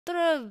तर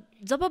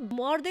जब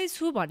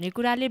मर्दैछु भन्ने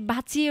कुराले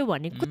बाँचियो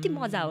भने कति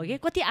मजा हो कि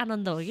कति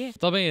आनन्द हो कि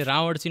तपाईँ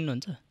रावण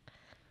चिन्नुहुन्छ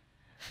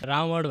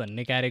रावण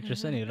भन्ने क्यारेक्टर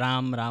छ नि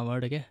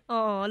रावण क्या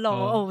ल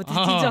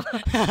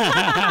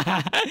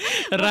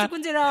कुन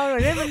चाहिँ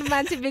रावण हो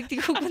मान्छे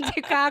व्यक्तिको कुन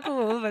चाहिँ कहाँको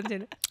हो भन्छ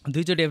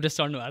दुईचोटि एभरेस्ट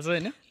चढ्नु भएको छ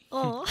होइन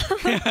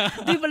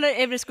दुईपल्ट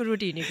एभरेस्टको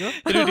रुट हिँडेको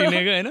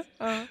होइन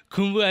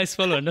खुम्बु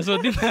आइसफल भनेर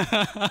सोध्दिन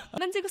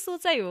मान्छेको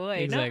सोचाइ हो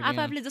होइन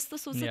आफूले जस्तो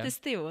सोच्छ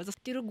त्यस्तै हो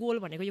तेरो गोल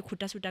भनेको यो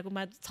खुट्टा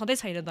सुट्टाकोमा छँदै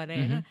छैन त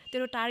होइन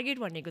तेरो टार्गेट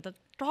भनेको त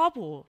टप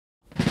हो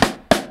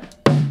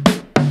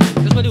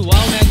त्यसपछि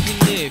वाउ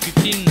म्यागजिनले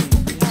 15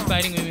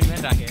 इन्स्पायरिङ वुमेन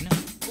राखे होइन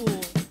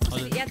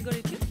याद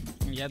गरेको थियो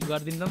याद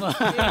गरिदिनु त म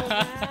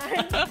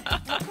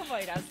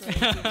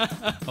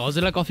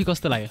हजुरलाई कफी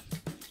कस्तो लाग्यो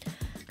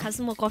खास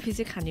म कफी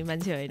चाहिँ खाने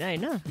मान्छे होइन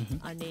होइन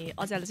अनि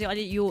अझाले चाहिँ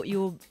अलि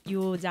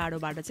यो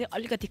जाडोबाट चाहिँ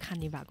अलिकति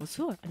खाने भएको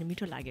छु अनि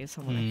मिठो लागेको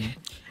छ मलाई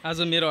आज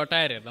मेरो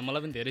अटायर हेर्दा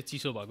मलाई पनि धेरै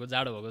चिसो भएको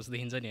जाडो भएको जस्तो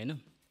देखिन्छ नि होइन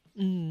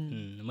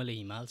मैले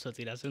हिमाल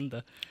सोचिरहेको छु नि त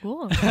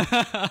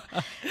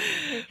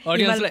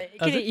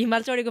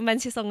हिमाल चढेको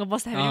मान्छेसँग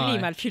बस्दाखेरि पनि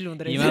हिमाल फिल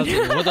हुँदो रहेछ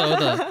हो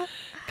त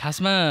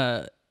खासमा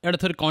एउटा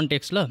थोरै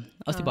कन्टेक्स्ट ल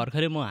अस्ति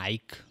भर्खरै म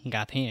हाइक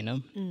गएको थिएँ होइन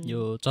यो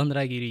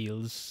चन्द्रगिरी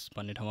हिल्स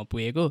भन्ने ठाउँमा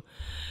पुगेको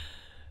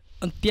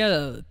अनि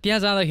त्यहाँ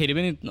जाँदाखेरि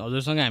पनि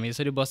हजुरसँग हामी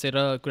यसरी बसेर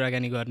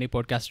कुराकानी गर्ने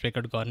पोडकास्ट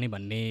रेकर्ड गर्ने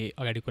भन्ने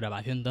अगाडि कुरा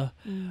भएको थियो नि त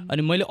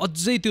अनि मैले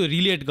अझै त्यो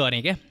रिलेट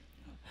गरेँ क्या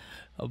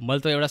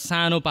मैले त एउटा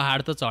सानो पहाड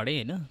त चढेँ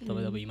होइन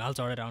तपाईँ अब हिमाल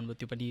चढेर आउनुभयो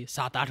त्यो पनि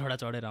 7-8वटा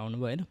चढेर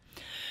आउनुभयो होइन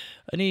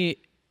अनि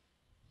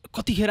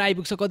कतिखेर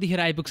आइपुग्छ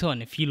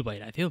भन्ने फिल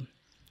भइरहेको थियो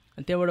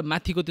अनि त्यहाँबाट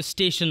माथिको त्यो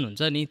स्टेसन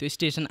हुन्छ नि त्यो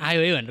स्टेसन आयो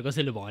है भनेर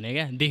कसैले भन्यो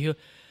क्या देख्यो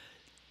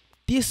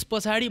त्यस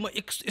पछाडि म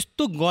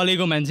यस्तो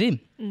गलेको मान्छे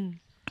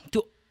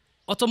त्यो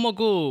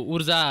अचम्मको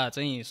ऊर्जा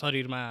चाहिँ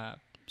शरीरमा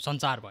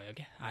सञ्चार भयो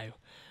क्या आयो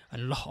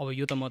अनि ल अब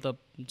यो त म त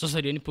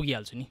जसरी पनि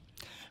पुगिहाल्छु नि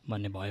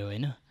भन्ने भयो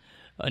होइन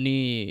अनि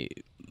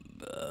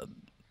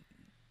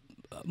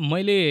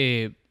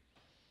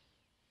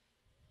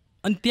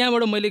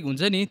त्यहाँबाट मैले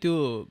हुन्छ नि त्यो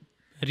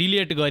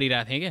रिलेट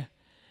गरिरहेको थिएँ क्या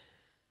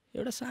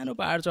एउटा सानो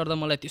पहाड चढ्दा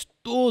मलाई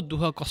त्यस्तो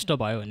दुःख कष्ट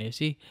भयो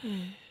भनेपछि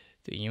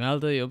त्यो हिमाल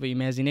त अब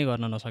इमेजिनै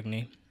गर्न नसक्ने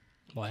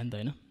भयो नि त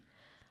होइन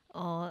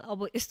अब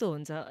यस्तो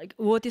हुन्छ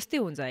हो त्यस्तै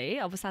हुन्छ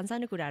है अब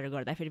सानो कुराहरू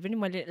गर्दाखेरि पनि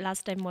मैले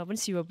लास्ट टाइम म पनि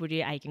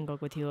शिवपुरी हाइकिङ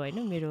गएको थियो होइन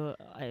मेरो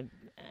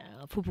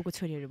फुपूको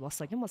छोरीहरू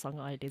बस्छ क्या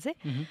मसँग अहिले चाहिँ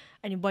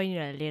अनि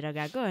बहिनीहरूलाई लिएर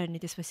गएको अनि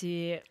त्यसपछि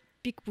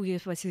पिक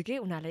पुगेपछि के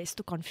उनीहरूलाई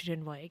यस्तो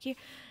कन्फिडेन्ट भयो कि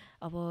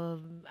अब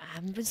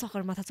हामी पनि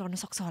सगरमाथा चढ्न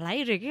सक्छ होला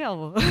है रे क्या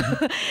अब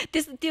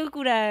त्यो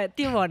कुरा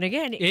त्यो भन्यो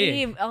क्या अनि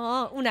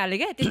उनीहरूले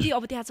क्या त्यति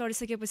अब त्यहाँ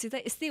चढिसकेपछि त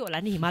यस्तै होला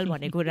नि हिमाल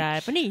भन्ने कुरा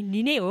पनि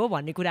हिँड्ने नै हो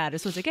भन्ने कुराहरू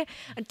सोचेँ क्या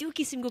अनि त्यो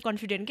किसिमको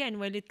कन्फिडेन्ट क्या अनि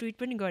मैले ट्विट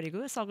पनि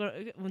गरेको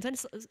हुन्छ नि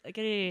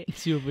के अरे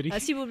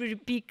शिवपुरी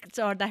पिक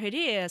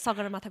चढ्दाखेरि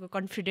सगरमाथाको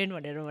कन्फिडेन्ट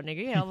भनेर भनेको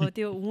कि अब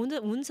त्यो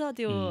हुन्छ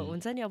त्यो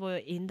हुन्छ नि अब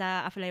हिँड्दा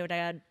आफूलाई एउटा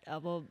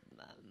अब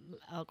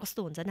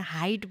कस्तो हुन्छ नि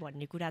हाइट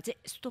भन्ने कुरा चाहिँ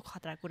यस्तो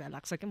खतरा कुरा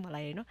लाग्छ क्या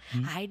मलाई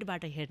होइन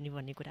हाइटबाट हेर्ने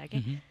भन्ने कुरा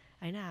क्या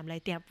होइन हामीलाई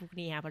त्यहाँ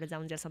पुग्ने यहाँबाट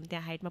जाउन्जेलसम्म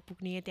त्यहाँ हाइटमा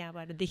पुग्ने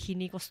त्यहाँबाट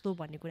देखिने कस्तो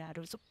भन्ने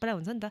कुराहरू सबै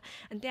हुन्छ नि त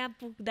अनि त्यहाँ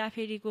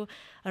पुग्दाखेरिको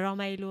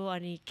रमाइलो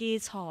अनि के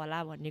छ होला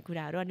भन्ने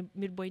कुराहरू अनि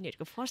मेरो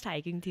बहिनीहरूको फर्स्ट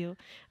हाइकिङ थियो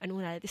अनि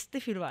उनीहरूले त्यस्तै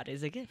फिल भयो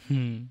रहेछ क्या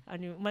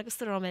अनि मलाई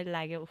कस्तो रमाइलो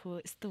लाग्यो ओहो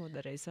यस्तो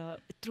हुँदो रहेछ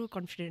यत्रो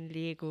कन्फिडेन्ट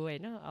लिएको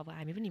होइन अब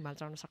हामी पनि हिमाल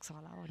चढ्न सक्छ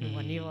होला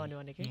भन्यो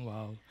भने कि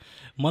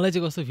मलाई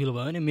चाहिँ कस्तो फिल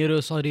भयो भने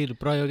मेरो शरीर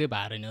प्रयोगै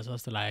भएर होइन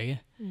जस्तो लाग्यो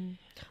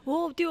क्या हो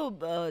त्यो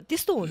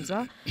त्यस्तो हुन्छ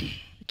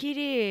के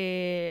अरे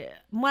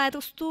मलाई त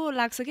कस्तो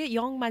लाग्छ कि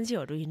यङ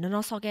मान्छेहरू हिँड्न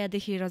नसकेर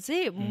देखेर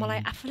चाहिँ मलाई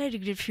आफूलाई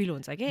रिग्रेट फिल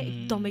हुन्छ क्या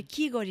एकदमै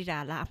के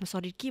गरिरहला आफ्नो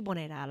शरीर के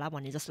बनाइरहला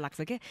भन्ने जस्तो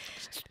लाग्छ क्या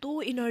यस्तो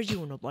इनर्जी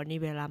हुनुपर्ने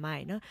बेलामा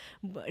होइन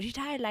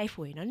रिटायर लाइफ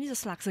होइन नि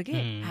जस्तो लाग्छ कि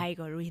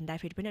हाइकहरू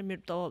हिँड्दाखेरि पनि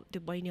मेरो त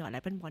त्यो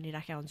बहिनीहरूलाई पनि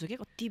भनिराखेको हुन्छु कि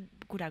कति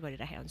कुरा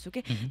गरिराखेको हुन्छु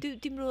कि त्यो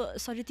तिम्रो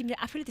शरीर तिमीले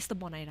आफैले त्यस्तो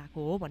बनाइरहेको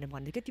हो भनेर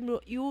भन्दै क्या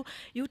तिम्रो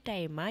यो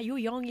टाइममा यो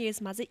यङ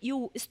एजमा चाहिँ यो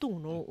यस्तो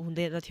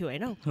हुँदैन थियो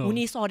होइन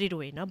हुने शरीर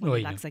होइन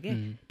भन्ने लाग्छ क्या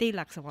त्यही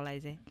लाग्छ मलाई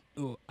चाहिँ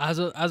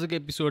आजको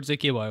एपिसोड चाहिँ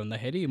के भयो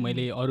भन्दाखेरि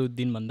मैले अरू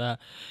दिनभन्दा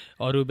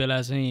अरू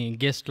बेला चाहिँ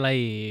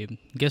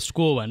गेस्ट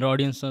को भनेर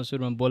अडियन्ससँग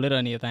सुरुमा बोलेर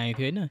अनि यता आएको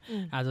थियो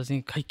होइन आज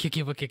चाहिँ खै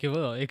के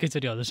भयो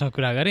एकैचोटि हजुरसँग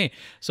कुरा गरेँ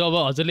सो अब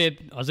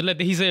हजुरलाई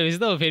देखिसकेपछि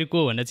त फेरि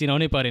को भनेर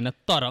चिनाउनै परेन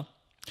तर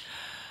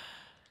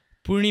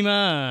पूर्णिमा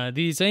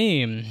दिदी चाहिँ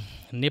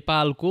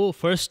नेपालको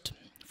फर्स्ट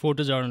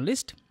फोटो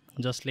जर्नलिस्ट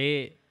जसले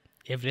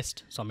एभरेस्ट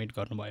समिट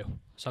गर्नुभयो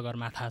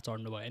सगरमाथा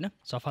चढ्नुभयो होइन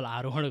सफल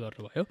आरोहण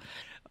गर्नुभयो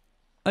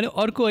अनि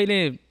अर्को अहिले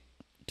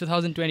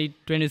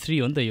 2023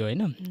 हो नि त यो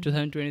होइन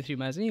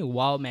 2023मा चाहिँ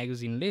वाउ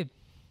म्यागजिनले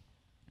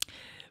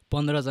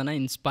 15जना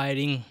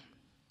इन्सपायरिङ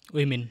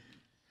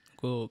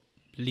वुमेनको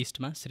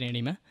लिस्टमा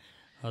श्रेणीमा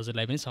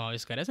हजुरलाई पनि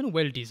समावेश गरेका छन्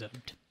वेल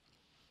डिजर्भड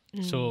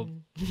सो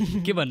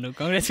के भन्नु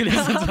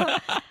कङ्ग्रेचुलेसन्स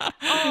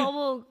अब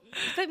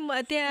खै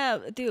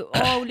त्यहाँ त्यो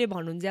औले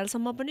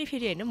भन्नुन्जेलसम्म पनि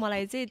फेरि होइन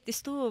मलाई चाहिँ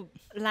त्यस्तो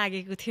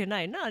लागेको थिएन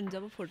होइन अनि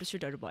जब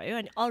फोटोसुटहरू भयो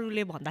अनि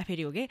अरूले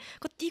भन्दाखेरि हो कि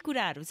कति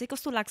कुराहरू चाहिँ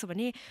कस्तो लाग्छ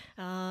भने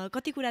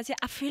कति कुरा चाहिँ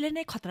आफैले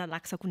नै खतरा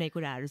लाग्छ कुनै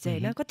कुराहरू चाहिँ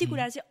होइन कति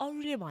कुरा चाहिँ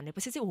अरूले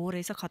भनेपछि चाहिँ हो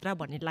रहेछ खतरा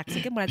भन्ने लाग्छ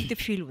कि मलाई त्यो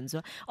फिल हुन्छ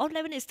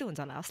अरूलाई पनि यस्तै हुन्छ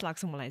होला जस्तो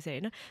लाग्छ मलाई चाहिँ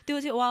होइन त्यो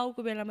चाहिँ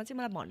वाउको बेलामा चाहिँ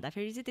मलाई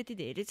भन्दाखेरि चाहिँ त्यति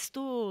धेरै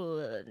त्यस्तो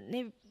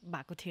नै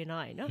भएको थिएन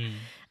होइन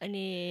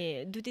अनि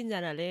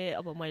 2-3जनाले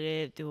अब मैले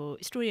त्यो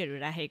स्टोरीहरू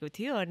राखेको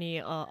थियो अनि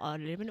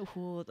अरूले पनि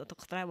ओहो त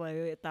खतरा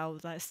भयो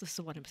यताउता यस्तो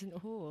यस्तो भनेपछि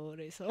ओहो हो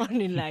रहेछ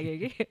भन्ने लाग्यो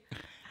कि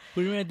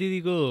पूर्णिमा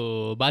दिदीको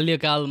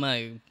बाल्यकालमा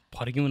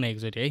फर्क्यौँ न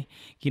एकचोटि है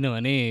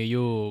किनभने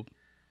यो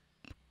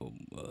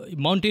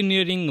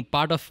माउन्टेनियरिङ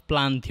पार्ट अफ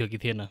प्लान थियो कि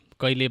थिएन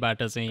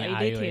कहिलेबाट चाहिँ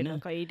आयो होइन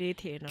कहिले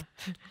थिएन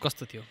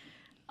कस्तो थियो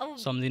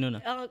सम्झिनु न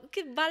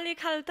कि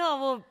बाल्यकाल त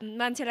अब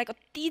मान्छेलाई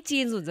कति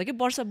चेन्ज हुन्छ कि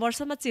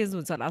वर्षमा चेन्ज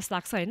हुन्छ होला जस्तो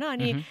लाग्छ होइन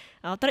अनि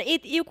तर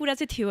यो कुरा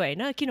चाहिँ थियो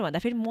होइन किन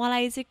भन्दाखेरि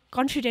मलाई चाहिँ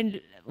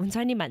कन्फिडेन्ट हुन्छ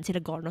नि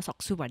मान्छेले गर्न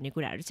सक्छु भन्ने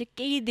कुराहरू चाहिँ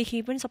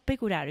केहीदेखि पनि सबै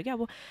कुराहरू क्या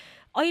अब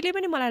अहिले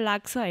पनि मलाई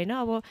लाग्छ होइन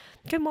अब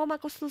के ममा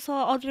कस्तो छ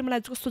अरूले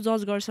मलाई कस्तो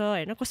जज गर्छ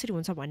होइन कसरी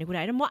हुन्छ भन्ने कुरा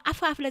होइन म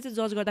आफूलाई चाहिँ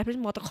जज गर्दाखेरि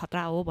म त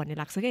खतरा हो भन्ने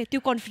लाग्छ क्या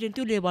त्यो कन्फिडेन्ट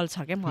त्यो लेभल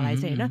छ क्या मलाई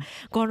चाहिँ होइन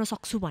गर्न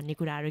सक्छु भन्ने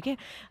कुराहरू के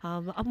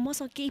अब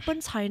मसँग केही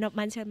पनि छैन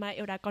मान्छेमा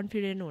एउटा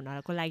कन्फिडेन्ट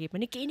हुनको लागि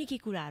पनि केही न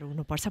केही कुराहरू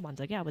हुनुपर्छ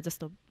भन्छ क्या अब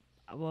जस्तो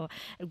अब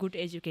गुड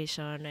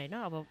एजुकेसन होइन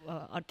अब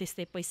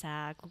त्यस्तै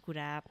पैसाको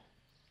कुरा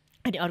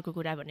अनि अर्को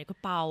कुरा भनेको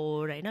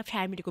पावर होइन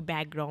फ्यामिलीको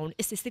ब्याकग्राउन्ड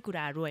यस्तै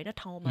कुराहरू होइन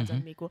ठाउँमा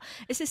जन्मेको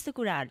यस्तो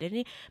कुराहरूले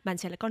नै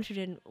मान्छेलाई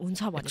कन्फिडेन्ट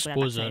हुन्छ भन्ने कुरा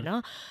लाग्छ होइन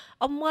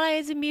अब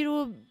मलाई चाहिँ मेरो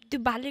त्यो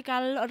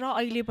बाल्यकाल र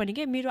अहिले पनि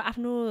के मेरो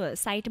आफ्नो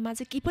साइडमा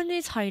चाहिँ केही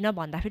पनि छैन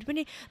भन्दाखेरि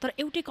पनि तर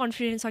एउटै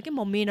कन्फिडेन्स छ कि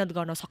म मेहनत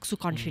गर्न सक्छु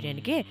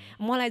कन्फिडेन्ट के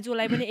मलाई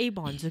जसलाई पनि यही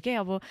भन्छु कि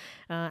अब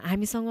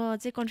हामीसँग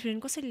चाहिँ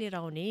कन्फिडेन्ट कसरी लिएर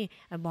आउने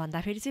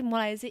भन्दाखेरि चाहिँ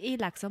मलाई चाहिँ यही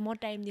लाग्छ म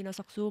टाइम दिन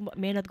सक्छु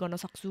मेहनत गर्न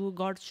सक्छु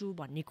गर्छु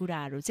भन्ने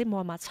कुराहरू चाहिँ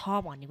ममा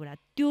छ भन्ने कुरा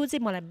त्यो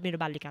चाहिँ मलाई मेरो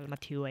बाल्यकालमा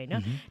थियो होइन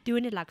त्यो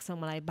नै लाग्छ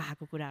मलाई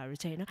भएको कुराहरू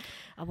चाहिँ होइन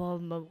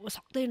अब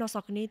सक्दै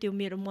नसक्ने त्यो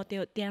मेरो म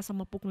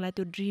त्यहाँसम्म पुग्नलाई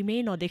त्यो ड्रिमै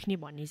नदेख्ने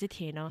भन्ने चाहिँ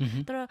थिएन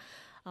तर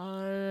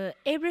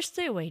एभरेस्ट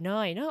चाहिँ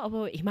होइन अब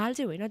हिमाल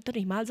चाहिँ होइन तर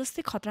हिमाल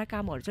जस्तै खतरा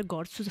कामहरू चाहिँ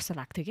गर्छु जस्तो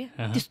लाग्थ्यो कि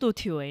त्यस्तो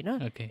थियो होइन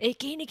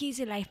केही न केही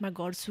चाहिँ लाइफमा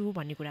गर्छु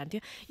भन्ने कुरा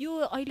थियो यो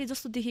अहिले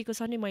जस्तो देखेको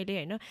छ नि मैले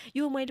होइन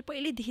यो मैले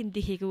पहिल्यैदेखि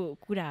देखेको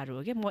कुराहरू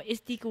हो कि म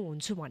यतिको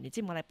हुन्छु भन्ने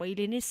चाहिँ मलाई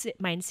पहिले नै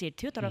माइन्ड सेट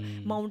थियो तर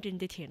माउन्टेन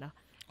चाहिँ थिएन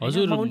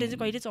हजुर माउन्टेन चाहिँ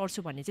कहिले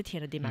चढ्छु भन्ने चाहिँ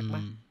थिएन दिमागमा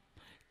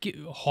के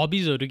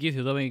हबिजहरू के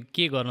थियो तपाईँ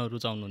के गर्न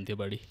रुचाउनुहुन्थ्यो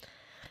बढी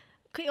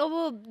खै अब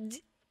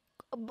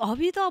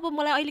हबी त अब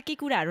मलाई अहिले केही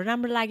कुराहरू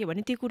राम्रो लाग्यो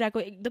भने त्यो कुराको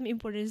एकदम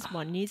इम्पोर्टेन्स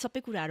भन्ने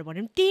सबै कुराहरू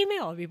भन्यो भने त्यहीमै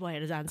हबी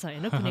भएर जान्छ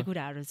होइन कुनै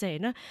कुराहरू चाहिँ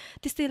होइन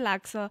त्यस्तै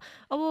लाग्छ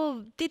अब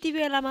त्यति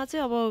बेलामा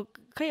चाहिँ अब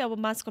खै अब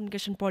मास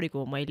कम्युनिकेसन पढेको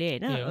हो मैले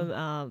होइन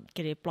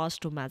के अरे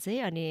 +2मा चाहिँ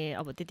अनि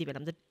अब त्यति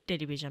बेलामा चाहिँ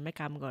टेलिभिजनमै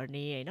काम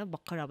गर्ने होइन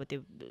भर्खर अब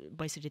त्यो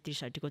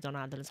 62-63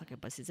 जनआन्दोलन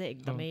सकेपछि चाहिँ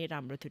एकदमै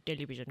राम्रो थियो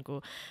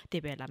टेलिभिजनको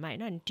त्यो बेलामा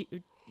होइन अनि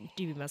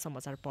टिभीमा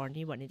समाचार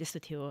पढ्ने भन्ने त्यस्तो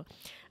थियो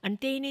अनि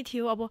त्यही नै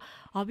थियो अब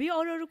हबी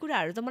अरू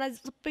कुराहरू त मलाई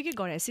सबै के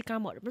गरेपछि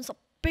कामहरू पनि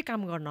सबै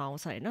काम गर्न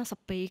आउँछ होइन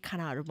सबै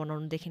खानाहरू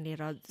बनाउनुदेखि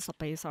लिएर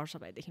सबै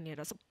सरसफाइदेखि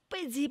लिएर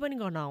सबै जे पनि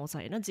गर्न आउँछ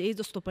होइन जे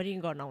जस्तो पनि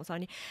गर्न आउँछ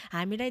अनि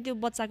हामीलाई त्यो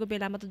बच्चाको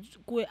बेलामा त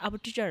कोही अब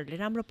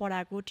टिचरहरूले राम्रो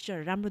पढाएको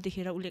टिचरहरू राम्रो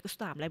देखेर उसले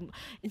कस्तो हामीलाई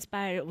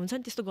इन्सपायर हुन्छ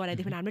नि त्यस्तो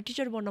गराइदियो भने हामीलाई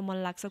टिचर बन्न मन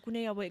लाग्छ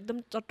कुनै अब एकदम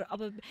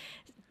अब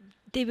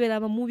त्यही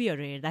बेलामा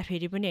मुभीहरू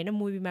हेर्दाखेरि पनि होइन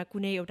मुभीमा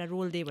कुनै एउटा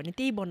रोल दियो भने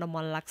त्यही बन्न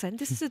मन लाग्छ नि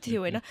त्यस्तो थियो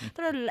होइन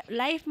तर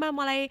लाइफमा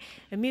मलाई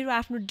मेरो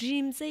आफ्नो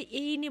ड्रिम चाहिँ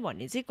यही नै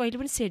भन्ने चाहिँ कहिले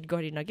पनि सेट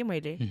गरिनँ कि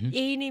मैले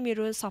यही नै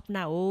मेरो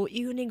सपना हो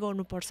यो नै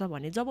गर्नुपर्छ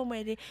भन्ने जब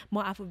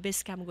म आफू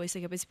बेस्ट काम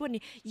गइसकेपछि पनि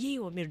यही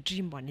हो मेरो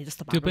ड्रिम भन्ने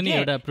जस्तो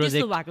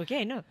भएको कि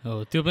होइन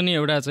त्यो पनि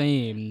एउटा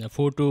चाहिँ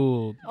फोटो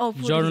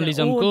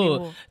जर्नलिजमको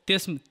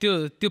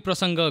त्यो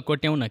प्रसङ्ग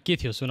कोट्याउन के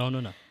थियो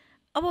सुनाउनु न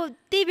अब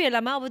त्यही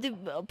बेलामा अब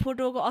त्यो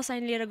फोटोको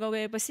असाइन लिएर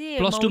गएपछि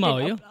 +2मा हो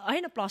यो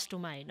होइन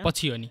 +2मा होइन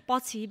पछि हो नि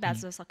पछि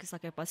ब्याचलर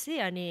सकिसकेपछि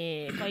अनि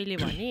कहिले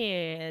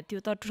भने त्यो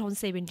त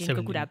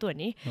 2017को कुरा त हो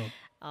नि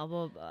अब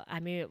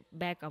हामी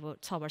ब्याक अब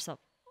 6 वर्ष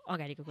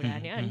अगाडिको कुरा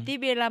नि अनि त्यही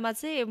बेलामा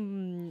चाहिँ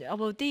अब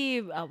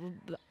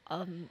त्यही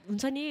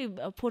हुन्छ नि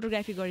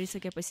फोटोग्राफी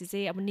गरिसकेपछि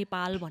चाहिँ अब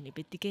नेपाल भन्ने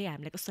बित्तिकै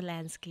हामीलाई कस्तो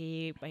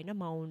ल्यान्डस्केप होइन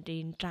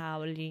माउन्टेन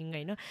ट्राभलिङ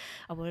होइन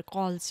अब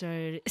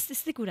कल्चर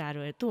यस्तै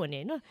कुराहरू त हो नि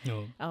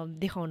होइन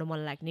देखाउन मन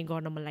लाग्ने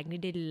गर्न मन लाग्ने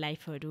डेली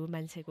लाइफहरू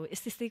मान्छेको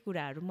यस्तै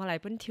कुराहरू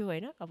मलाई पनि थियो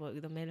होइन अब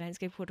एकदमै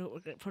ल्यान्डस्केप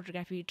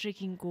फोटोग्राफी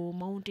ट्रेकिङको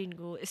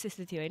माउन्टेनको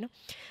यस्तै थियो होइन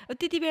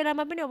त्यति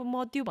बेलामा पनि अब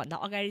म त्योभन्दा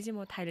अगाडि चाहिँ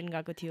म थाइल्यान्ड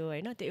गएको थियो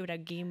होइन त्यो एउटा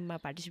गेममा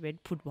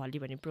पार्टिसिपेट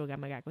फुटभली भन्ने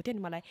प्रोग्राममा गएको थियो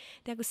अनि मलाई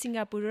त्यहाँको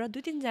सिङ्गापुर र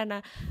 2-3 जना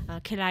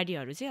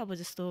खेलाडीहरू चाहिँ अब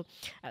जस्तो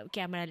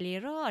क्यामेरा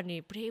लिएर अनि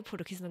पुरै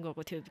फोटो खिच्न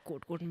गएको थियो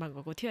कोटमा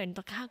गएको थियो अनि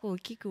त कहाँको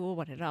के को हो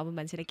भनेर अब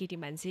मान्छेलाई केटी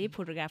मान्छे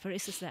फोटोग्राफर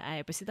यस्तो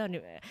आएपछि त अनि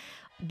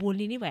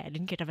बोल्ने नै भइहाल्यो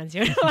नि केटा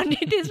मान्छेहरू अनि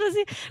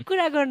त्यसपछि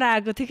कुरा गर्न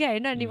आएको थियो क्या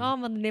होइन अनि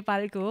म त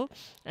नेपालको हो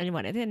अनि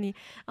भनेको थियो अनि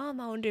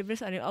माउन्ट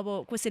एभरेस्ट अनि अब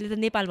कसैले त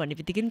नेपाल भन्ने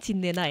बित्तिकै पनि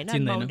चिन्दैन होइन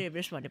माउन्ट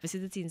एभरेस्ट भनेपछि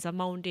त चिन्छ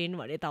माउन्टेन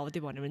भने यताउति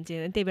भन्यो भने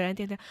चिन्दैन त्यही भएर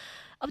त्यहाँ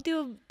अब त्यो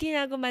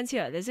त्यहाँको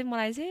मान्छेहरूले चाहिँ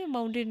मलाई चाहिँ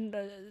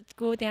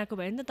माउन्टेनको त्यहाँको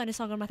भयो नि त तैँले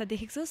सगरमाथा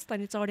देखेको छस्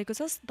तैँले चढेको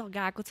छस् त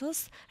गएको छस्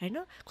होइन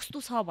कस्तो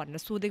छ भनेर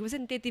सोधेको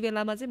चाहिँ त्यति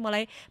बेलामा चाहिँ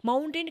मलाई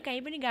माउन्टेन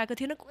कहीँ पनि गएको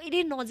थिएन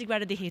कहिले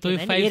नजिकबाट देखेको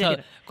थिएन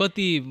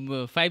कति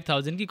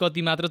 5000 कि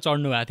कति मात्र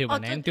चढ्नु भएको थियो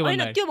भने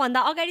होइन त्योभन्दा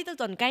अगाडि त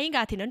झन् कहीँ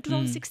गएको थिएन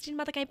 2016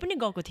 मा त कहीँ पनि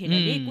गएको थिएन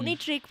नि कुनै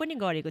ट्रेक पनि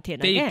गरेको थिएन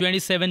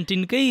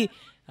 2017 कै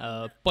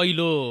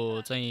पहिलो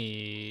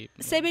चाहिँ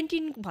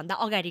 17 भन्दा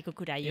अगाडिको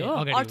कुरा यो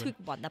अर्थक्वेक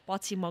भन्दा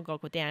पछि म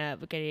गएको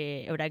त्यहाँ के अरे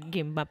एउटा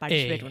गेममा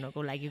पार्टिसिपेट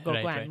हुनको लागि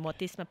गएको म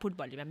त्यसमा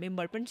फुटबलमा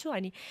मेम्बर पनि छु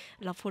अनि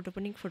ल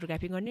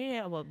फोटोग्राफी गर्ने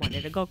अब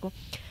भनेर गएको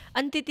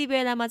अनि त्यति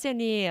बेलामा चाहिँ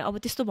अनि अब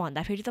त्यस्तो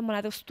भन्दाखेरि त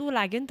मलाई त कस्तो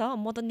लाग्यो नि त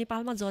म त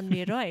नेपालमा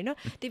जन्मिएर होइन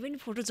त्यही पनि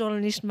फोटो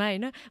जर्नलिस्टमा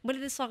होइन मैले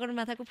त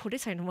सगरमाथाको फोटै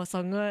छैन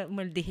मसँग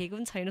मैले देखेको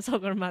पनि छैन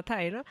सगरमाथा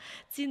होइन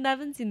चिन्दा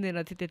पनि चिन्दैन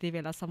थियो त्यति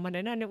बेलासम्म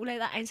होइन अनि उसलाई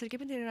त आन्सर के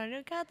पनि थिएन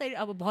होइन कहाँ त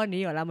अब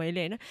भने होला मैले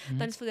होइन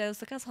त्यहाँदेखि सोधेर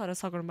जस्तो कहाँ छ र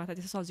सगरमाथा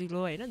त्यस्तो सजिलो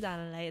होइन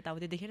जानलाई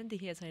यताउति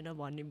देखेको छैन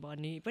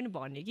भन्ने पनि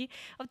भने कि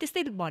अब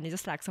त्यस्तै भने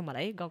जस्तो लाग्छ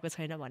मलाई गएको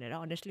छैन भनेर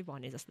अनेस्टली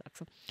भने जस्तो लाग्छ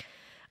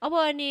अब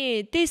अनि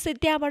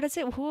त्यहाँबाट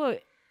चाहिँ हो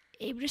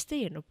एभरेस्ट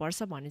चाहिँ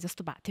हेर्नुपर्छ भन्ने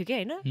जस्तो भएको थियो क्या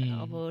होइन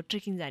अब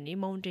ट्रेकिङ जाने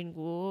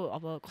माउन्टेनको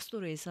अब कस्तो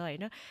रहेछ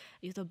होइन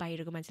यो त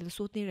बाहिरको मान्छेले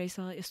सोध्ने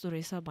रहेछ यस्तो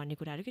रहेछ भन्ने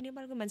कुराहरू कि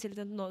नेपालको मान्छेले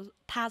त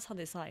थाहा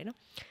छँदैछ होइन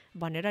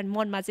भनेर अनि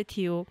मनमा चाहिँ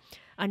थियो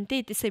अनि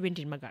त्यही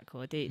 17 मा गएको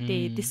हो त्यही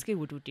त्यसकै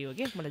हुटुटी हो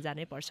क्या मलाई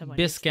जानै पर्छ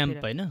बेस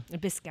क्याम्प होइन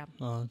बेस क्याम्प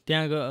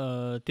त्यहाँ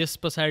त्यस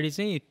पछाडि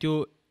चाहिँ त्यो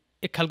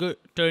एक खालको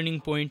टर्निङ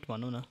पोइन्ट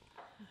भनौँ न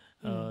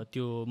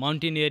त्यो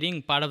mountaineering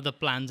part of the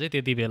plan चाहिँ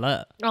त्यति बेला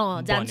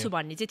जान्छु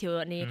भन्ने चाहिँ थियो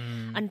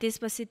अनि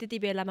त्यसपछि त्यति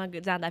बेलामा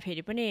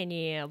जाँदाखेरि पनि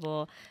अनि अब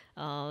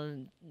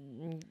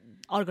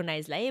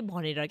अर्गनाइजलाई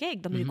भनेर क्या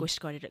एकदम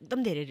रिक्वेस्ट गरेर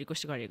एकदम धेरै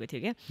रिक्वेस्ट गरेको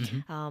थियो क्या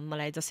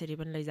मलाई जसरी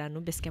पनि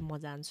लैजानु बेस क्याम्प म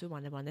जान्छु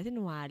भनेर भन्दै थियो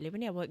नि उहाँहरूले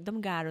पनि अब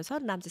एकदम गाह्रो छ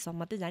नाम्चीसम्म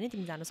मात्रै जाने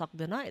तिमी जानु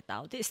सक्दैन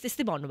यताउति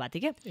यस्तै भन्नुभएको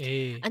थियो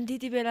क्या अनि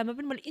त्यति बेलामा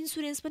पनि मैले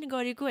इन्सुरेन्स पनि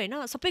गरेको होइन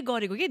सबै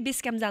गरेको कि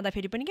बेस क्याम्प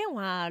जाँदाखेरि पनि क्या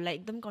उहाँहरूलाई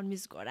एकदम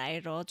कन्भिन्स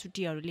गराएर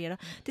छुट्टीहरू लिएर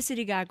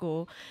त्यसरी गएको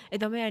हो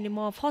एकदमै अनि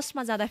म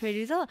फर्स्टमा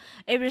जाँदाखेरि त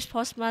एभरेस्ट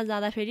फर्स्टमा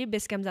जाँदाखेरि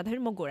बेस क्याम्प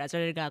जाँदाखेरि म घोडा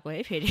चढेर गएको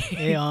है फेरि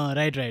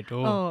राइट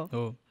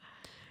हो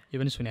यो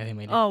पनि सुनेको थिएँ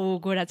मैले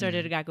घोडा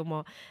चढेर गएको म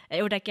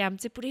एउटा क्याम्प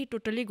चाहिँ पुरै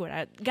टोटल्ली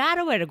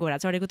गाह्रो भएर घोडा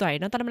चढेको त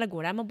होइन तर मलाई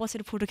घोडामा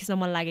बसेर फोटो खिच्न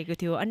मन लागेको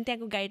थियो अनि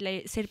त्यहाँको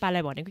गाइडलाई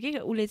शेर्पालाई भनेको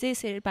कि उसले चाहिँ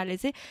शेर्पाले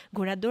चाहिँ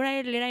घोडा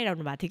दौडाएर लिएर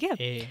आइरहनु भएको थियो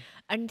क्या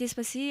अनि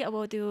त्यसपछि अब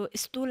त्यो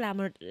यस्तो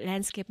लामो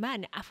ल्यान्डस्केपमा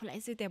अनि आफूलाई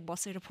चाहिँ त्यहाँ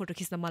बसेर फोटो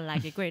खिच्न मन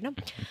लागेको होइन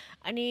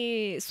अनि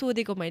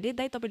सोधेको मैले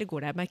दाइ तपाईँले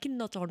घोडामा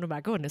किन नचढ्नु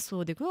भएको भनेर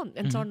सोधेको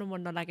अनि चढ्नु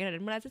मन नलागेर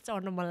मलाई चाहिँ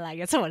चढ्नु मन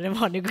लागेको छ भनेर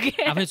भनेको कि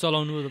आफै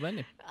चलाउनु हो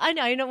तपाईँले अनि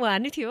होइन उहाँ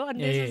नै थियो अनि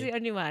त्यसपछि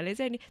अनि उहाँले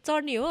चाहिँ अनि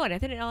चढ्ने हो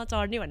भनेको थियो नि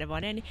चढ्ने भनेर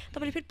भने अनि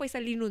तपाईँले फेरि पैसा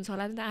लिनुहुन्छ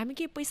होला नि त हामी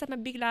के पैसामा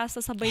बिग्ला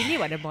जस्तो सबै नै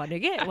भनेर भन्यो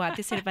कि उहाँ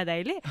त्यो शेर्पा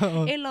दाइले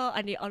ए ल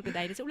अनि अर्को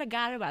दाइले चाहिँ उसलाई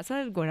गाह्रो भएको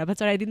छ घोडामा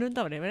चढाइदिनु नि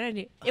त भनेर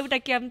अनि एउटा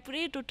क्याम्प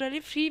पुरै टोटली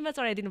फ्रीमा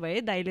चढाइदिनु भयो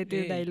है दाइले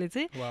त्यो दाइले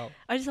चाहिँ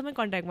अहिलेसम्म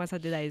कन्ट्याक्टमा छ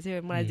त्यो दाइ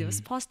चाहिँ मलाई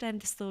चाहिँ फर्स्ट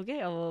टाइम त्यस्तो हो कि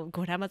अब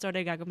घोडामा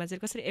चढेर गएको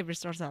मान्छे कसरी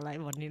एभरेस्ट चढ्छ होला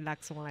भन्ने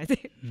लाग्छ मलाई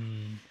चाहिँ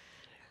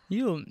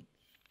यो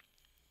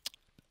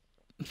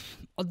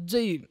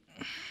अझै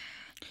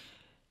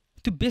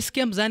त्यो बेस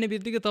क्याम्प जाने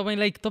बित्तिकै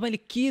तपाईँले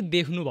के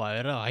देख्नु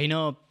भयो र होइन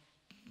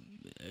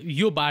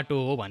यो बाटो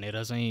हो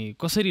भनेर चाहिँ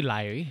कसरी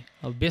लाग्यो कि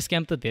अब बेस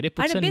क्याम्प त धेरै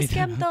पुग्छ नि बेस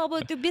क्याम्प त अब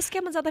त्यो बेस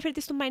क्याम्पमा जाँदाखेरि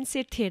त्यस्तो माइन्ड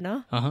सेट थिएन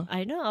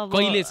होइन अब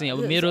कहिले चाहिँ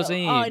अब मेरो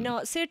चाहिँ होइन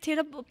सेट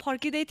थिएन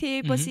फर्किँदै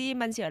थिएँ पछि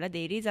मान्छेहरूलाई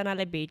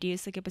धेरैजनालाई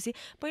भेटिसकेपछि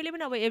पहिले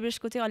पनि अब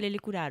एभरेस्टको चाहिँ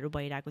अलिअलि कुराहरू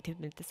भइरहेको थियो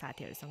मेरो त्यो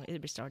साथीहरूसँग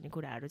एभरेस्ट चढ्ने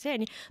कुराहरू चाहिँ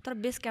अनि तर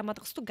बेस क्याम्पमा त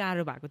कस्तो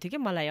गाह्रो भएको थियो कि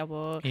मलाई अब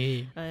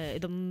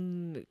एकदम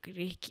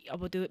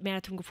अब त्यो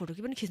म्याराथनको फोटो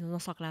पनि खिच्न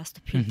नसक्ला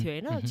जस्तो फिल थियो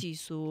होइन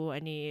चिसो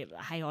अनि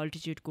हाई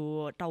अल्टिच्युडको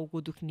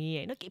टाउको दुख्ने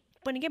होइन केही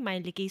पनि क्या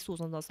माइन्डले केही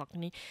सोच्न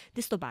नसक्ने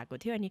त्यस्तो भएको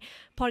थियो अनि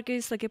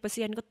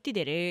फर्किसकेपछि अनि कति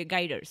धेरै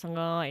गाइडहरूसँग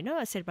होइन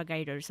शेर्पा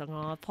गाइडहरूसँग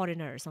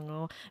फरेनरहरूसँग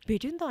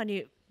भेट्यो नि त अनि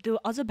त्यो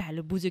अझ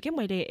भ्यालु बुझ्यो क्या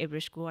मैले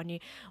एभरेस्टको अनि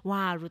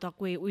उहाँहरू त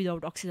कोही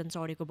विदाउट अक्सिजन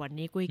चढेको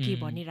भन्ने कोही के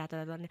भन्ने रात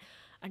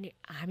अनि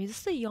हामी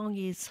जस्तै यङ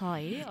एज छ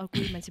है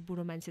कोही मान्छे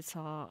बुढो मान्छे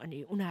छ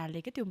अनि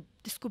उनीहरूले क्या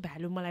त्यसको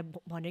भ्यालु मलाई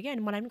भन्यो क्या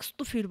अनि मलाई पनि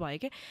कस्तो फिल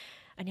भयो क्या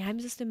अनि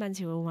हामी जस्तै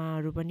मान्छे हो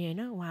उहाँहरू पनि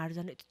होइन उहाँहरू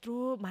झन् यत्रो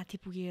माथि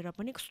पुगेर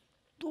पनि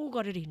कस्तो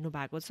गरेर हिँड्नु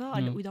भएको छ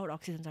अनि विदाउट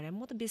अक्सिजन चढायो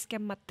म त बेस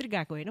क्याम्प मात्रै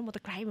गएको होइन म त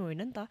क्लाइम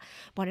होइन नि त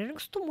भनेर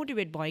कस्तो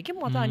मोटिभेट भयो कि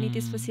म त अनि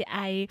त्यसपछि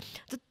आएँ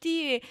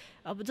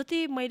जति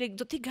मैले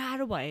जति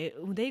गाह्रो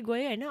भए हुँदै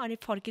गएँ होइन अनि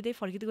फर्किँदै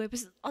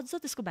गएपछि अझ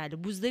त्यसको भ्यालु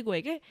बुझ्दै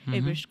गएँ क्या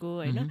एभरेस्टको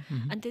होइन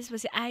अनि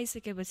त्यसपछि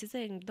आइसकेपछि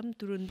चाहिँ एकदम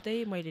तुरुन्तै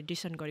मैले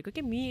डिसिसन गरेको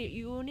कि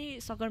यो नै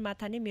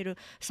सगरमाथा नै मेरो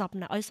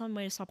सपना अहिलेसम्म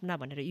मेरो सपना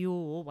भनेर यो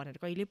हो भनेर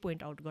कहिले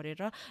पोइन्ट आउट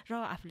गरेर र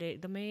आफूले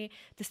एकदमै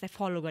त्यसलाई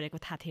फलो गरेको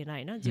थाहा थिएन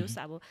होइन जे होस्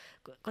अब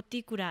कति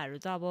कुराहरू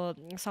त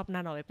अब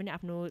सपना नभए पनि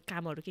आफ्नो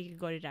कामहरू के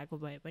गरिरहेको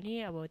भए पनि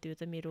अब त्यो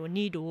त मेरो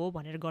निड हो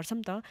भनेर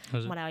गर्छौँ त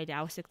मलाई अहिले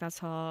आवश्यकता छ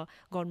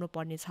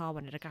गर्नुपर्ने छ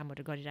भनेर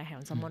कामहरू गरिरहेको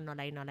हुन्छ मन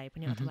नलागे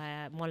पनि अथवा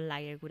मन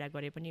लागेको कुरा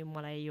गरे पनि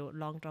मलाई यो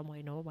लङ टर्म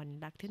होइन हो भन्ने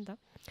लाग्थ्यो नि त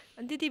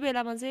अनि त्यति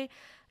बेलामा चाहिँ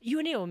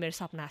यो नै हो मेरो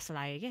सपना जस्तो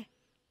लाग्यो क्या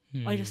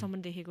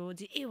अहिलेसम्म देखेको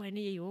जे होइन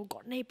यही हो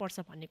गर्नै पर्छ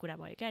भन्ने कुरा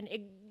भयो क्या अनि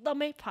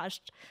एकदमै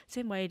फास्ट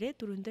चाहिँ मैले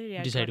तुरुन्तै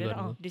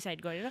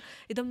डिसाइड गरेर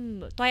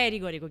एकदम तयारी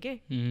गरेको के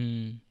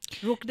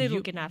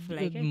रोकेन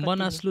आफूलाई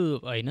मनास्लु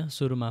होइन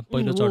सुरुमा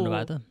पहिलो चढ्नु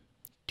भएको त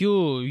त्यो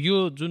यो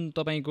जुन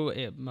तपाईँको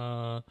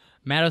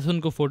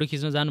म्याराथनको फोटो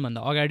खिच्न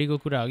जानुभन्दा अगाडिको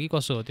कुरा हो कि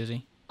कसो हो त्यो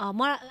चाहिँ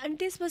अनि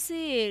त्यसपछि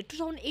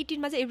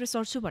 2018 चाहिँ एभरेस्ट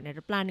चढ्छु भनेर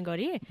प्लान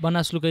गरेँ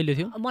मनास्लु कहिले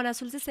थियो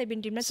मनास्लु चाहिँ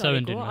 17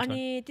 चढेको अनि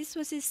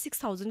त्यसपछि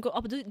 6000 को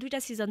अब दुईटा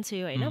सिजन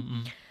थियो होइन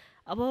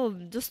अब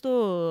जस्तो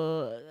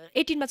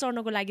 18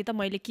 चढ्नको लागि त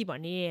मैले के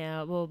भने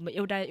अब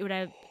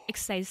एउटा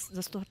एक्सर्साइज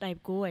जस्तो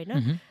टाइपको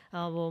होइन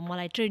अब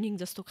मलाई ट्रेनिङ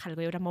जस्तो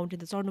खालको एउटा माउन्टेन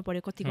त चढ्नु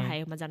पर्यो कतिको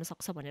हाइमा जान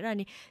सक्छ भनेर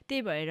अनि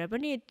त्यही भएर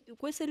पनि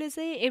कसैले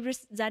चाहिँ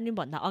एभरेस्ट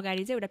जानुभन्दा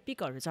अगाडि चाहिँ एउटा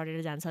पिकहरू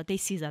चढेर जान्छ त्यही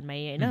सिजनमै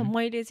होइन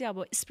मैले चाहिँ अब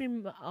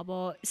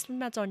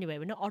स्प्रिङमा चढ्ने भयो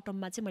भने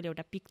अटममा चाहिँ मैले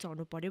एउटा पिक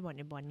चढ्नु पर्यो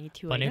भन्ने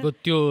थियो भनेको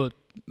त्यो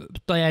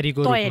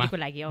तयारीको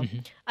लागि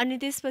अनि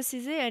त्यसपछि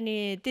चाहिँ अनि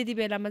त्यति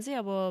बेलामा चाहिँ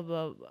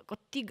अब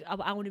कति अब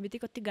आउने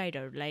बित्तिकै कति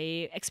गाइडहरूलाई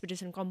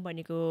एक्सपेडिसन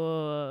कम्पनीको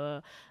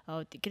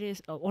के अरे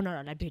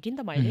ओनरहरूलाई भेटेँ नि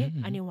त मैले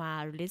अनि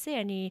उहाँहरूले चाहिँ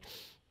अनि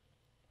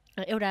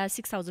एउटा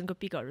 6000 को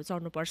पिकहरू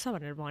चढ्नुपर्छ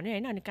भनेर भन्यो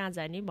होइन अनि कहाँ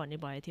जाने भन्ने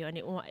भएको थियो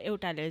अनि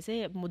एउटाले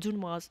चाहिँ जुन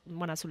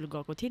मनासुलु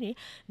गएको थिएँ नि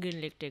ग्रिन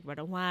लेक ट्रेकबाट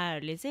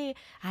उहाँहरूले चाहिँ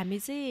हामी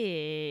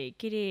चाहिँ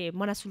के अरे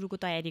मनासुलुको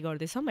तयारी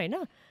गर्दैछौँ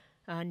होइन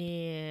अनि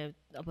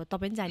अब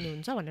तपाईँ पनि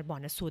जानुहुन्छ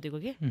भनेर सोधेको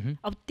कि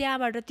अब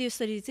त्यहाँबाट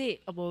त्यसरी चाहिँ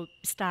अब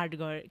स्टार्ट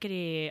के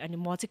अरे अनि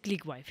म चाहिँ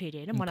क्लिक भयो फेरि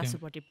होइन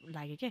मनासुलपट्टि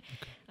लाग्यो क्या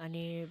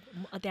अनि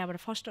त्यहाँबाट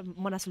फर्स्ट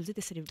मनासुल चाहिँ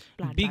त्यसरी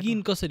प्लान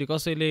बिगिन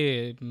कसैले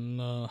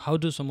how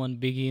do someone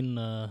begin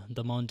the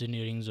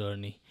mountaineering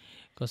journey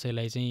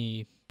कसैलाई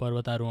चाहिँ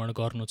पर्वतारोहण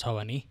गर्नु छ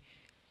भने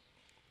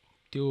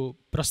त्यो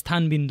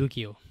प्रस्थान बिन्दु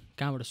के हो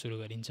कहाँबाट सुरु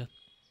गरिन्छ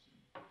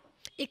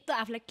एक त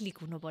आफूलाई क्लिक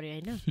हुनु पर्यो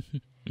होइन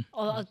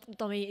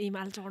तपाईँ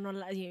हिमाल चढ्न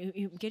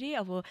के अरे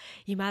अब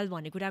हिमाल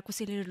भन्ने कुरा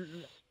कसैले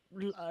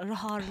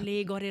रहरले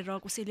गरेर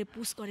कसैले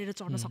पुस गरेर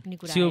चढ्न सक्ने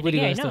कुरा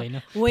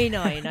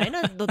होइन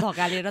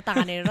धकालेर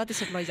तानेर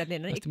त्यसरी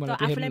लैजाँदैन एक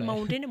त आफूलाई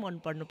माउन्टेनै मन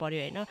पर्नु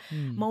पर्यो होइन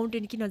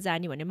माउन्टेन किन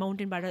जाने भने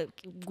माउन्टेनबाट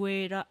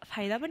गएर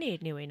फाइदा पनि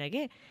हेर्ने होइन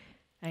कि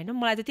होइन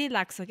मलाई त त्यही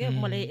लाग्छ क्या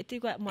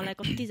मलाई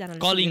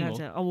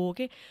कतिजनाले हो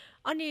कि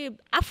अनि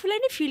आफूलाई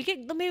नै फिल के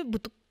एकदमै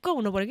भुतुक्क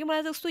हुनु पऱ्यो कि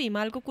मलाई जस्तो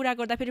हिमालको कुरा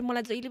गर्दाखेरि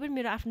मलाई जहिले पनि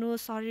मेरो आफ्नो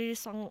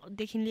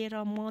शरीरसँगदेखि लिएर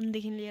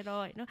मनदेखि लिएर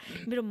होइन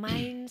मेरो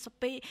माइन्ड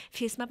सबै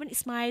फेसमा पनि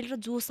स्माइल र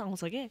जोस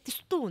आउँछ क्या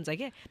त्यस्तो हुन्छ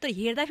क्या तर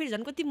हेर्दाखेरि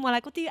झन्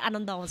मलाई कति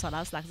आनन्द आउँछ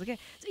होला जस्तो लाग्छ क्या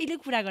जहिले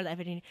कुरा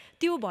गर्दाखेरि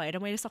त्यो भएर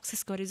मैले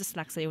सक्सेस गरेँ जस्तो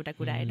लाग्छ एउटा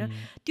कुरा होइन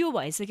त्यो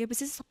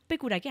भइसकेपछि सबै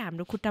कुरा क्या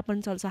हाम्रो खुट्टा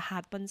पनि चल्छ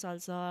हात पनि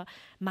चल्छ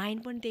माइन्ड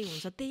पनि त्यही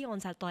हुन्छ त्यही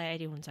अनुसार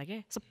तयारी हुन्छ क्या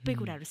सबै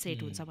कुराहरू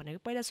सेट हुन्छ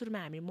भनेको पहिला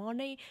सुरुमा हामी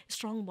मनै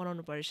स्ट्रङ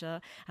बनाउनु पर्छ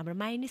हाम्रो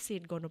माइन्ड नै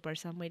सेट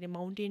गर्नुपर्छ मैले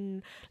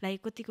माउन्टेनलाई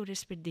कतिको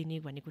रेस्पेक्ट दिने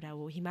भन्ने कुरा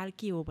हो हिमाल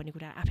के हो भन्ने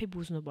कुरा आफै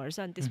बुझ्नुपर्छ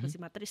अनि त्यसपछि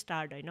मात्रै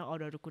स्टार्ट होइन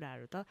अरू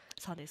कुराहरू त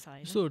छँदैछ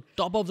होइन सो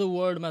टप अफ द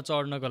वर्ल्डमा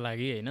चढ्नको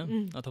लागि होइन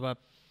अथवा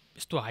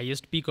यस्तो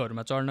हाइएस्ट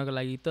पिकहरूमा चढ्नको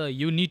लागि त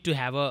you need to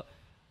have a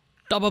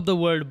top of the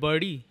world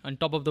body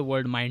अनि top of the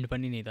world mind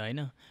पनि नि त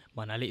होइन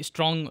भन्नाले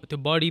स्ट्रङ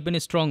त्यो बडी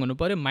पनि स्ट्रङ हुनु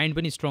पऱ्यो माइन्ड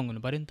पनि स्ट्रङ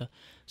हुनु पऱ्यो नि त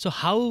so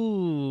how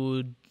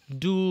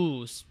do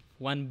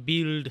one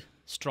build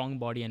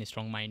strong body and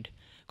strong mind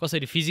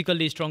कसरी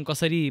फिजिकल्ली स्ट्रङ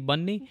कसरी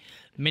बन्ने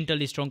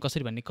मेन्टल्ली स्ट्रङ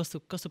कसरी भन्ने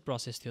कस्तो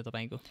प्रोसेस थियो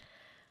तपाईँको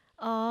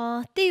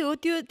त्यही हो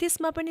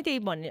त्यसमा पनि त्यही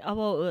भन्ने अब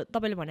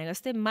तपाईँले भनेको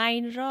जस्तै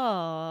माइन्ड र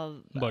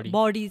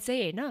बडी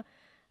चाहिँ होइन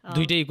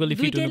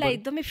दुईटैलाई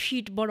एकदमै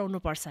फिट बनाउनु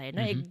पर्छ होइन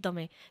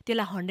एकदमै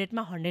त्यसलाई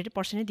 100मा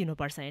 100% नै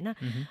दिनुपर्छ होइन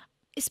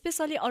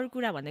स्पेसली अरू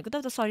कुरा भनेको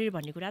त शरीर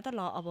भन्ने कुरा त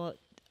ल अब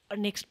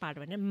नेक्स्ट पार्ट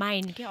भने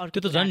माइन्ड के अर्को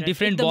त्यो त झन्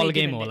डिफ्रेन्ट बल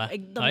गेम होला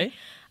एकदम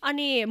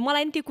अनि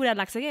मलाई नि त्यो कुरा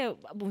लाग्छ क्या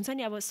हुन्छ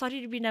नि अब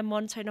शरीर बिना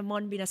मन छैन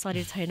मन बिना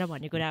शरीर छैन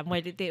भन्ने कुरा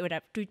मैले त्यो एउटा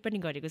ट्विट पनि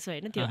गरेको छु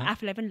होइन त्यो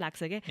आफूलाई पनि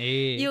लाग्छ क्या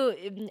यो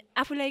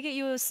आफूलाई के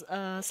यो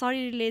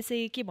शरीरले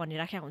चाहिँ के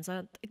भनिराखेको हुन्छ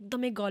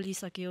एकदमै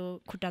गलिसक्यो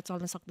खुट्टा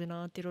चल्न सक्दैन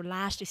तेरो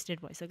लास्ट स्टेट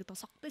भइसक्यो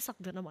त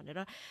सक्दैन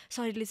भनेर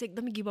शरीरले चाहिँ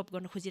एकदमै गिभ अप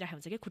गर्न खोजिरहेको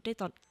हुन्छ क्या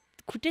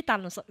खुट्टै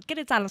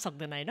चाल्न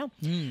सक्दैन होइन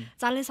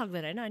चाल्नै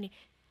सक्दैन होइन अनि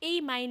यही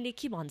माइन्डले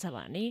के भन्छ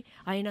भने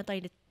होइन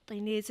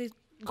तैँले चाहिँ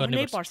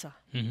गर्नै पर्छ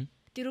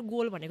तेरो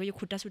गोल भनेको यो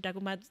खुट्टा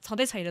सुट्टाकोमा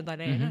छँदै छैन त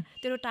होइन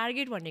तेरो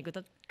टार्गेट भनेको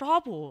त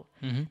टप हो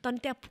तन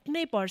त्यहाँ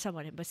पुग्नै पर्छ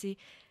भनेपछि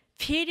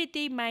फेरि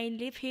त्यही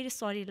माइन्डले फेरि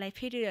शरीरलाई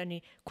फेरि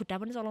अनि खुट्टा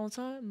पनि चलाउँछ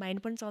माइन्ड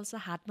पनि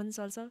चल्छ हात पनि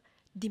चल्छ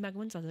दिमाग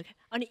पनि चल्छ क्या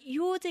अनि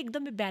यो चाहिँ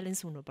एकदमै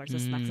ब्यालेन्स हुनुपर्छ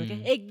जस्तो लाग्छ क्या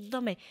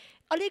एकदमै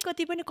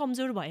अलिकति पनि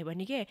कमजोर भयो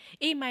भने के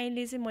यही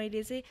माइन्डले चाहिँ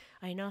मैले चाहिँ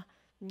होइन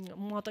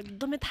म त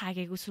एकदमै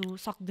थाकेको छु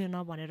सक्दैन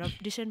भनेर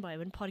डिसिसन भयो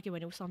भने फर्क्यो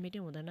भने ऊ समेटै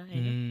हुँदैन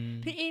होइन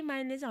फेरि यही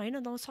माइन्डले चाहिँ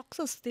होइन त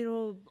सक्सेस तेरो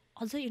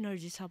अझै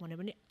इनर्जी छ भने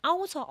पनि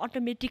आउँछ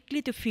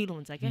अटोमेटिकली त्यो फिल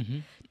हुन्छ क्या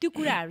त्यो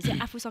कुराहरू चाहिँ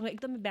आफूसँग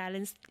एकदमै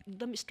ब्यालेन्स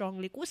एकदम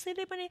स्ट्रङली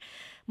कसैले पनि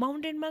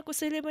माउन्टेनमा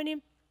कसैले पनि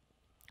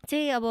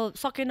चाहिँ अब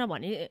सकेन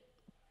भने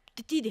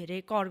त्यति धेरै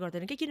कर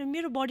गर्दैन कि किनभने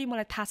मेरो बडी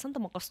मलाई थाहा छ नि त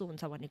म कस्तो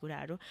हुन्छ भन्ने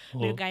कुराहरू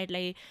मेरो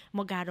गाइडलाई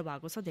म गाह्रो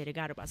भएको छ धेरै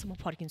गाह्रो भएको छ म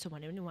फर्किन्छु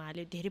भने पनि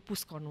उहाँले धेरै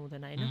पुस गर्नु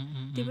हुँदैन होइन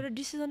त्यही भएर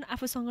डिसिजन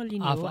आफूसँग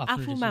लिने हो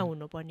आफूमा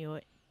हुनुपर्ने हो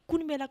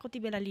कुन बेला कति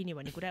बेला लिने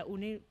भन्ने कुरा ऊ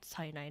नै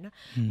छैन होइन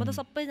म त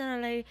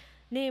सबैजनालाई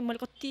नै मैले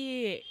कति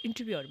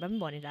इन्टरभ्यूहरूमा पनि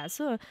भनिरहेको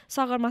छु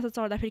सगरमाथा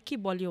चढ्दाखेरि के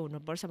बलियो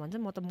हुनुपर्छ भन्छ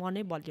म त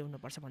मनै बलियो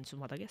हुनुपर्छ भन्छु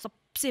म त क्या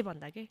सबसे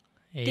भन्दा के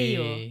त्यही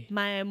हो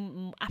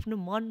आफ्नो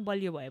मन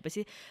बलियो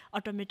भएपछि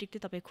अटोमेटिकली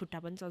तपाईँ खुट्टा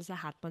पनि चल्छ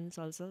हात पनि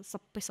चल्छ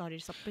सबै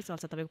शरीर सबै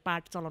चल्छ तपाईँको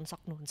पार्ट चलाउन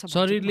सक्नुहुन्छ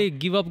शरीरले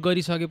गिभ अप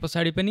गरिसके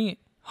पछाडि पनि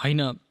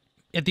होइन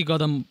यति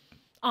कदम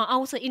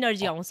आउँछ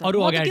इनर्जी आउँछ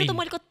त्यो त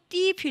मैले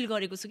कति फिल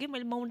गरेको छु कि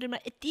मैले माउन्टेनमा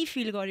यति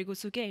फिल गरेको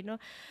छु कि होइन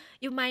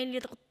यो माइन्डले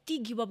त कति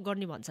गिभ अप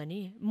गर्ने भन्छ नि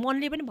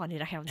मनले पनि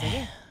भनिराखेको हुन्छ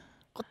क्या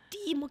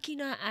कति म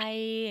किन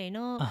आएँ होइन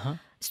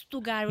यस्तो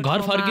गाह्रो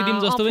घर फर्किदिउँ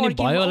जस्तो पनि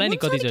भयो होला नि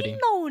कतिचोटि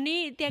नहुने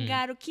त्यहाँ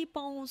गाह्रो के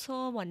पाउँछ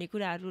भन्ने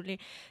कुराहरूले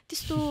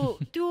त्यस्तो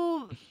त्यो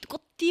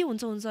कति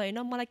हुन्छ होइन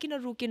मलाई किन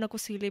रोकेन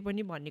कसैले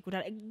पनि भन्ने कुरा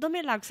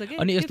एकदमै लाग्छ कि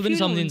अनि यस्तो पनि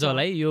सम्झिन्छ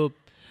होला है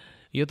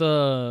यो त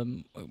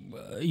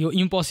यो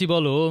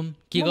इम्पोसिबल हो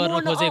के गर्न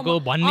खोजेको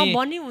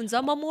भन्ने हुन्छ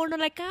म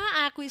मर्नलाई कहाँ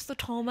आएको यस्तो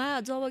ठाउँमा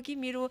जब कि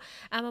मेरो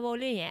आमा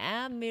बाउले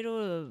यहाँ मेरो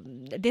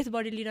डेथ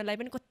बडी लिनलाई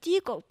पनि कति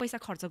पैसा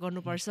खर्च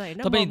गर्नुपर्छ होइन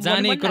तपाईँ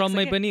जाने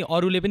क्रममै पनि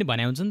अरूले पनि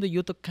भने हुन्छ नि त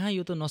यो त कहाँ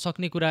यो त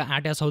नसक्ने कुरा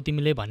आँट्या छौ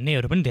तिमीले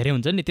भन्नेहरू पनि धेरै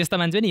हुन्छ नि त्यस्ता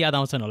मान्छे पनि याद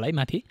आउँछन् होला है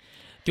माथि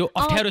त्यो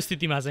अप्ठ्यारो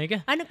स्थितिमा चाहिँ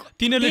क्या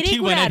तिनीहरूले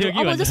ठिक भनेको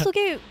थियो कि जस्तो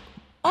कि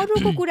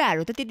अरूको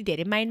कुराहरू त त्यति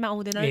धेरै माइन्डमा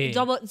आउँदैन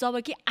जब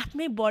कि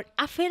आफ्नै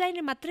आफैलाई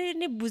नै मात्रै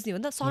नै बुझ्ने हो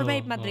नि त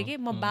सर्भाइभ मात्रै के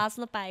म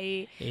बाँच्न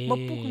पाएँ म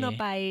पुग्न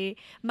पाएँ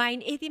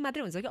माइन्ड यति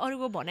मात्रै हुन्छ कि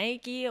अरूको भनाइ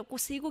के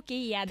कसैको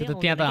केही यादै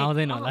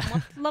आउँदैन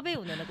मतलबै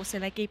हुँदैन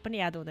कसैलाई केही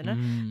पनि याद हुँदैन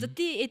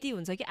जति यति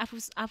हुन्छ कि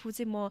आफू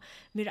चाहिँ म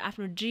मेरो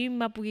आफ्नो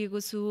ड्रिममा पुगेको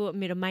छु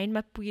मेरो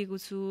माइन्डमा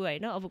पुगेको छु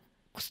होइन अब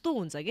कस्तो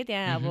हुन्छ कि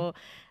त्यहाँ अब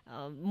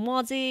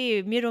म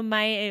चाहिँ मेरो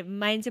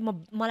माइन्ड चाहिँ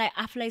मलाई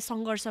आफूलाई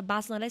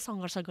बाँच्नलाई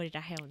सङ्घर्ष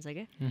गरिराखेको हुन्छ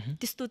क्या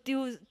त्यस्तो त्यो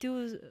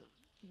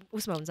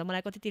उसमा हुन्छ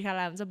मलाई कति तिर्खा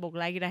हुन्छ भोक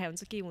लागिरहेको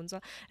हुन्छ के हुन्छ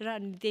र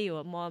अनि त्यही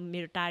हो म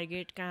मेरो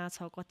टार्गेट कहाँ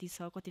छ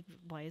कति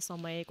भयो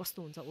समय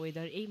कस्तो हुन्छ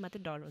वेदर यही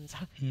मात्रै डर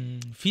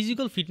हुन्छ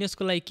फिजिकल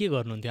फिटनेसको लागि के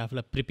गर्नुहुन्थ्यो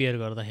आफूलाई प्रिपेयर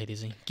गर्दाखेरि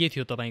चाहिँ के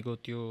थियो तपाईँको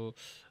त्यो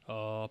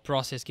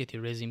प्रोसेस के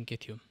थियो रेजिम के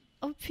थियो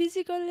अब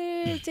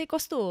फिजिकली चाहिँ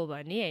कस्तो हो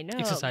भने होइन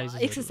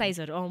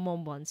एक्सर्साइजहरू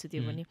म भन्छु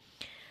त्यो पनि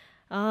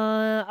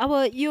अब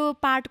यो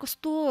पार्ट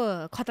कस्तो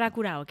खतरा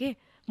कुरा हो कि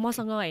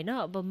मसँग होइन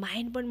अब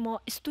माइन्ड पनि म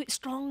यस्तो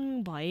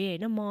स्ट्रङ भएँ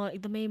होइन म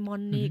एकदमै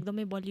मन नै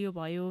एकदमै बलियो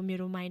भयो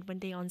मेरो माइन्ड पनि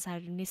त्यही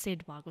अनुसार नै सेट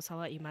भएको छ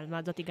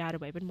हिमालमा जति गाह्रो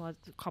भए पनि म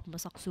खप्न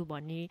सक्छु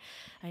भन्ने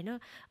होइन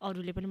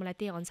अरूले पनि मलाई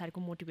त्यही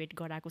अनुसारको मोटिभेट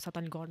गराएको छ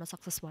तँ गर्न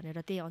सक्छस्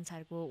भनेर त्यही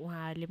अनुसारको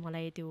उहाँहरूले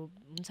मलाई त्यो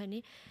हुन्छ नि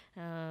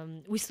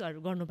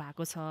विसहरू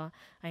गर्नुभएको छ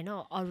होइन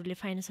अरूले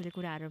फाइनेन्सियल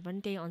कुराहरू पनि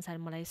त्यही अनुसार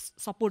मलाई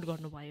सपोर्ट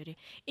गर्नुभयो अरे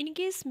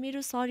इनकेस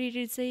मेरो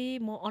शरीर चाहिँ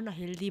म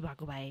अनहेल्दी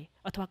भएको भए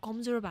अथवा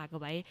कमजोर भएको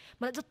भए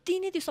मलाई जति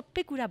नै त्यो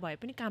सबै कुरा भए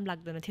पनि काम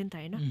लाग्दैन थियो नि त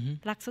होइन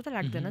लाग्छ त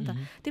लाग्दैन नि त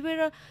त्यही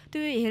भएर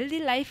त्यो हेल्दी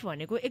लाइफ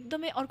भनेको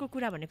एकदमै अर्को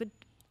कुरा भनेको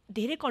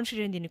धेरै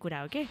कन्फिडेन्स दिने कुरा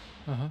हो कि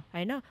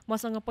होइन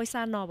मसँग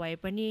पैसा नभए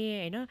पनि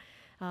होइन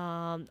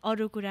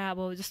अरू कुरा अब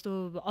जस्तो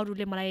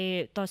अरूले मलाई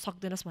त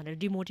सक्दैनस् भनेर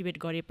डिमोटिभेट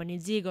गरे पनि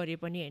जे गरे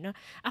पनि होइन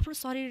आफ्नो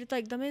शरीर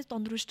त एकदमै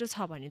तन्दुरुस्त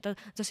छ भने त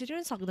जसरी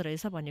पनि सक्दो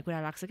रहेछ भन्ने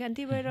कुरा लाग्छ क्या अनि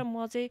त्यही भएर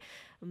म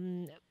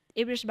चाहिँ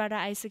एभरेस्टबाट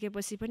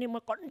आइसकेपछि पनि म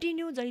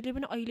कन्टिन्यू जहिले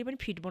पनि अहिले पनि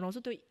फिट बनाउँछु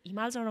त्यो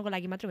हिमाल चढ्नको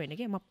लागि मात्र होइन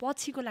कि म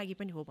पछिको लागि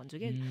पनि हो भन्छु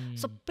कि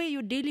सबै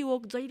यो डेली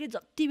वर्क जहिले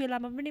जति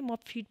बेलामा पनि म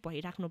फिट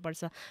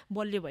भइराख्नुपर्छ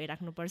बलियो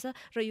भइराख्नुपर्छ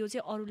र यो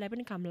चाहिँ अरूलाई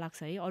पनि काम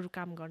लाग्छ है अरू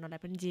काम गर्नलाई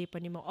पनि जे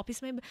पनि म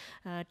अफिसमै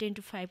 10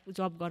 to 5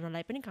 जब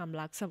गर्नलाई पनि काम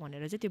लाग्छ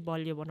भनेर चाहिँ त्यो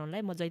बलियो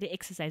बनाउनलाई म जहिले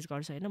एक्सर्साइज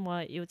गर्छु होइन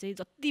म यो चाहिँ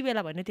जति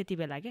बेला भने त्यति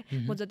बेला क्या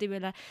म जति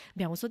बेला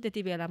भ्याउँछु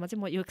त्यति बेलामा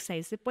चाहिँ म यो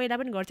एक्सर्साइज चाहिँ पहिला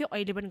पनि गर्थेँ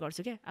अहिले पनि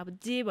गर्छु क्या अब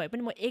जे भए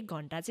पनि म 1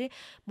 घन्टा चाहिँ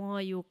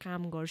म यो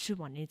काम गर्छु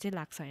भन्ने चाहिँ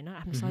लाग्छ होइन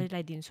आफ्नो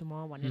शरीरलाई दिन्छु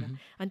म भनेर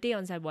अनि त्यही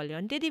अनुसार बल्यो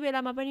अनि त्यति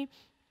बेलामा पनि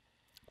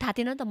थाहा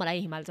थिएन नि त मलाई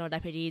हिमाल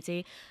चढ्दाखेरि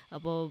चाहिँ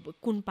अब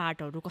कुन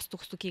पार्टहरू कस्तो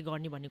कस्तो के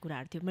गर्ने भन्ने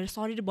कुराहरू थियो मेरो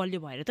शरीर बलियो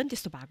भएर त नि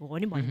त्यस्तो भएको हो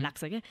नि भन्ने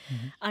लाग्छ क्या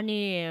अनि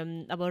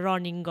अब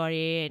रनिङ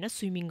गरेँ होइन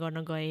स्विमिङ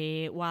गर्न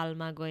गएँ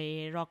वालमा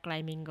गएँ रक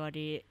क्लाइम्बिङ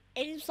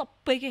गरेँ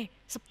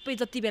सबै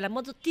जति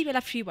बेला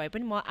फ्री भए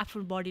पनि म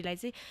आफ्नो बडीलाई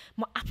चाहिँ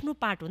म आफ्नो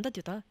पार्ट हो नि त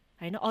त्यो त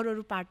होइन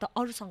अरू पार्ट त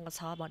अरूसँग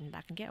छ भन्ने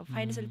लाग्ने क्या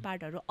फाइनेन्सियल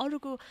पार्टहरू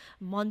अरूको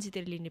मन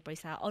जितेर लिने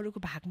पैसा अरूको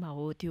भागमा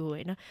हो त्यो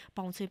होइन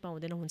पाउँछै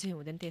पाउँदैन हुन्छै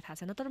हुँदैन त्यही थाहा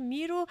छैन तर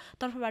मेरो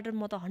तर्फबाट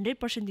म त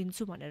 100%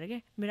 दिन्छु भनेर क्या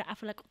मेरो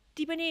आफूलाई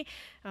कति पनि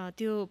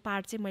त्यो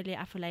पार्ट चाहिँ मैले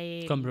आफूलाई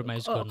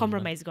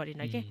कम्प्रोमाइज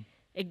गरिनँ क्या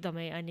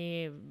एकदमै अनि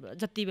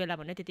जति बेला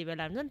भन्यो त्यति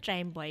बेला हुन्छ नि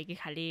टाइम भयो कि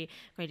खालि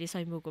कहिले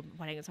सैमुको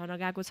भनेको छ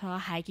गएको छ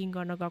हाइकिङ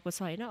गर्न गएको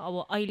छ होइन अब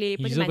अहिले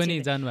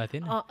पनि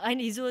होइन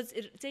हिजो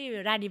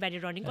चाहिँ रानीबारी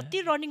रनिङ कति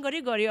रनिङ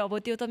गऱ्यो अब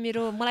त्यो त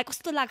मेरो मलाई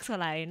कस्तो लाग्छ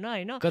होला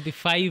होइन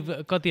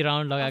कति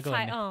राउन्ड लगाएको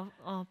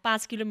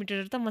 5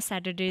 किलोमिटर त म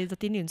स्याटरडे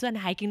जति नै हुन्छु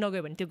अनि हाइकिङ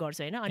नगयो भने त्यो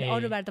गर्छु होइन अनि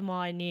अरूबार त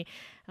म अनि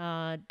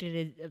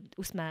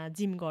उसमा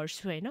जिम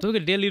गर्छु होइन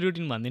डेली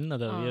रुटिन भनिदिनु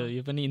न त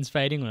यो पनि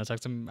इन्सपायरिङ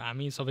हुनसक्छ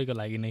हामी सबैको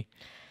लागि नै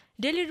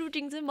डेली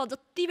रुटिन चाहिँ म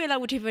जति बेला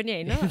उठे पनि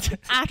होइन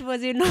 8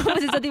 बजे 9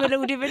 बजे जति बेला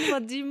उठे पनि म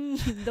जिम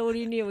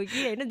दौडिने हो कि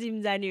होइन जिम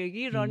जाने हो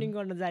कि रनिङ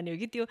गर्न जाने हो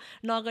कि त्यो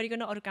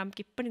नगरिकन अरू काम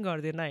केही पनि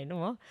गर्दैन होइन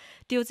म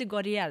त्यो चाहिँ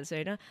गरिहाल्छु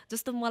होइन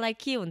जस्तो मलाई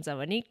के हुन्छ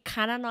भने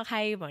खाना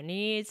नखाएँ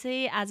भने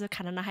चाहिँ आज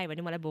खाना नखाएँ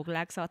भने मलाई भोक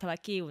लाग्छ अथवा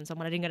के हुन्छ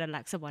मलाई रिङ्गरा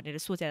लाग्छ भनेर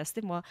सोचे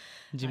जस्तै म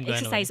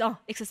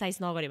एक्सर्साइज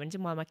नगरेँ भने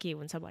चाहिँ ममा के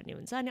हुन्छ भन्ने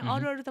हुन्छ अनि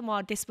अरू त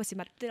म त्यसपछि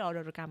मात्रै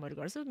अरू कामहरू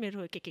गर्छु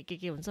मेरो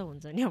के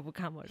हुन्छ नि अब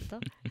कामहरू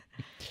त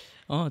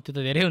त्यो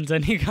त धेरै हुन्छ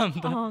नि काम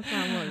त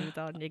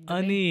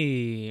अनि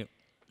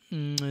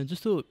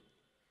जस्तो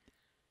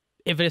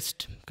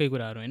एभरेस्टकै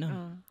कुराहरू होइन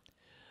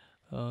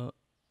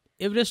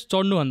एभरेस्ट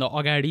चढ्नुभन्दा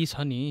अगाडि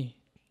छ नि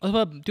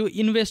अथवा त्यो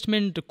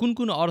इन्भेस्टमेन्ट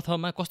कुन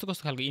अर्थमा कस्तो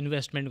खालको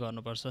इन्भेस्टमेन्ट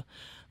गर्नुपर्छ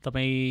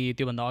तपाईँ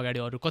त्योभन्दा अगाडि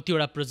अरू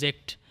कतिवटा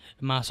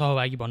प्रोजेक्टमा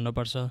सहभागी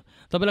भन्नुपर्छ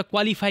तपाईँलाई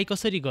क्वालिफाई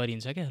कसरी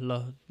गरिन्छ क्या ल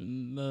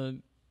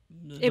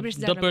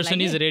द पर्सन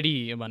इज रेडी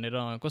भनेर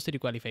कसरी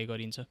क्वालिफाई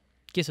गरिन्छ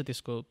के छ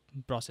त्यसको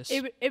प्रोसेस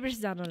एभरेस्ट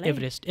जानलाई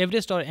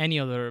एभरेस्ट अर एनी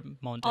अदर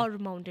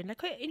माउन्टेनलाई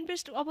खै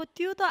इन्भेस्ट अब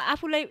त्यो त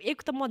आफूलाई एक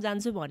त म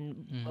जान्छु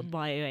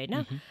भयो होइन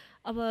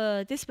अब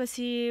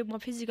त्यसपछि म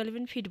फिजिकली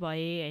पनि फिट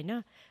भएँ होइन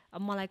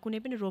अब मलाई कुनै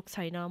पनि रोग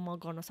छैन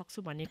म गर्न सक्छु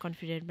भन्ने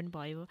कन्फिडेन्ट पनि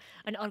भयो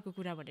अनि अर्को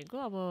कुरा भनेको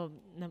अब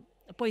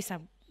पैसा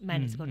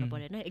म्यानेज गर्नु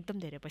पऱ्यो होइन एकदम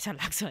धेरै पैसा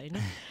लाग्छ होइन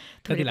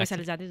थोरै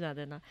पैसाले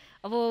जाँदैन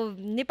अब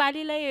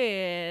नेपालीलाई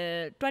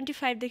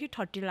 25 देखि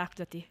 30 लाख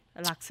जति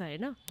लाग्छ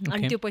होइन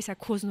अनि त्यो पैसा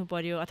खोज्नु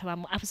पऱ्यो अथवा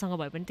आफूसँग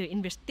भयो भने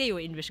त्यो त्यही हो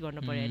इन्भेस्ट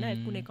गर्नु पऱ्यो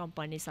होइन कुनै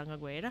कम्पनीसँग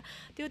गएर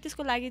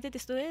त्यसको लागि चाहिँ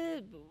त्यस्तो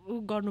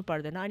गर्नु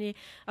पर्दैन अनि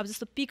अब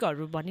जस्तो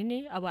पिकहरू भने नि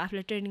अब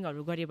आफूले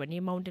ट्रेनिङहरू गऱ्यो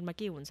भने माउन्टेनमा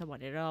के हुन्छ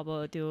भनेर अब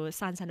त्यो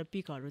सानो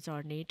पिकहरू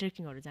चढ्ने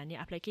ट्रेकिङहरू जाने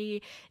आफूलाई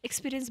केही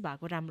एक्सपिरियन्स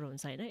भएको राम्रो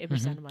हुन्छ होइन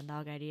एभरेस्ट जानुभन्दा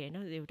अगाडि होइन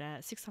एउटा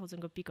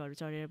 6000 को पिकहरू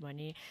चढेर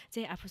भने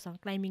चाहिँ आफूसँग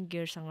क्लाइम्बिङ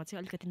गियरसँग चाहिँ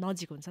अलिकति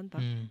नजिक हुन्छ नि त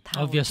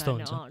थाहा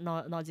हुन्छ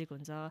नजिक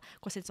हुन्छ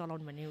कसरी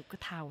चलाउनु भन्ने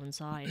थाहा हुन्छ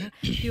होइन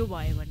त्यो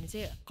भयो भने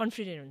चाहिँ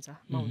कन्फिडेन्ट हुन्छ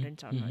माउन्टेन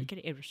चढ्न के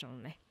अरे एभरेस्ट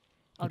चढ्नलाई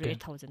अरू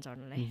 8000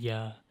 चढ्नलाई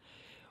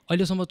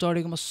अहिलेसम्म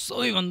चढेकोमा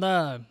सबैभन्दा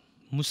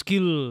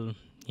मुस्किल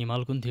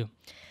हिमाल कुन थियो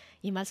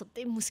हिमाल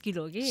सबै मुस्किल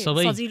हो कि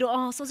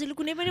सजिलो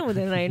कुनै पनि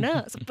हुँदैन होइन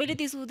सबैले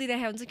त्यो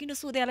सोधिरहेको हुन्छ किन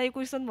सोधेलाई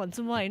क्वेसन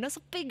भन्छु म होइन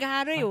सबै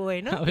गाह्रै हो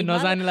होइन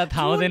नजानेलाई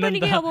थाहा हुँदैन नि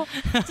त अब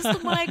जस्तो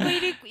मलाई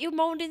कहिले यो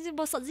माउन्टेन चाहिँ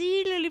म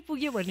सजिलोले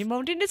पुग्यो भन्ने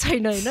माउन्टेन नै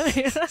छैन होइन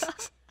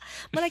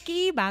मलाई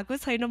केही भएको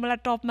छैन मलाई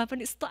टपमा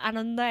पनि यस्तो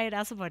आनन्द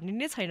आइरहेको छ भन्ने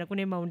नै छैन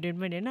कुनै माउन्टेन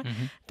पनि होइन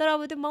तर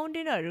अब त्यो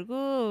माउन्टेनहरूको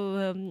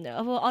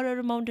अब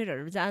अरू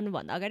माउन्टेनहरू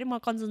जानुभन्दा अगाडि म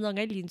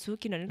कञ्चनजङ्घै लिन्छु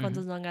किनभने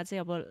कञ्चनजङ्घा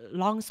चाहिँ अब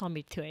लङ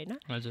समिट थियो होइन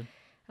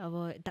अब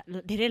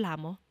धेरै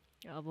लामो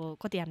अब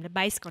कति हामीले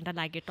 22 घन्टा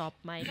लाग्यो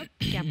टपमा होइन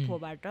क्याम्प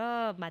 4बाट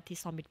माथि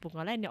समिट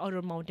पुग्नलाई अनि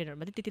अरू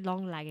माउन्टेनहरूमा चाहिँ त्यति लङ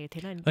लागेको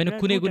थिएन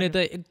होइन कुनै त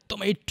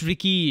एकदमै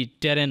ट्रिकी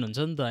टेरेन हुन्छ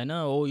नि त होइन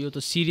यो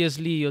त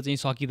सिरियसली यो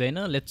चाहिँ सकिँदैन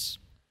let's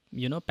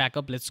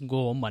pack up let's go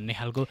home भन्ने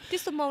खालको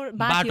त्यस्तो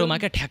बाटोमा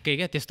क्या ठ्याक्कै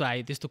क्या त्यस्तो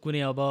आयो त्यस्तो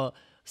कुनै अब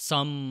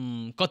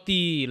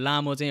कति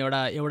लामो चाहिँ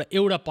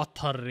एउटा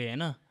पत्थर रे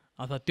होइन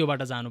अथवा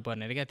त्योबाट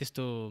जानुपर्ने अरे क्या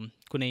त्यस्तो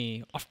कुनै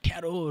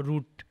अप्ठ्यारो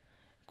रुट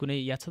कुनै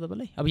याद छ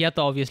तपाईँलाई अब याद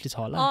त अभियसली छ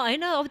होला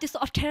होइन अब त्यस्तो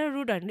अप्ठ्यारो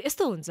रुटहरू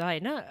यस्तो हुन्छ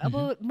होइन अब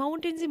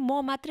माउन्टेन चाहिँ म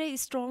मात्रै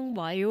स्ट्रङ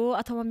भयो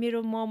अथवा मेरो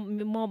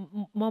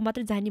म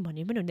मात्रै जाने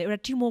भन्ने पनि हुँदैन एउटा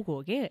टिमवर्क हो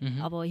कि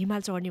अब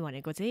हिमाल चढ्ने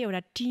भनेको चाहिँ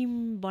एउटा टिम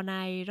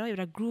बनाएर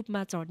एउटा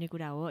ग्रुपमा चढ्ने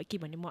कुरा हो कि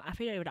भने म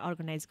आफै एउटा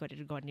अर्गनाइज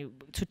गरेर गर्ने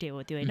छुट्टै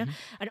हो त्यो होइन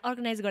अनि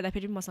अर्गनाइज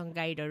गर्दाखेरि मसँग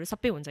गाइडहरू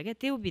सबै हुन्छ क्या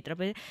त्यो भित्र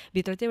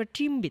चाहिँ एउटा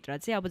टिमभित्र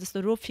चाहिँ अब जस्तो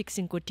रोप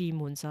फिक्सिङको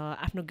टिम हुन्छ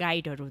आफ्नो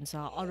गाइडहरू हुन्छ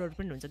अरूहरू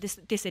पनि हुन्छ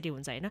त्यसरी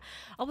हुन्छ होइन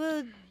अब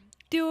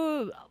त्यो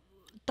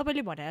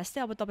तपाईँले भने जस्तै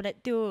अब तपाईँलाई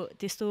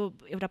त्यस्तो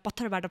एउटा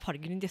पत्थरबाट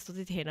फर्किने त्यस्तो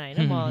चाहिँ थिएन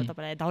होइन म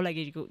तपाईँलाई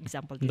धौलागिरीको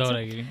इक्जाम्पल दिन्छु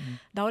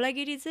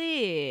धौलागिरी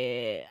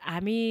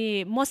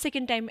चाहिँ म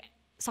सेकेन्ड टाइम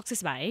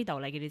सक्सेस भयो है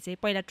धौलागिरी चाहिँ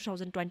पहिला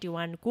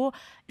 2021 को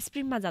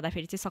स्प्रिङमा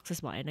जाँदाखेरि चाहिँ सक्सेस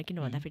भएन किन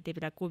भन्दाखेरि त्यही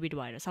बेला कोभिड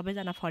भएर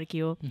सबैजना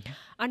फर्कियो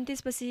अनि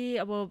त्यसपछि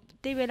अब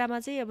त्यही बेलामा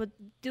चाहिँ अब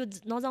त्यो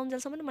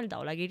नजाउन्जेलसम्म मैले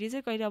धौलागिरी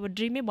चाहिँ कहिले अब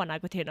ड्रिमै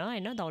बनाएको थिएन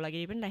होइन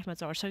धौलागिरी पनि लाइफमा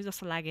चढ्छ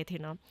जस्तो लागेको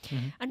थिएन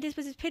अनि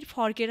त्यसपछि फेरि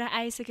फर्केर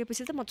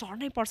आइसकेपछि चाहिँ म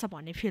चढ्नै पर्छ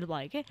भन्ने फिल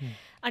भयो क्या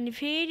अनि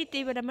फेरि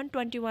त्यही बेलामा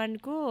 21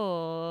 को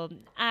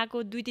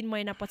आएको 2-3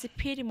 महिनापछि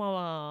फेरि म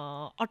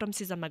अटम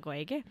सिजनमा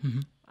गएँ क्या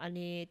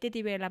अनि त्यति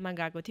बेलामा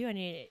गएको थियो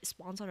अनि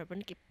स्पोन्सरहरू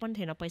पनि के पनि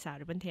थिएन,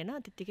 पैसाहरू पनि थिएन,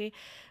 त्यत्तिकै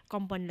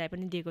कम्पनीलाई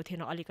पनि दिएको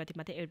थिएन, अलिकति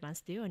मात्रै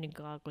एडभान्स दियो अनि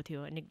गएको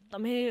थियो अनि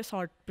एकदमै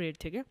सर्ट पिरियड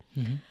थियो क्या।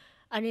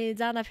 अनि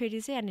जाँदाखेरि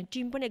चाहिँ अनि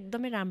टिम पनि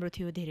एकदमै राम्रो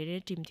थियो, धेरै नै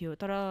टिम थियो।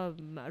 तर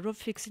रोप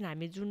फिक्सिङ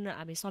हामी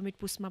समिट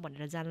पुसमा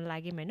भनेर जान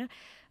लाग्यौँ होइन।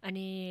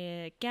 अनि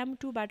क्याम्प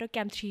 2बाट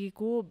क्याम्प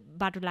 3को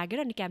बाटो लागेर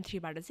अनि क्याम्प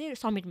 3बाट चाहिँ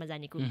समिटमा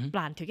जानेको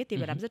प्लान थियो कि,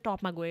 त्यही भएर हामी चाहिँ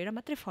टपमा गएर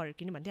मात्रै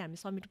फर्किने भन्थ्यो। हामी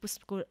समिट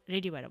पुसको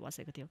रेडी भएर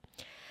बसेको थियो।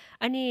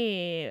 अनि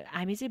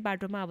हामी चाहिँ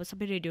बाटोमा अब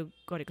सबै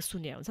रेडियो गरेको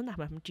सुने हुन्छ नि त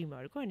आफ्नो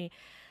टिमहरूको।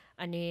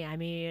 अनि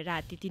हामी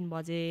राति 3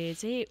 बजे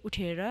चाहिँ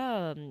उठेर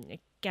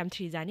क्याम्प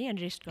 3 जाने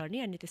अनि रेस्ट गर्ने,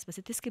 अनि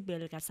त्यसपछि त्यसकै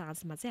बेलुका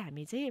साँझमा चाहिँ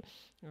हामी चाहिँ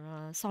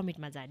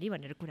समिटमा जाने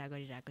भनेर कुरा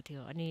गरिरहेको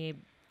थियो। अनि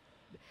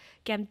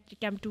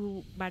क्याम्प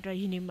 2बाट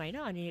हिँड्यौँ होइन।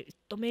 अनि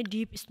एकदमै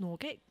डिप स्नो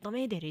के,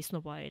 एकदमै धेरै स्नो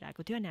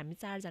भइरहेको थियो। अनि हामी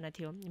 4 जना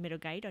थियो, मेरो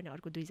गाइड अनि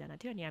अर्को 2 जना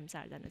थियो। अनि हामी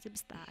 4 जना चाहिँ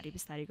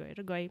बिस्तारै गए।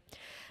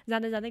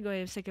 जाँदै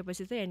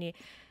गइसकेपछि चाहिँ अनि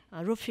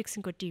रोप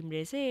फिक्सिङको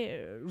टिमले चाहिँ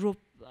रोप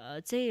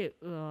चाहिँ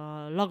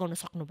लगाउन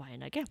सक्नु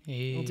भएन क्या,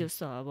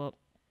 जस्तो अब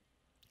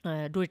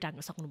डोरी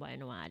टाङ्न सक्नु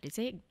भएन उहाँहरूले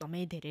चाहिँ,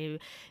 एकदमै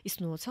धेरै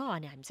स्नो छ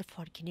अनि हामी चाहिँ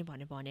फर्किने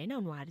भने होइन।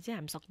 उहाँहरूले चाहिँ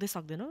हामी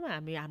सक्दैनौँ,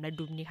 हामीलाई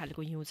डुब्ने खालको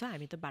हिउँ छ,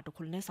 हामी त बाटो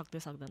खोल्नै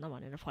सक्दैन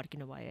भनेर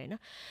फर्किनु भयो होइन।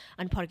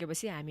 अनि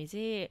फर्केपछि हामी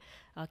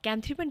चाहिँ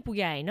क्याम्प 3 पनि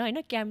पुग्यो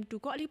होइन। क्याम्प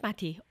 2को अलिक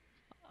माथि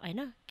होइन,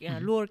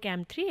 लोवर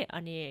क्याम्प 3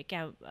 अनि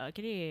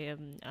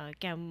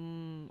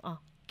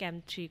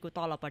क्याम्प 3 को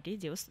तलपट्टि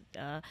जे होस्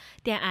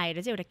त्यहाँ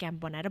आएर चाहिँ एउटा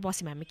क्याम्प बनाएर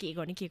बस्यौँ हामी, के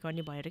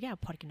गर्ने भएर क्या,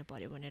 अब फर्किनु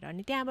पऱ्यो भनेर।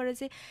 अनि त्यहाँबाट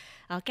चाहिँ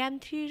क्याम्प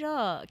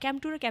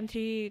 2 र क्याम्प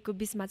 3 को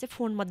बिचमा चाहिँ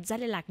फोन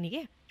मजाले लाग्ने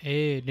के,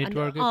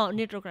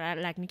 नेटवर्क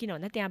लाग्ने, किन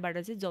भन्दा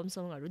त्यहाँबाट चाहिँ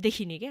जमसङहरू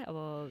देखिने क्या,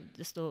 अब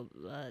जस्तो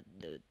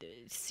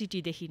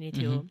सिटी देखिने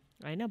थियो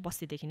होइन,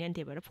 बस्ती देखिने। अनि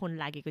त्यही भएर फोन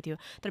लागेको थियो,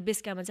 तर बेस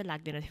क्याम्पमा चाहिँ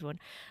लाग्दैन थियो फोन।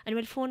 अनि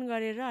मैले फोन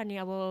गरेर अनि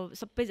अब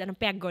सबैजना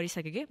प्याक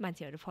गरिसक्यो कि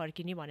मान्छेहरू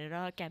फर्किने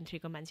भनेर, क्याम्प 3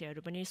 को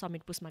मान्छेहरू पनि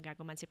समिट पुसमा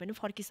गएको मान्छे पनि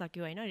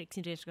फर्किसक्यो होइन,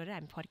 एकछिन रेस्ट गरेर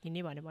हामी फर्किने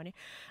भने।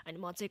 अनि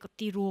म चाहिँ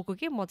कति रोको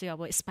कि, म चाहिँ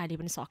अब यसपालि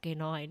पनि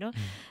सकेन होइन,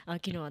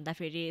 किन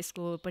भन्दाखेरि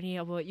यसको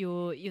पनि अब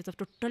यो त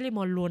टोटल्ली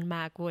म लोनमा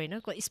आएको होइन,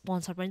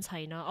 स्पोन्सर पनि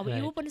छैन, अब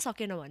यो पनि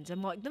सकेन भने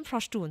चाहिँ म एकदम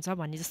फ्रस्ट्रेट हुन्छ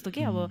भन्ने जस्तो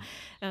कि। अब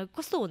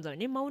कस्तो हुन्छ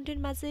भने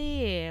माउन्टेनमा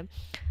चाहिँ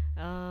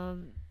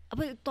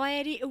अब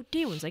तयारी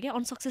एउटै हुन्छ क्या,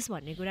 अनसक्सेस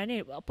भन्ने कुरा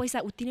नै,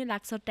 पैसा उति नै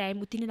लाग्छ,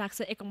 टाइम उति नै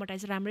लाग्छ,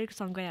 एकोमोडाइज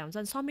राम्रैसँग गएको हुन्छ।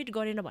 अनि समिट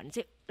गरेन भने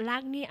चाहिँ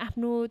लाग्ने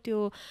आफ्नो त्यो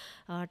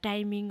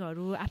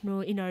टाइमिङहरू, आफ्नो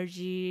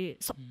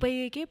इनर्जी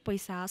सबै के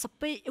पैसा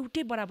सबै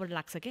एउटै बराबर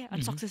लाग्छ क्या।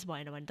 अनि सक्सेस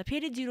भएन भने त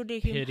फेरि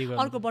जिरोदेखि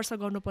अर्को वर्ष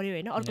गर्नु पऱ्यो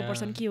होइन, अर्को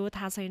वर्ष के हो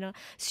थाहा छैन,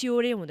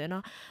 स्योरै हुँदैन।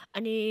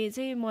 अनि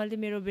चाहिँ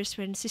मैले मेरो बेस्ट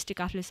फ्रेन्ड सृष्टि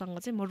काफ्लेसँग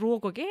चाहिँ म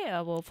रोको के,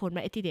 अब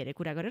फोनमा यति धेरै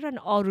कुरा गरेर,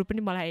 अनि अरू पनि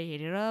मलाई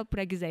हेरेर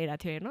पुरा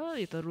गिजाइरहेको थियो होइन,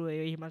 यो त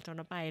रोयो, हिमाल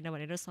चढ्न पाएन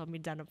भनेर,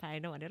 समिट जान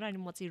पाएन भनेर। अनि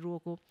म चाहिँ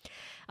रोको,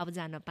 अब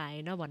जान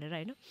पाएन भनेर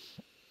होइन।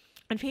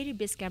 अनि फेरि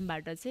बेस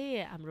क्याम्पबाट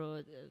चाहिँ हाम्रो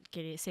के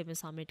अरे 7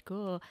 समिटको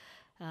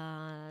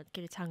के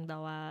अरे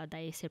छाङदावा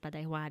दाई, शेर्पा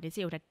दाई, उहाँले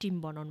चाहिँ एउटा टिम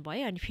बनाउनु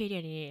भयो। अनि फेरि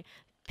अनि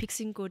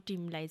फिक्सिङको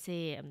टिमलाई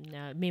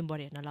चाहिँ मेम्बर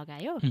हेर्न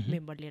लगायो,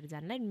 मेम्बर लिएर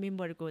जानलाई,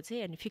 मेम्बरको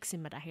चाहिँ अनि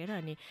फिक्सिङमा राखेर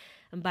अनि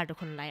बाटो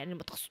खोल्न लाग्यो। अनि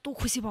म कस्तो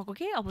खुसी भएको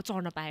कि अब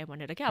चढ्न पाएँ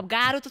भनेर क्या। अब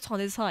गाह्रो त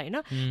छँदैछ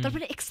होइन, तर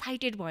पनि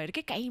एक्साइटेड भएर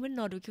कि कहीँ पनि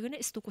नरुकिकन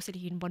यस्तो कसरी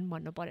हिँड्नु पनि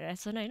भन्नु परेर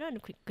रहेछ होइन। अनि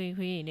खुइ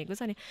हिँडेको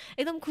छ, अनि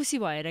एकदम खुसी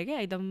भएर क्या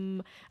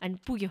एकदम। अनि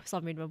पुग्यो,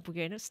 समिटमा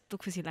पुग्यो होइन, यस्तो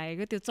खुसी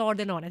लागेको। त्यो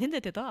चढ्दैन भनेको थियो नि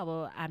त, त्यो त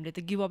अब हामीले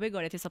त गिभअपै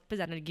गरेको थियो,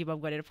 सबैजनाले गिभअप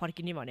गरेर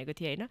फर्किने भनेको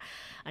थियो होइन।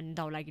 अनि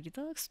दाउलागिरी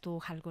त यस्तो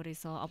खालको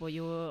रहेछ, अब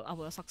यो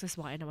अब सक्सेस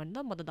भएन भने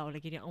त म त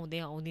दाउलागिरी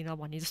आउँदिनँ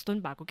भन्ने जस्तो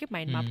पनि भएको कि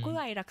माइन्डमा। को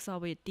आइरहेको छ,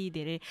 अब यति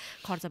धेरै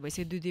खर्च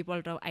भइसक्यो,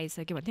 2-2पल्ट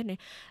आइसक्यो भन्थ्यो नि।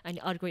 अनि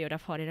अर्को एउटा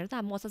फरेनर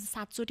त म चाहिँ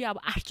 7 चोटि अब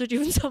 8 चोटि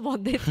हुन्छ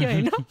भन्दै थियो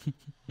होइन।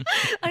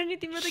 अनि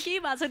तिम्रो त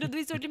केही भएको छैन,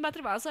 2 चोटि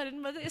मात्र भएको छ अरे।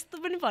 म त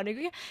यस्तो पनि भनेको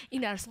क्या,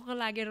 यिनीहरूसँग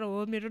लागेर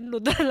हो मेरो पनि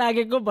लोद्दा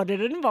लागेको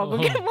भनेर पनि भएको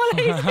क्या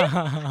मलाई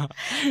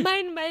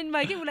माइन्डमा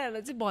कि।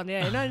 उनीहरूलाई चाहिँ भन्यो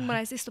होइन, अनि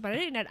मलाई चाहिँ यस्तो भनेर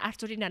यिनीहरू 8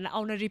 चोटि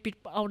यिनीहरूलाई रिपिट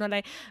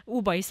आउनलाई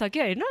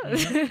भइसक्यो होइन,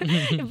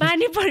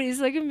 बानी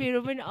परिसक्यो,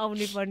 मेरो पनि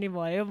आउनु पर्ने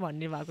भयो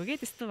भन्ने भएको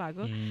कि, त्यस्तो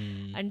भएको।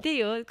 अनि त्यही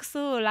हो,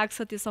 कस्तो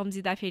लाग्छ त्यो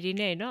सम्झिँदाखेरि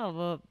नै होइन,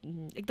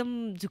 अब एकदम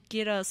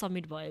झुक्किएर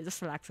समिट भयो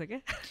जस्तो लाग्छ क्या।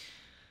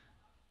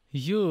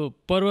 यो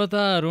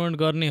पर्वतारोहण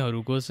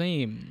गर्नेहरूको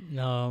चाहिँ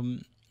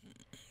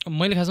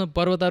मैले खासमा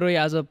पर्वतारोही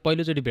आज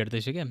पहिलोचोटि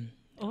भेट्दैछु क्या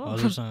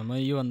हजुरसँग। म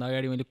योभन्दा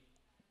अगाडि मैले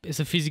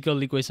यसो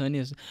फिजिकल्ली क्वेसन,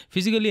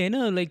 फिजिकल्ली होइन,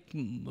 लाइक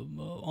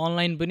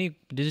अनलाइन पनि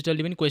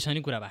डिजिटल्ली पनि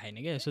क्वेसनै कुरा भएको छैन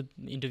क्या। यसो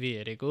इन्टरभ्यू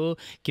हेरेको,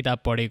 किताब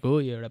पढेको,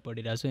 यो एउटा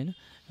पढिरहेको छु होइन,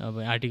 अब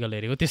आर्टिकल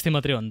हेरेको, त्यस्तै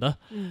मात्रै हो नि त।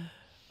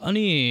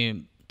 अनि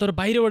तर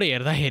बाहिरबाट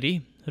हेर्दाखेरि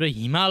र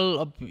हिमाल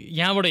अब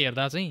यहाँबाट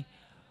हेर्दा चाहिँ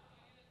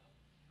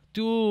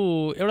त्यो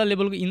एउटा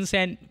लेभलको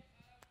इन्सान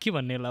के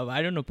भन्ने ल,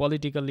 I don't know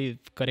politically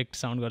correct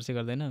sound गर्छ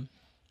गर्दैन,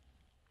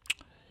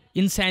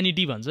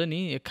 इन्स्यानिटी भन्छ नि,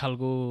 एक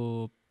खालको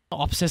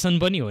अब्सेसन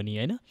पनि हो नि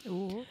होइन।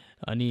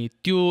 अनि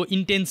त्यो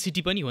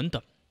इन्टेन्सिटी पनि हो नि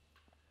त।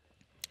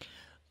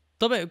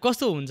 तपाईँ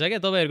कस्तो हुन्छ क्या,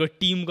 तपाईँहरूको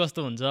टिम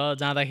कस्तो हुन्छ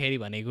जाँदाखेरि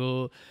भनेको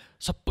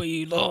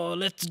सबै ल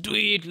let's do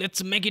it,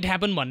 let's make it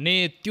happen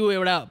भन्ने त्यो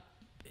एउटा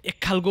एक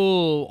खालको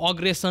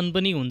अग्रेसन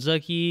पनि हुन्छ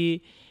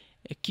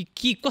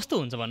कि कस्तो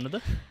हुन्छ भन्नु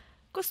त?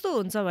 कस्तो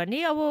हुन्छ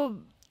भने अब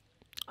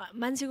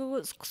मान्छेको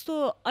कस्तो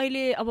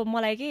अहिले अब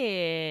मलाई के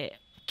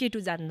केटु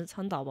जान्नु छ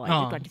नि त अब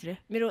अहिले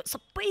 23 मेरो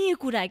सबै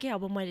कुरा के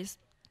अब मैले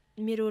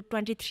मेरो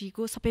 23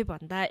 को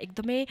सबैभन्दा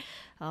एकदमै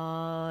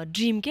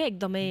ड्रिम के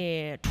एकदमै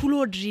ठुलो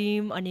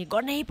ड्रिम अनि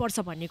गर्नै पर्छ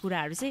भन्ने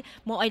कुराहरू चाहिँ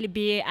म अहिले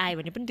बिहे आयो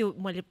भने पनि त्यो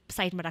मैले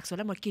साइडमा राख्छु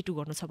होला म केटु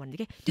गर्नु छ भन्ने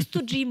के त्यस्तो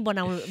ड्रिम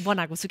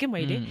बनाएको छु कि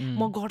मैले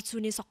म गर्छु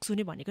नि सक्छु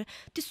नि भनेको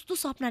त्यस्तो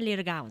सपना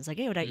लिएर गएको हुन्छ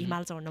क्या एउटा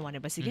हिमाल चढ्नु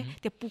भनेपछि के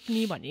त्यो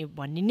पुग्ने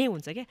भन्ने नै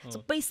हुन्छ क्या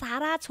सबै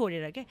सारा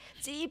छोडेर के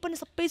जे पनि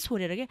सबै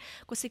छोडेर के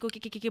कसैको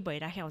के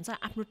भइराखेको हुन्छ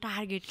आफ्नो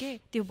टार्गेट के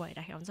त्यो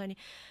भइराखेको हुन्छ अनि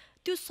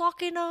त्यो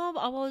सकेन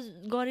अब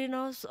गरेन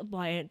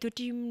भए त्यो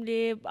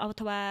टिमले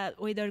अथवा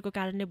वेदरको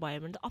कारणले भयो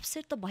भने त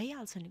अपसेट त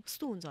भइहाल्छ नि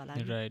कस्तो हुन्छ होला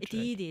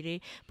यति धेरै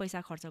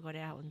पैसा खर्च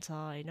गरे हुन्छ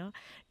होइन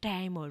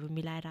टाइमहरू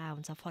मिलाएर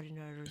हुन्छ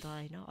फरेनरहरू त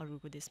होइन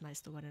अरूको देशमा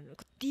यस्तो गरेर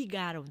कति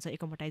गाह्रो हुन्छ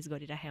एकोमोटाइज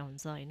गरिराखेको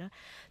हुन्छ होइन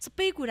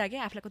सबै कुरा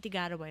के आफूलाई कति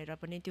गाह्रो भएर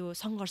पनि त्यो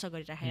सङ्घर्ष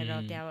गरिराखेर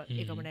त्यहाँ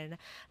एकोमोटाइज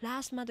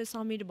लास्टमा त्यो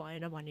समिट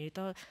भएन भने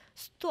त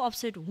यस्तो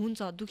अपसेट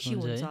हुन्छ दुःखी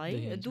हुन्छ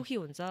है दुःखी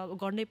हुन्छ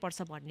गर्नै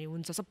पर्छ भन्ने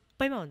हुन्छ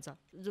सबैमा हुन्छ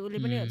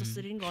जसले पनि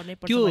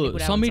त्यो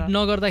समिट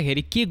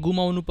नगर्दाखेरि के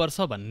गुमाउनु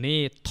पर्छ भन्ने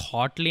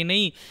थटले नै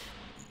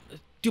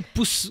त्यो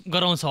पुस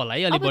गराउँछ होला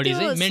है अलिक बढी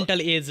चाहिँ मेन्टल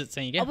एज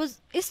चाहिँ क्या। अब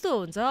यस्तो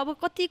हुन्छ अब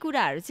कति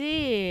कुराहरू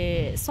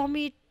चाहिँ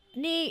समिट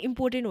नै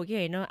इम्पोर्टेन्ट हो कि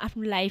होइन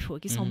आफ्नो लाइफ हो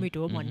कि समिट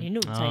हो भन्ने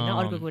नै हुन्छ होइन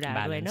अर्को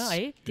कुराहरू होइन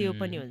है त्यो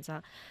पनि हुन्छ।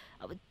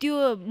 अब त्यो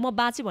म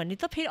बाँचेँ भने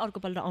त फेरि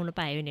अर्कोपल्ट आउनु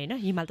पायो नि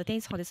होइन हिमाल त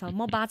त्यहीँ छँदैछ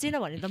म बाँचेन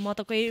भने त म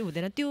त कोही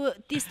हुँदैन त्यो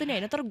त्यस्तो नै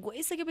होइन तर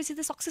गइसकेपछि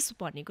त सक्सेस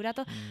भन्ने कुरा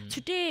त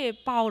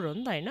छुट्टै पावर हो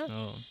नि त होइन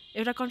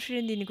एउटा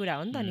कन्फिडेन्स दिने कुरा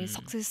हो नि त अनि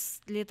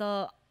सक्सेसले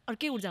त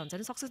अर्कै ऊर्जा हुन्छ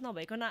नि सक्सेस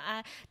नभइकन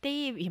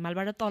त्यही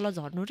हिमालबाट तल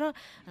झर्नु र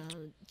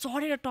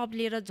चढेर टप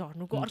लिएर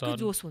झर्नुको अर्कै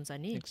जोस हुन्छ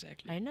नि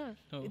होइन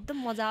एकदम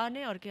मजा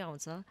नै अर्कै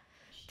आउँछ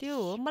त्यो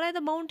हो। मलाई त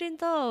माउन्टेन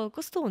त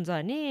कस्तो हुन्छ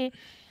भने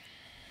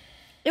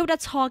एउटा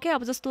छ क्या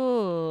अब जस्तो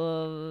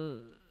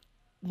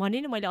भने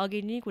नि मैले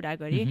अघि नै कुरा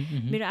गरेँ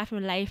मेरो आफ्नो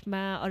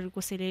लाइफमा अरू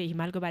कसैले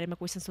हिमालको बारेमा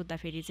क्वेसन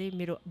सोद्धाखेरि चाहिँ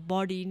मेरो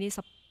बडी नै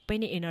सबै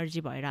नै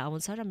एनर्जी भएर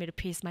आउँछ र मेरो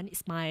फेसमा नि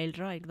स्माइल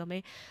र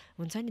एकदमै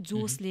हुन्छ नि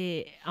जोसले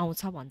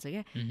आउँछ भन्छ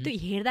क्या त्यो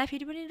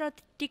हेर्दाखेरि पनि र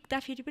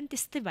टिक्दाखेरि पनि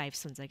त्यस्तै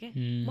भाइब्स हुन्छ क्या।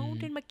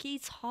 माउन्टेनमा केही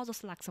छ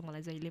जस्तो लाग्छ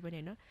मलाई जहिले पनि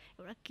होइन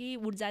एउटा केही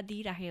ऊर्जा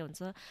दिइराखेको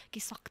हुन्छ कि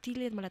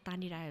शक्तिले मलाई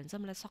तानिरहेको हुन्छ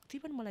मलाई शक्ति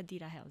पनि मलाई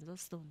दिइरहेको हुन्छ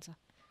जस्तो हुन्छ।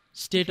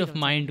 स्टेट अफ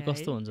माइन्ड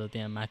कस्तो हुन्छ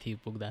त्यहाँ माथि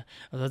पुग्दा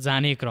अथवा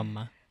जाने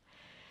क्रममा?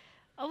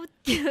 अब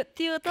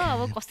त्यो त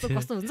अब कस्तो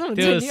कस्तो हुन्छ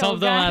त्यो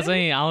शब्दमा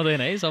चाहिँ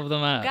आउँदैन है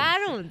शब्दमा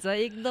गाह्रो हुन्छ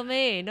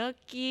एकदमै होइन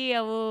कि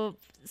अब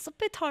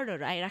सबै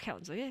थर्डहरू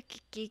आइराखेको हुन्छ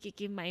क्या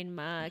के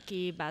माइन्डमा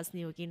के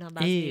बाँच्ने हो कि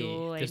नबाँच्ने हो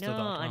होइन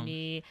अनि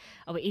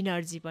अब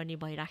इनर्जी पनि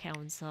भइराखेको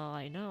हुन्छ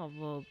होइन अब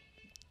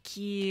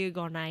के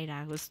गर्न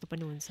आइरहेको जस्तो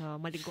पनि हुन्छ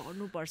मैले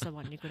गर्नुपर्छ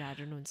भन्ने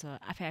कुराहरू पनि हुन्छ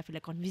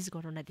आफूलाई कन्भिन्स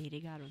गराउन धेरै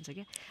गाह्रो हुन्छ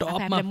क्या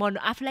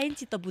आफूलाई नि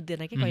चित्त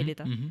बुझ्दैन कि कहिले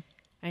त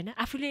होइन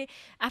आफूले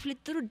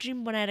त्यत्रो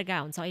ड्रिम बनाएर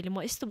गएको हुन्छ अहिले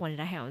म यस्तो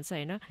भनिराखेको हुन्छ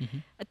होइन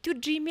त्यो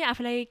ड्रिमै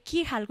आफूलाई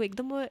के खालको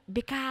एकदम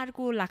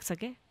बेकारको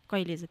लाग्छ क्या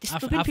कहिले चाहिँ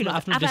त्यस्तो पनि फिल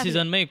आफ्नो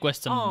डिसिजनमै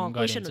क्वेशन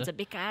हुन्छ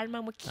बेकारमा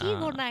म के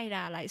गर्न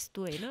आइरहला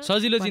यस्तो होइन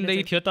सजिलो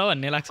जिन्दगी थियो त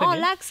भन्ने लाग्छ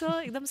लाग्छ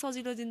एकदम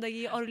सजिलो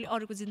जिन्दगी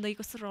अरूको जिन्दगी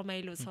कस्तो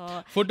रमाइलो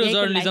छ फोटो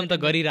जर्नलिजम त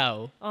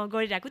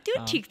गरिरहेको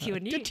त्यो ठिक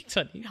थियो नि ठिक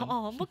छ नि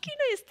म किन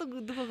यस्तो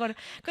दुःख गरेँ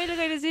कहिले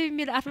कहिले चाहिँ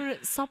मेरो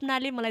आफ्नो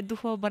सपनाले मलाई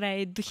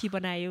दुःखी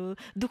बनायो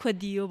दुःख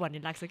दियो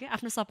भन्ने लाग्छ क्या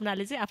आफ्नो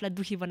सपनाले चाहिँ आफूलाई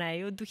दुःखी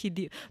बनायो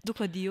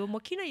दुःख दियो म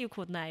किन यो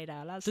खोज्न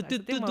आइरहला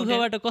त्यो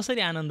दुःखबाट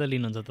कसरी आनन्द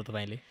लिनुहुन्छ त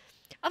तपाईँले?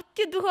 अब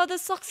त्यो दुःख त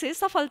सक्सेस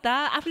सफलता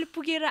आफूले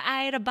पुगेर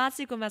आएर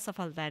बाँचेकोमा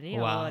सफलता नि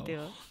हो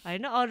त्यो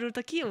होइन अरू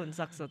त के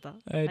हुनसक्छ त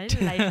होइन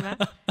लाइफमा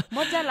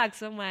मजा लाग्छ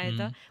मलाई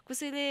त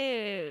कसैले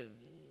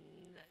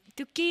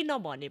त्यो केही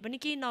नभने पनि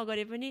केही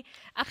नगरे पनि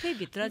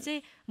आफैभित्र चाहिँ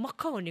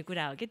मक्ख हुने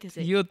कुरा हो क्या त्यो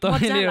चाहिँ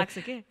मजा लाग्छ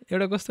के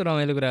एउटा कस्तो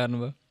रमाइलो कुरा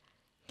गर्नुभयो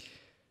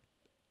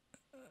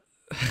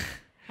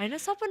होइन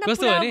सपना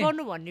पुरा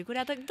गर्नु भन्ने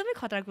कुरा त एकदमै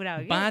खतरा कुरा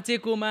हो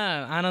बाँचेकोमा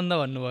आनन्द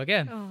भन्नुभयो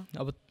क्या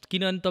अब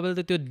किनभने तपाईँले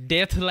त त्यो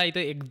डेथलाई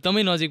त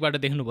एकदमै नजिकबाट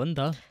देख्नुभयो नि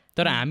त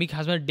तर हामी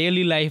खासमा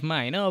डेली लाइफमा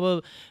होइन अब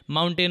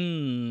माउन्टेन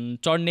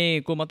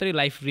चढ्नेको मात्रै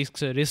लाइफ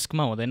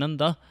रिस्कमा हुँदैन नि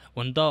त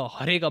हुन त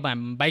हरेक अब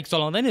हामी बाइक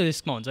चलाउँदा नि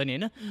रिस्कमा हुन्छ नि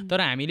होइन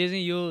तर हामीले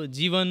चाहिँ यो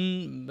जीवन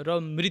र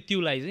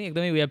मृत्युलाई चाहिँ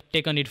एकदमै we have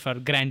taken it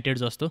for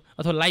granted जस्तो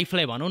अथवा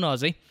लाइफलाई भनौँ न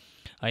अझै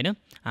होइन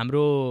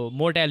हाम्रो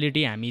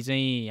मोर्टालिटी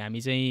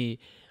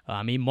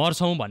हामी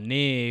मर्छौँ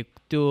भन्ने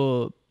त्यो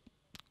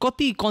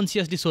कति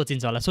कन्सियसली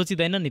सोचिन्छ होला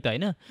सोचिँदैन नि त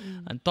होइन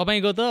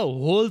तपाईँको त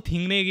होल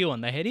थिङ नै के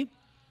भन्दाखेरि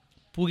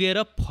पुगेर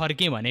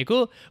फर्केँ भनेको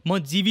म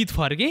जीवित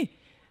फर्केँ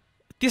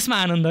त्यसमा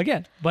आनन्द क्या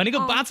भनेको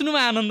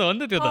बाँच्नुमा आनन्द हो नि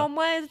त त्यो त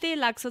मलाई त्यही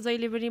लाग्छ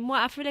जहिले पनि म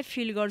आफैलाई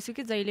फिल गर्छु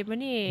कि जहिले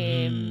पनि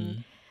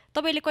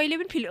तपाईँले कहिले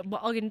पनि फिल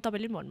अघि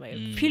तपाईँले पनि भन्नुभयो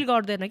फिल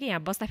गर्दैन कि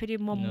यहाँ बस्दाखेरि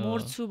म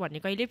मर्छु भन्ने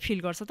कहिले फिल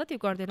गर्छ त त्यो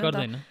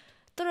गर्दैन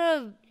तर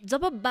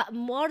जब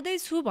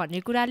मर्दैछु भन्ने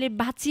कुराले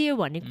बाँचियो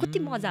भने कति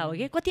मजा हो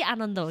कि, कति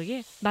आनन्द हो कि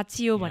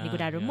बाँचियो भन्ने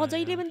कुराहरू। म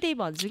जहिले पनि त्यही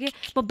भन्छु कि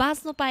म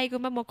बाँच्न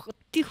पाएकोमा म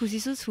कति खुसी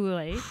छु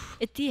है,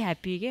 यति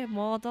ह्याप्पी के।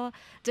 म त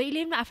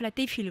जहिले पनि आफूलाई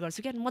त्यही फिल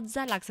गर्छु क्या,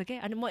 मजा लाग्छ क्या।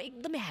 अनि म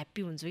एकदमै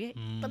ह्याप्पी हुन्छु कि,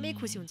 एकदमै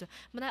खुसी हुन्छु।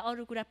 मलाई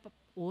अरू कुरा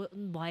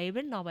भए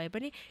पनि नभए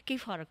पनि केही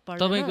फरक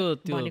पर्दैन। तपाईँको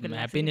त्यो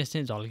ह्याप्पिनेस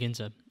चाहिँ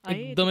झल्किन्छ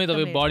एकदमै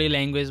तपाईँ बडी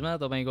ल्याङ्ग्वेजमा,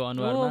 तपाईँको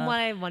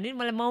अनुहारमा।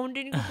 मलाई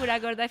माउन्टेनको कुरा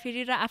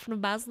गर्दाखेरि र आफ्नो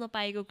बाँच्न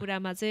पाएको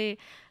कुरामा चाहिँ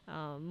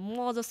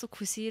म जस्तो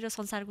खुसी र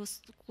संसारको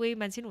कोही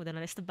मान्छे पनि हुँदैन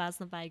यस्तो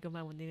बाँच्न पाएकोमा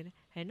हुँदैन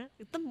होइन।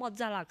 एकदम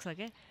मजा लाग्छ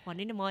क्या।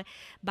 भने नि म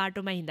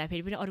बाटोमा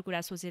हिँड्दाखेरि पनि अरू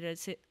कुरा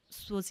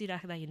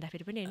सोचिराख्दा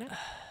हिँड्दाखेरि पनि होइन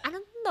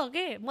आनन्द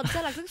के, मजा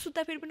लाग्छ कि।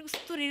 सुत्दाखेरि पनि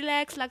कस्तो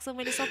रिल्याक्स लाग्छ,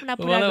 मैले सपना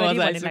पुरा गरेँ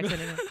भन्ने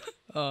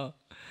लाग्छ।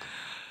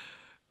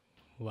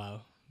 वाउ,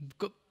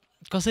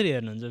 कसरी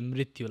हेर्नुहुन्छ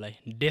मृत्युलाई,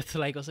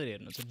 डेथलाई कसरी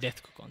हेर्नुहुन्छ,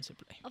 डेथको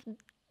कन्सेप्टलाई?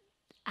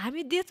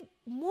 हामी डेथ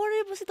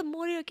मरेपछि त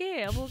मऱ्यो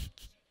के, अब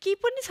केही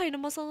पनि छैन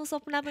मसँग,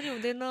 सपना पनि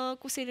हुँदैन,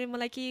 कसैले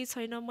मलाई केही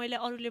छैन,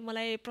 अरूले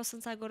मलाई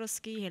प्रशंसा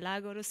गरोस् कि हेला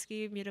गरोस्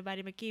कि मेरो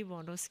बारेमा केही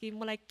भनोस् कि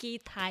मलाई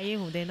केही थाहै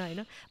हुँदैन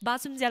होइन।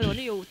 बाँचुन्जेल हो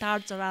नि यो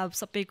उतार चढाव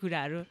सबै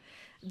कुराहरू,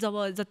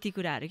 जब जति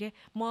कुराहरू के।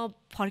 म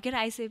फर्केर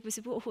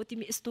आइसकेपछि पो ओहो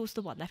तिमी यस्तो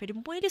उस्तो भन्दाखेरि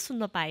मैले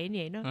सुन्न पाएँ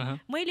नि होइन,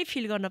 मैले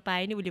फिल गर्न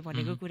पाएँ नि उसले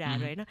भनेको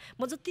कुराहरू होइन।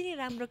 म जति नै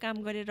राम्रो काम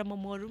गरेर म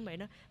मरौँ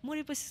होइन,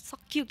 मरेपछि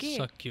सक्यो के,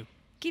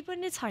 केही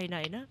पनि छैन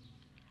होइन।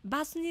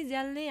 बाँच्ने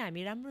जेल नै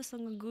हामी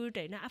राम्रोसँग गुड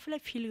होइन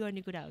आफूलाई फिल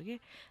गर्ने कुरा हो कि।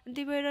 अनि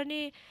त्यही भएर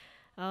नि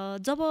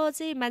जब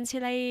चाहिँ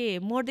मान्छेलाई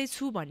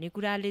मर्दैछु भन्ने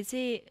कुराले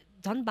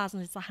चाहिँ झन्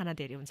बाँच्ने चाहना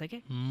धेरै हुन्छ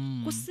क्या।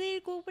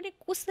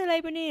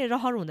 कसैलाई पनि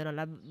रहर हुँदैन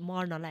होला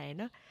मर्नलाई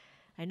होइन।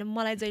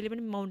 मलाई जहिले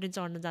पनि माउन्टेन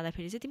चढ्न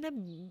जाँदाखेरि चाहिँ तिमीलाई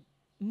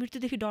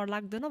मृत्युदेखि डर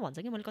लाग्दैन भन्छ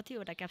कि। मैले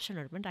कतिवटा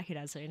क्याप्सनहरू पनि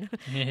राखिरहेको छु होइन,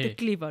 त्यो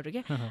क्लिपहरू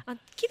क्या।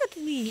 किन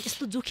तिमी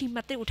यस्तो जोखिम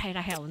मात्रै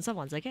उठाइराखेको हुन्छ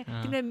भन्छ क्या।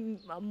 तिमीलाई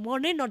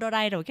मर्नै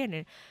नडराएर हो क्या।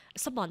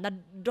 सबभन्दा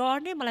डर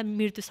नै मलाई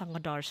मृत्युसँग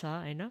डर छ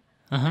होइन।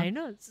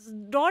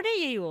 डर नै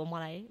यही हो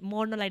मलाई,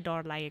 मर्नलाई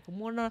डर लागेको।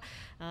 मर्न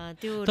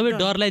त्यो तपाईँ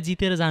डरलाई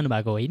जितेर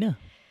जानुभएको होइन?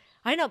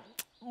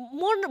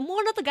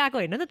 मर्न त गएको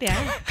होइन त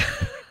त्यहाँ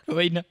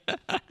होइन,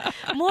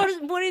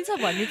 मरिन्छ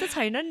भन्ने त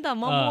छैन नि त।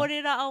 म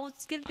मरेर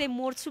आउँछु के त्यही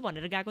मर्छु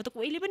भनेर गएको त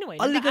कहिले पनि होइन।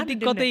 अलिकति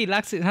कतै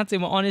लाग्छ साँच्चै,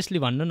 म अनेस्टली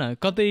भन्नु न,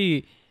 कतै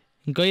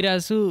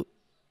गइरहेछु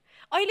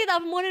अहिले त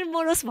अब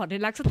मरोस् भन्ने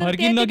लाग्छ,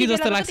 फर्किन्न कि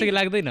जस्तो लाग्छ कि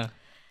लाग्दैन?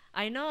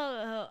 होइन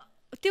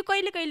त्यो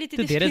कहिले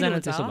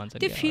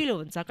त्यो फिल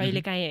हुन्छ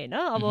कहिले काहीँ होइन।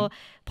 अब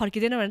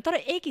फर्किँदैन भने,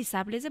 तर एक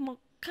हिसाबले चाहिँ म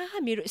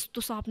कहाँ मेरो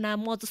यस्तो सपना,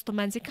 म जस्तो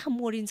मान्छे कहाँ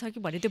मरिन्छ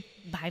कि भन्ने त्यो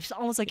भाइब्स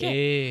आउँछ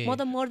क्या। म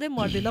त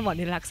मर्दैन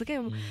भन्ने लाग्छ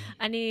क्या।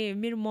 अनि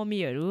मेरो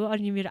मम्मीहरू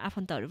अनि मेरो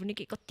आफन्तहरू पनि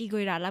के कति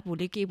गएर होला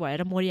भोलि केही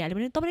भएर मरिहाल्यो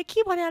भने तपाईँले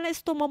के भने होला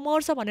यस्तो म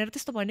मर्छ भनेर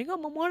त्यस्तो भनेको,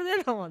 म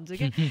मर्दैन भन्छु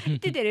क्या।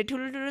 यति धेरै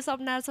ठुलो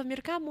सपनाहरू छ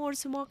मेरो, कहाँ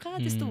मर्छु म, कहाँ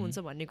त्यस्तो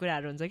हुन्छ भन्ने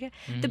कुराहरू हुन्छ क्या।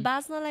 त्यो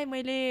बाँच्नलाई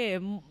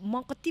म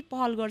कति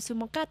पहल गर्छु,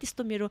 म कहाँ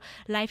त्यस्तो मेरो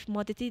लाइफ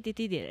म त्यति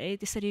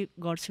धेरै त्यसरी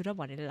गर्छु र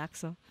भन्ने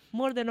लाग्छ,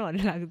 मर्दैन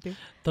भन्ने लाग्थ्यो।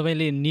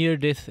 तपाईँले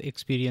नियर डेथ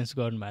एक्सपिरियन्स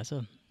गर्नुभएको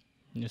छ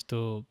यस्तो?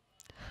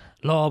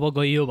 ल अब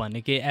गयो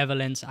भने केही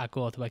एभलेन्स आएको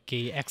अथवा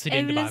केही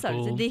एक्सिडेन्ट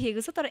भएको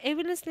देखेको छ, तर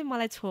एभलेन्सले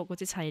मलाई छोएको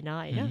चाहिँ छैन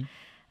होइन।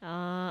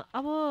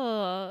 अब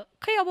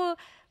खै अब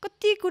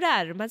कति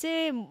कुराहरूमा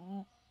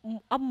चाहिँ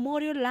अब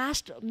मर्यो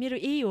लास्ट मेरो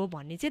यही हो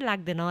भन्ने चाहिँ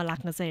लाग्न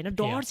चाहिँ होइन।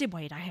 डर चाहिँ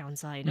भइरहेको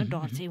हुन्छ होइन,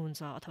 डर चाहिँ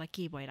हुन्छ अथवा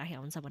के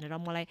भइरहेको हुन्छ भनेर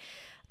मलाई।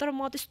 तर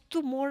म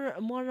त्यस्तो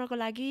मर्नको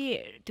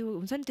लागि त्यो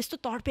हुन्छ नि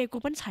त्यस्तो तडपेको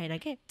पनि छैन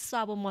क्या। त्यस्तो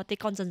अब म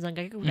त्यही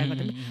कञ्चनजङ्घाकै कुरा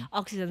गर्दा पनि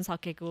अक्सिजन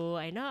सकेको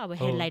होइन, अब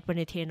हेडलाइट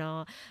पनि थिएन,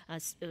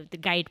 त्यो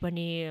गाइड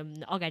पनि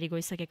अगाडि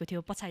गइसकेको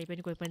थियो, पछाडि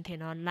पनि कोही पनि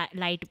थिएन,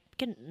 लाइट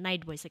के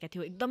नाइट भइसकेको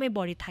थियो, एकदमै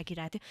बढी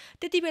थाकिरहेको थियो।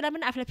 त्यति बेला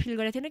पनि आफूलाई फिल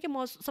गरेको थिएन कि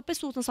म सबै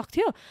सोच्न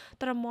सक्थ्यो,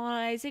 तर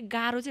मलाई चाहिँ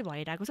गाह्रो चाहिँ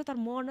भइरहेको छ, तर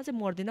मर्न चाहिँ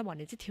मर्दिनँ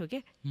भन्ने चाहिँ थियो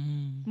कि।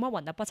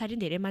 मभन्दा पछाडि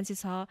धेरै मान्छे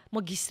छ, म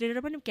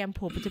घिस्रेर पनि क्याम्प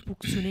होप चाहिँ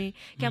पुग्छु नै।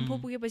 क्याम्प होप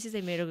पुगेपछि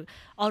चाहिँ मेरो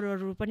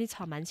अरू पनि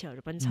छ,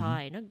 मान्छेहरू पनि छ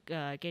होइन,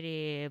 के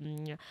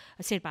अरे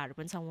शेर्पाहरू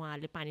पनि छ,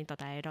 उहाँहरूले पानी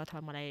तताएर अथवा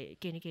मलाई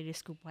केही न केही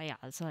रेस्क्यु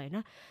भइहाल्छ होइन।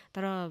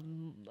 तर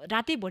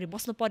रातैभरि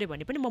बस्नु पऱ्यो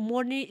भने पनि म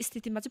मर्ने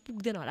स्थितिमा चाहिँ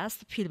पुग्दैन होला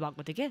जस्तो फिल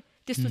भएको थियो क्या,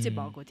 त्यस्तो चाहिँ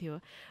भएको थियो।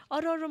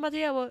 अरूमा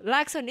चाहिँ अब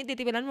लाग्छ नि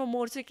त्यति बेला पनि म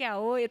मर्छु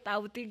क्या हो,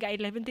 यताउति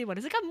गाइडलाई पनि त्यही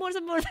भनेर चाहिँ कहाँ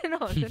मर्दैन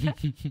भन्दैन।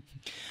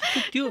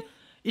 त्यो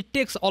इट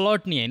टेक्स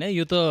अलर्ट नि होइन,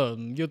 यो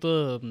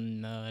त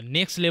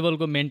नेक्स्ट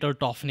लेभलको मेन्टल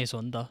टफनेस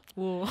हो नि त।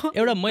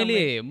 एउटा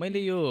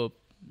मैले यो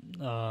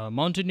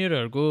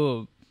माउन्टेनियरहरूको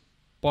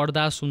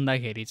पढ्दा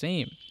सुन्दाखेरि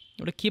चाहिँ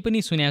एउटा के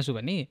पनि सुनेको छु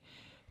भने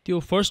त्यो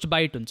फर्स्ट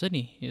बाइट हुन्छ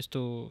नि, यस्तो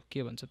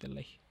के भन्छ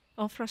त्यसलाई,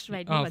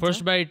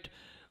 फर्स्ट बाइट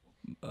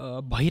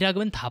भइरहेको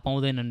पनि थाहा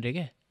पाउँदैनन् रे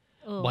क्या।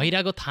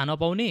 भइरहेको थाहा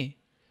नपाउने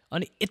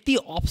अनि यति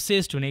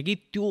अब्सेस्ड हुने कि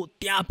त्यो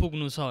त्यहाँ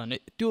पुग्नु छ भने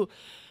त्यो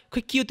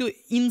खै के त्यो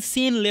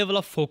इन्सेन लेभल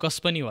अफ फोकस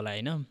पनि होला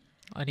होइन।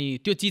 अनि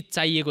त्यो चिज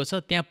चाहिएको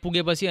छ त्यहाँ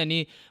पुगेपछि, अनि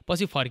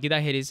पछि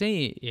फर्किँदाखेरि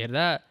चाहिँ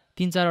हेर्दा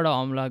 3-4वटा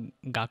अम्ला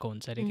गएको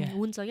हुन्छ अरे क्या।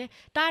 हुन्छ क्या,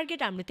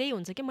 टार्गेट हाम्रो त्यही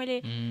हुन्छ कि।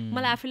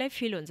 मलाई आफूलाई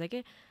फिल हुन्छ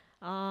कि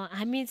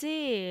हामी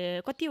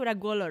चाहिँ कतिवटा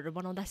गोलहरू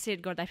बनाउँदा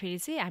सेट गर्दाखेरि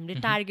चाहिँ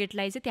हामीले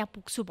टार्गेटलाई चाहिँ त्यहाँ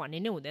पुग्छु भन्ने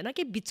नै हुँदैन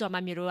कि बिचमा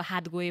मेरो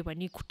हात गयो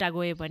भने खुट्टा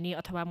गयो भने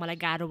अथवा मलाई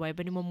गाह्रो भयो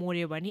भने म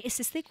मर्यो भने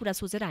यस्तै कुरा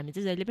सोचेर हामी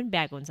चाहिँ जहिले पनि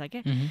ब्याक हुन्छ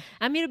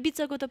क्या मेरो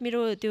बिचको त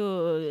मेरो त्यो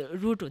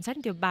रुट हुन्छ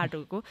नि त्यो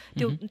बाटोको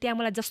त्यो त्यहाँ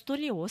मलाई जस्तो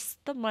नै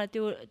होस् त मलाई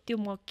त्यो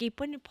म केही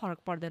पनि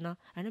फरक पर्दैन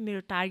होइन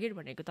मेरो टार्गेट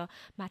भनेको त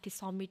माथि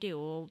समिटै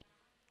हो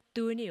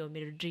त्यो नै हो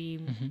मेरो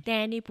ड्रिम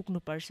त्यहाँ नै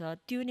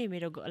पुग्नुपर्छ त्यो नै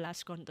मेरो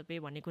लास्ट गन्तव्य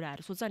भन्ने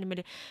कुराहरू सोच्छ अनि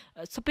मैले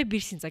सबै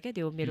बिर्सिन्छ क्या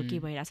त्यो मेरो के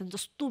भइरहेछ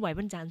जस्तो भए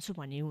पनि जान्छु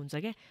भन्ने हुन्छ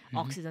क्या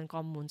अक्सिजन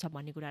कम हुन्छ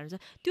भन्ने कुराहरू हुन्छ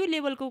त्यो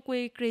लेभलको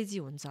कोही क्रेजी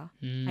हुन्छ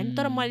होइन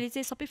तर मैले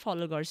चाहिँ सबै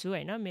फलो गर्छु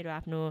होइन मेरो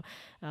आफ्नो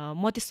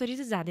म त्यसरी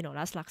चाहिँ जाँदिनँ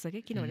होला जस्तो लाग्छ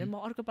क्या किनभने म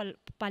अर्को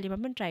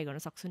पालिमा पनि ट्राई गर्न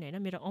सक्छु नि होइन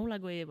मेरो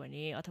औँला गयो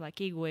भने अथवा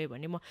केही गयो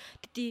भने म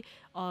त्यति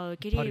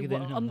के अरे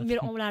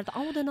मेरो औँलाहरू त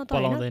आउँदैन त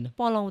होइन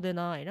पलाउँदैन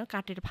होइन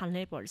काटेर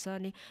फाल्नै पर्छ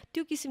अनि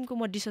त्यो किसिमको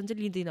म डिसिसन चाहिँ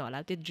लिँदिनँ होला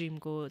त्यो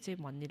ड्रिमको चाहिँ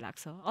भन्ने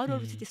लाग्छ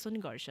अरू चाहिँ त्यस्तो नि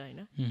गर्छ होइन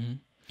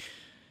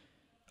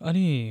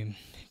अनि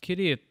के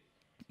अरे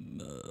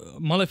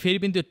मलाई फेरि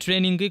पनि त्यो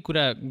ट्रेनिङकै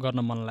कुरा गर्न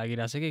मन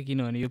लागिरहेछ क्या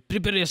किनभने यो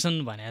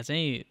प्रिपेरेसन भने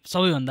चाहिँ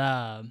सबैभन्दा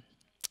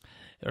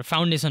एउटा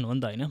फाउन्डेसन हो नि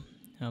त होइन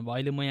अब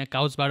अहिले म यहाँ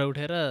काउचबाट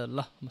उठेर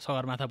ल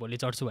सगरमाथा भोलि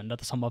चढ्छु भनेर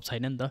त सम्भव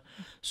छैन नि त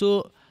सो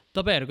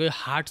तपाईँहरूको यो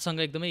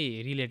हार्टसँग एकदमै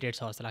रिलेटेड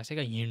छ जस्तो लाग्छ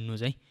क्या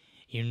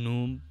हिँड्नु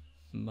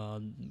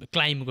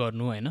क्लाइम्ब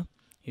गर्नु होइन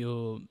यो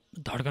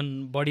धड्कन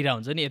बढिरहेको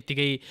हुन्छ नि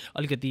यत्तिकै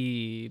अलिकति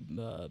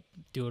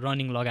त्यो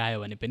रनिङ लगायो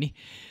भने पनि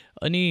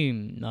अनि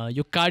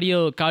यो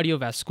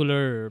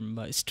कार्डियोभ्यास्कुलर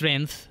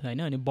स्ट्रेन्थ होइन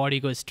अनि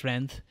बडीको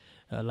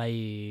स्ट्रेन्थलाई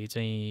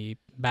चाहिँ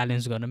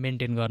ब्यालेन्स गर्न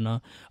मेन्टेन गर्न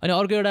अनि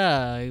अर्को एउटा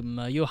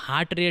यो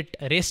हार्ट रेट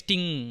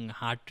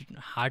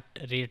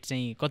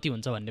चाहिँ कति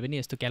हुन्छ भन्ने पनि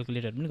यस्तो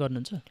क्यालकुलेटर पनि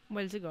गर्नुहुन्छ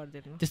मैले चाहिँ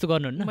गर्दिनँ त्यस्तो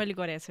गर्नुहुन्न मैले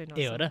गरेको छैन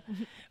ए हो र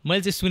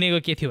मैले चाहिँ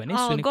सुनेको के थियो भने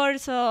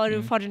गर्छ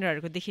अरू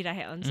फरेनरहरूको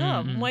देखिरहेको हुन्छ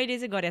मैले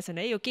चाहिँ गरेको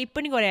छैन है यो केही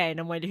पनि गरे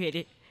होइन मैले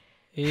फेरि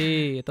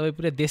ए तपाईँ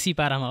पुरै देशी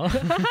पारामा हो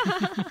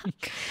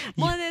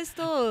म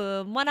यस्तो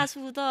मनासु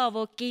त अब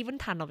केही पनि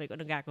थाहा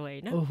नभइकन गएको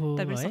होइन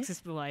तपाईँ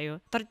सक्सेसफुल भयो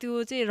तर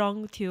त्यो चाहिँ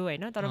रङ थियो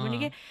होइन तर पनि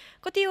के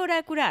कतिवटा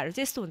कुराहरू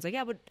चाहिँ यस्तो हुन्छ कि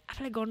अब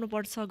आफूलाई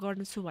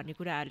गर्छु भन्ने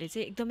कुराहरूले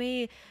चाहिँ एकदमै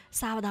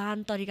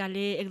सावधान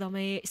तरिकाले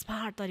एकदमै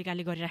स्मार्ट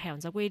तरिकाले गरिराखेको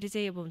हुन्छ कोहीले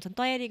चाहिँ अब हुन्छ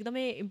तयारी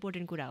एकदमै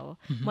इम्पोर्टेन्ट कुरा हो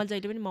मैले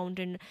जहिले पनि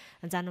माउन्टेन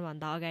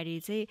जानुभन्दा अगाडि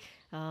चाहिँ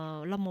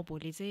ल म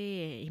भोलि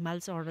चाहिँ हिमाल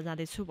चढ्न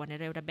जाँदैछु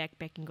भनेर एउटा ब्याग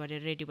प्याकिङ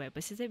गरेर रेडी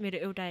भएपछि चाहिँ मेरो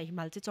एउटा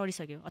हिमाल चाहिँ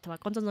चढिसक्यो अथवा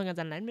कञ्चनजङ्घा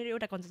जान लाग्यो मेरो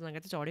एउटा कञ्चनजङ्घा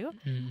चाहिँ चढ्यो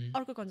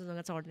अर्को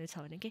कञ्चनजङ्घा चढ्ने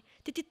छ भने कि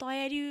त्यति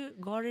तयारी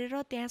गरेर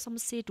त्यहाँसम्म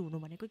सेट हुनु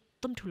भनेको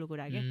एकदम ठुलो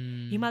कुरा क्या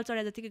हिमाल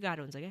चढाए जतिकै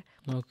गाह्रो हुन्छ क्या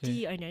कति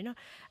होइन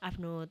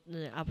आफ्नो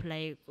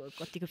आफूलाई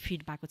कतिको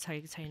फिट भएको छ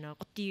कि छैन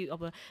कति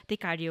अब त्यही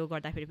कार्डियो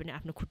गर्दाखेरि पनि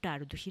आफ्नो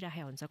खुट्टाहरू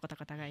दुखिरहेको हुन्छ कता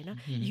कताका होइन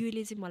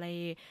योले चाहिँ मलाई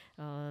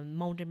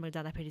माउन्टेनमा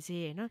जाँदाखेरि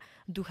चाहिँ होइन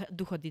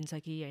दुःख दिन्छ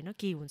कि होइन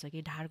के हुन्छ कि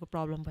ढाडको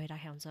प्रब्लम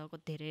भइरहेको हुन्छ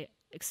कति धेरै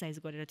एक्सर्साइज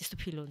गरेर त्यस्तो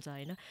फिल हुन्छ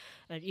होइन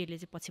यसले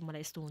चाहिँ पछि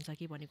मलाई यस्तो हुन्छ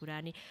कि भन्ने कुरा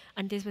अनि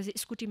त्यसपछि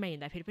स्कुटीमा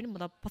हिँड्दाखेरि पनि म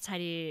त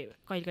पछाडि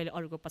कहिले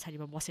अरूको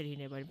पछाडिमा बसेर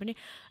हिँड्यो भने पनि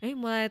है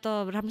मलाई त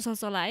राम्रोसँग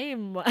चला है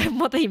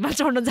म त हिमाल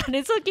चढ्न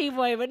जानेछु केही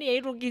भयो भने यही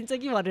रोकिन्छ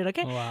कि भनेर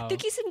क्या त्यो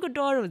किसिमको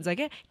डर हुन्छ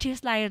क्या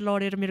ठेस लागेर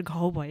लडेर मेरो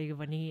घाउ भयो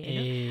भने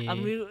होइन अब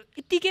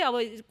यत्तिकै अब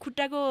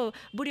खुट्टाको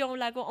बुढी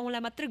औँला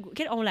मात्रै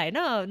के अरे औँला होइन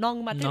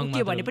नङ मात्रै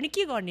उक्यो भने पनि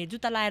के गर्ने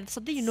जुत्ता लगाएर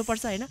सधैँ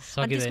हिँड्नुपर्छ होइन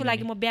अनि त्यसको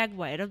लागि म ब्याग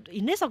भएर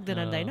हिँड्नै सक्दैन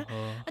नि त होइन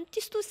अनि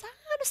त्यस्तो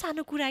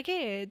सानो कुरा के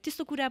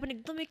त्यस्तो कुरा पनि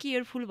एकदमै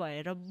केयरफुल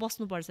भएर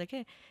बस्नुपर्छ क्या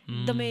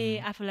एकदमै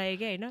आफूलाई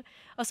क्या होइन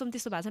असम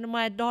त्यस्तो भएको छैन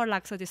मलाई डर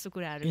लाग्छ त्यस्तो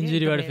कुराहरू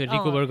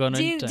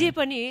जे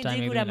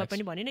कुरामा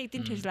पनि भने नि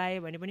एकदिन ठेस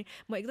लाग्यो भने पनि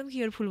म एकदम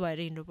केयरफुल भएर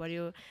हिँड्नु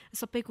पर्यो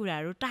सबै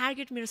कुराहरू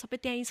टार्गेट मेरो सबै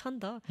त्यहीँ छ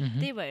नि त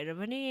त्यही भएर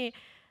पनि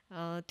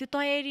त्यो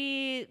तयारी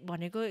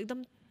भनेको एकदम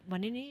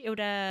भने नि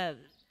एउटा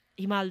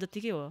हिमाल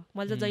जतिकै हो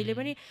मैले त जहिले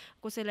पनि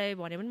कसैलाई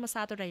भने पनि म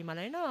 7वटा हिमाल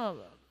होइन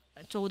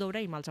 14वटा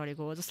हिमाल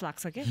चढेको हो जस्तो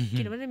लाग्छ क्या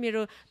किनभने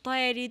मेरो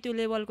तयारी त्यो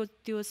लेभलको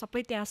त्यो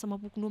सबै त्यहाँसम्म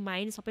पुग्नु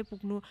माइन सबै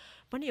पुग्नु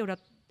पनि एउटा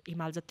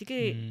हिमाल जतिकै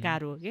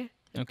गाह्रो हो क्या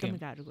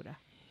एकदमै गाह्रो कुरा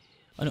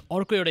अनि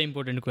अर्को एउटा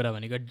इम्पोर्टेन्ट कुरा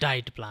भनेको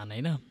डाइट प्लान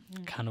होइन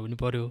खानु पनि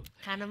पर्यो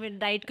खाना पनि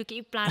डाइटको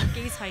केही प्लान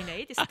केही छैन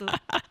है त्यस्तो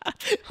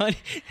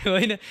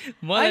होइन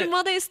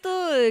म त यस्तो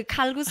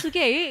खालको छु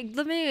क्या है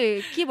एकदमै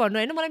के भन्नु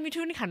होइन मलाई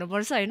मिठो पनि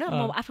खानुपर्छ होइन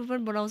म आफू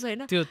पनि बनाउँछु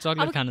होइन त्यो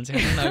चक्लेट खानु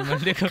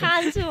चाहिँ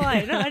खान्छु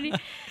होइन अनि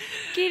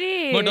के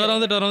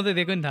अरे डराउँदै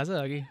दिएको नि थाहा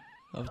छ अघि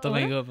अब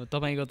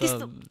तपाईँको त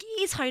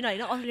केही छैन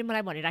होइन अरूले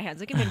मलाई भनिराखेको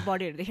हुन्छ कि मेरो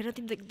बडीहरू देखेर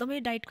तिमी त एकदमै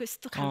डाइटको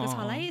यस्तो खालको छ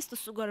होला है यस्तो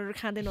सुगरहरू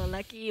खाँदैन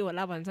होला के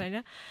होला भन्छ होइन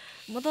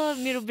म त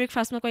मेरो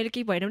ब्रेकफास्टमा कहिले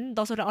केही भएन पनि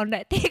 10वटा अन्डा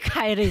त्यही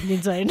खाएर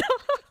हिँडिदिन्छु होइन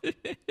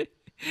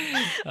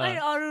अनि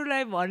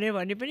अरूलाई भन्यो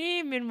भने पनि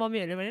मेरो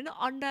मम्मीहरूले भने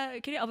अन्डा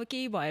के अरे अब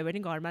केही भयो भने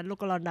घरमा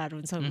लोकल अन्डाहरू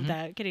हुन्छ उता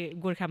के अरे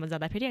गोर्खामा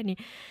जाँदाखेरि अनि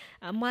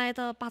मलाई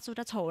त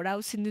 5वटा 6वटा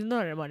उसिनिदिनु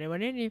भनेर भन्यो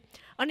भने नि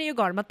अनि यो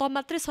घरमा त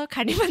मात्रै छ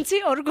खाने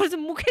मान्छे अरूको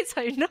चाहिँ मुखै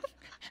छैन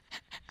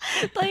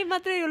तै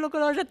मात्रै यो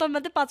लोकल अर्डर तँ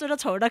मात्रै 5वटा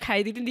 6वटा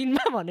खाइदिनु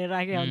दिनमा भनेर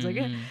राखेको हुन्छ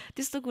क्या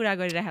त्यस्तो कुरा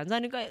गरिरहेको हुन्छ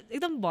अनि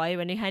एकदम भयो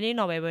भने खाने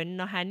नभए भने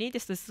नखाने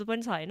त्यस्तो त्यस्तो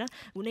पनि छ होइन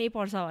हुनै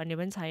पर्छ भन्ने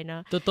पनि छैन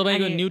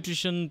तपाईँको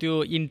न्युट्रिसन त्यो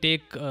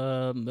इन्टेक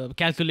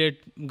क्यालकुलेट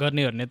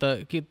गर्ने त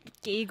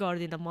केही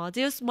गर्दिनँ म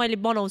जे होस्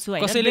मैले बनाउँछु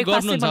होइन कसैले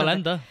गर्नुहुन्छ होला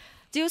नि त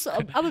जे होस्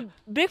अब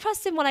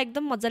ब्रेकफास्ट चाहिँ मलाई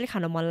एकदम मजाले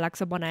खान मन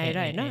लाग्छ बनाएर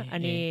होइन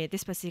अनि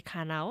त्यसपछि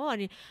खाना हो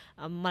अनि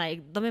मलाई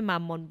एकदमै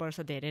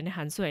मनपर्छ धेरै नै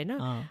खान्छु होइन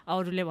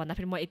अरूले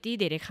भन्दाखेरि म यति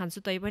धेरै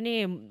खान्छु तै पनि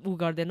उ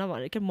गर्दैन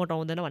भने के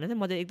मोटाउँदैन भने चाहिँ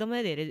म चाहिँ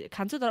एकदमै धेरै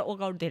खान्छु तर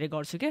वर्कआउट धेरै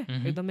गर्छु क्या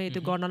एकदमै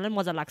त्यो गर्नलाई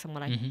मजा लाग्छ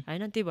मलाई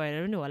होइन त्यही भएर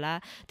पनि होला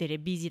धेरै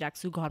बिजी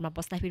राख्छु घरमा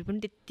बस्दाखेरि पनि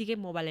त्यत्तिकै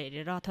मोबाइल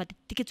हेरेर अथवा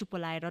त्यत्तिकै चुप्पो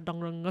लाएर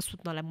डङरङ्ग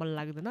सुत्नलाई मन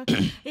लाग्दैन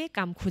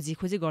काम खोजी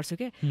गर्छु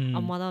क्या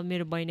अब म त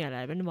मेरो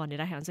बहिनीहरूलाई पनि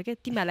भनिराखेको हुन्छ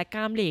क्या तिमीहरूलाई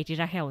कामले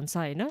हेरिराखेको हुन्छ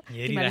होइन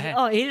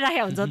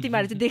हेरिराखेको हुन्छ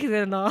तिमीहरू चाहिँ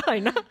देख्दैन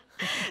होइन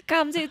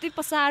काम चाहिँ यति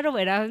पसारो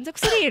भइरहेको हुन्छ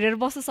कसरी हेरेर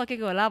बस्न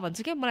सकेको होला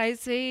भन्छु क्या मलाई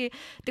चाहिँ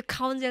त्यो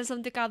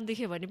खाउन्जेलसम्म त्यो काम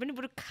देख्यो भने पनि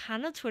बरु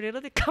खाना छोडेर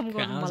त्यो काम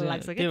गर्नु मन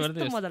लाग्छ क्या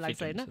त्यस्तो मजा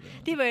लाग्छ होइन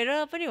त्यही भएर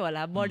पनि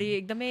होला बडी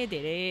एकदमै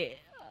धेरै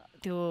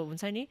त्यो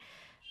हुन्छ नि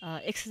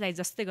एक्सर्साइज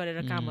जस्तै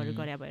गरेर कामहरू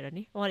गरे भएर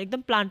नि उहाँ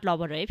एकदम प्लान्ट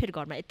लभर है फेरि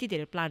घरमा यति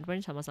धेरै प्लान्ट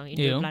पनि छ मसँग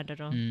इन्डोर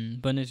प्लान्टहरू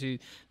भनेपछि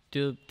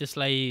त्यो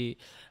त्यसलाई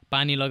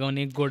पानी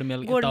लगाउने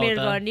गोडमेल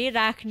गर्ने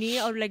राख्ने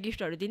अरूलाई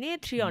गिफ्टहरू दिने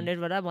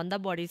 300 भन्दा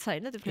बढी छ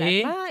होइन त्यो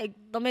फ्ल्याटमा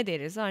एकदमै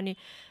धेरै छ अनि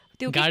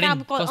त्यो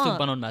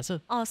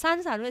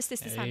सानो सानो यस्तै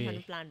सानो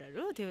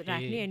प्लान्टहरू त्यो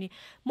राख्ने अनि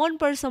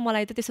मनपर्छ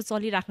मलाई त त्यस्तो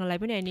चलिराख्नलाई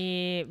पनि अनि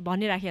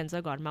भनिराखेको हुन्छ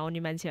घरमा आउने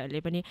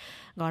मान्छेहरूले पनि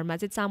घरमा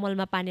चाहिँ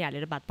चामलमा पानी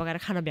हालेर भात पकाएर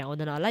खान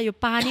भ्याउँदैन होला यो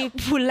पानी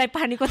फुललाई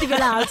पानी कति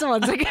बेला हाल्छ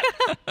भन्छ क्या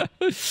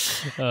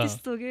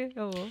त्यस्तो के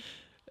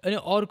अनि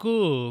अर्को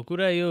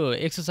कुरा यो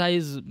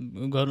एक्सर्साइज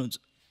गर्नु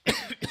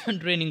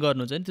ट्रेनिङ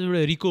गर्नु चाहिँ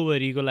त्यसबाट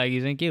रिकभरीको लागि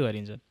चाहिँ के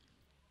गरिन्छ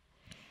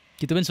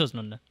कि त पनि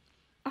सोच्नुहुन्न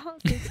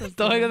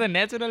तपाईँको त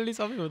नेचुरल्ली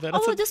सबै हुँदैन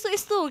अब जस्तो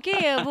यस्तो हो कि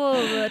अब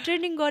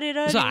ट्रेनिङ गरेर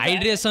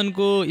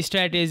हाइड्रेसनको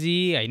स्ट्राटेजी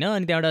होइन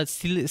अनि त्यहाँबाट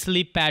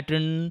स्लिप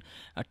प्याटर्न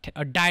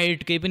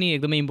डायटकै पनि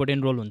एकदमै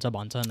इम्पोर्टेन्ट रोल हुन्छ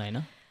भन्छन्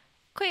होइन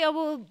खै अब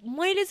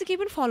मैले चाहिँ केही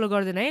पनि फलो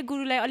गर्दैन है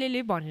गुरुलाई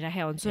अलिअलि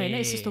भनिराखेको हुन्छु होइन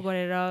यस्तो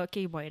गरेर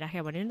केही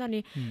भइराख्यो भने नि त अनि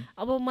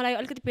अब मलाई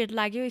अलिकति पेट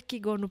लाग्यो के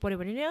गर्नु पऱ्यो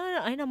भने नि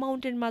होइन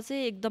माउन्टेनमा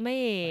चाहिँ एकदमै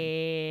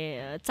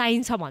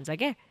चाहिन्छ भन्छ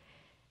क्या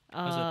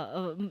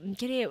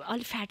के अरे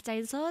अलिक फ्याट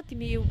चाहिन्छ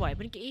तिमी यो भयो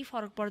भने केही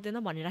फरक पर्दैन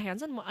भनिराखेको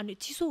हुन्छ अनि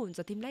चिसो हुन्छ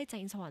तिमीलाई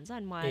चाहिन्छ भन्छ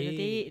अनि म अहिले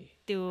त्यही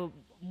त्यो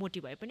मोटी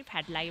भए पनि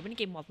फ्याट लाग्यो पनि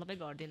केही मतलबै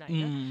गर्दिनँ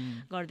होइन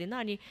गर्दिनँ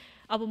अनि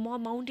अब म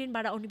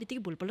माउन्टेनबाट आउने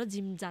बित्तिकै भोलिपल्ट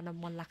जिम जान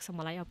मन लाग्छ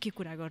मलाई अब के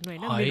कुरा गर्नु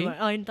होइन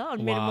होइन त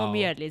अनि मेरो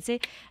मम्मीहरूले चाहिँ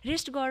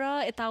रेस्ट गर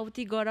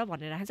यताउति गर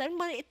भनेर राखेको छ अनि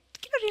मलाई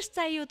किन रेस्ट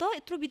चाहियो त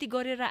यत्रो बित्ति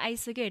गरेर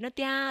आइसक्यो होइन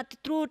त्यहाँ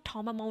त्यत्रो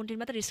ठाउँमा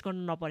माउन्टेनमा त रेस्ट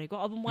गर्नु नपरेको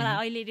अब मलाई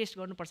अहिले रेस्ट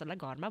गर्नुपर्छ होला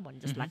घरमा भन्ने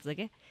जस्तो लाग्छ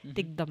क्या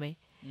एकदमै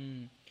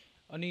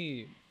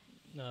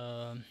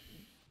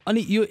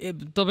अनि यो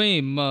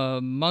तपाईँ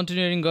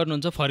माउन्टेनियरिङ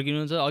गर्नुहुन्छ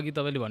फर्किनुहुन्छ अघि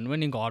तपाईँले भन्नुभयो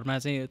नि घरमा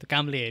चाहिँ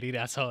कामले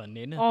हेरिरहेछ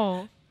भन्ने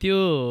होइन त्यो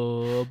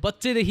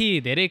बच्चैदेखि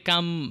धेरै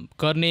काम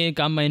गर्ने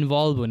काममा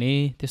इन्भल्भ हुने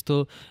त्यस्तो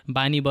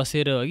बानी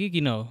बसेर हो कि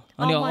किन हो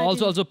अनि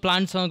अल्सो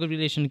प्लान्टसँगको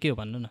रिलेसन के हो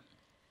भन्नु न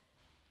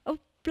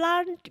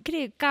प्लान्ट के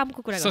अरे कामको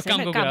कुरा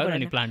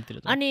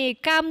गर्छ अनि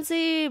काम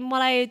चाहिँ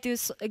मलाई त्यो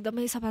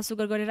एकदमै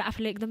सफासुग्घर गरेर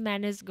आफूले एकदम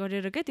म्यानेज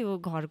गरेर क्या त्यो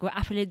घरको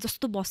आफूले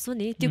जस्तो बस्छु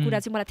नि त्यो कुरा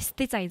चाहिँ मलाई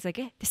त्यस्तै चाहिन्छ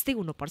क्या त्यस्तै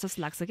हुनुपर्छ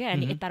जस्तो लाग्छ क्या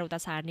अनि यताउता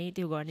सार्ने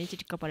त्यो गर्ने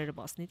चिटिक्क परेर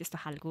बस्ने त्यस्तो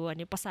खालको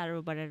अनि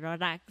पसारो गरेर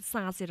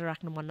साँचेर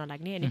राख्नु मन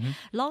नलाग्ने अनि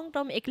लङ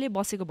टर्म एक्लै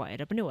बसेको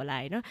भएर पनि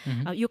होला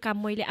होइन यो काम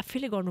मैले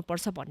आफैले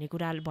गर्नुपर्छ भन्ने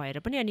कुरा भएर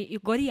पनि अनि यो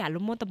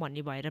गरिहालौँ म त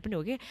भन्ने भएर पनि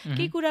हो कि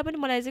केही कुरा पनि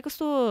मलाई चाहिँ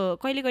कस्तो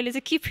कहिले कहिले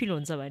चाहिँ के फिल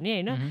हुन्छ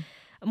भने होइन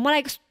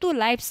मलाई कस्तो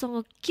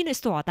लाइफसँग किन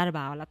यस्तो हतार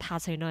भयो होला थाहा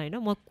छैन होइन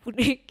म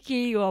कुनै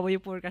केही हो अब यो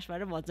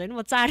पोडकास्टबाट भन्छ होइन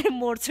म चाँडै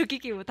मर्छु कि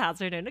के हो थाहा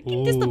छैन होइन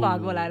किन त्यस्तो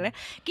भएको होला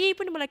केही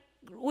पनि मलाई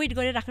वेट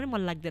गरेर राख्नु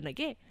मन लाग्दैन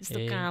के जस्तो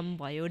काम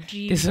भयो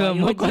ड्रिम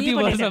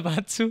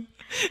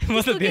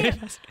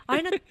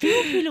होइन त्यो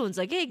फिल हुन्छ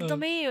कि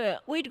एकदमै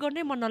वेट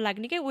गर्नै मन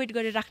नलाग्ने क्या वेट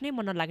गरेर राख्नै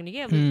मन नलाग्ने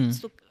क्या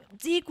जस्तो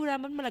जे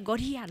कुरामा पनि मलाई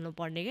गरिहाल्नु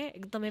पर्ने क्या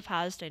एकदमै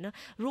फास्ट होइन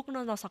रोक्न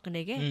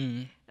नसक्ने क्या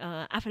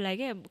आफूलाई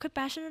क्या खै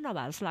प्यासनै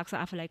नभए जस्तो लाग्छ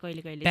आफूलाई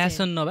कहिले कहिले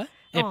प्यासन नभए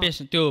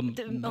त्यो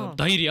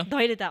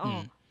धैर्य त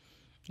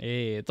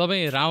ए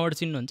तपाईँ रावण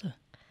चिन्नुहुन्छ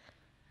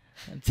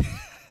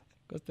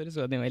कस्तरी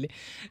सोधेँ मैले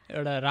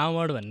एउटा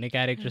रावण भन्ने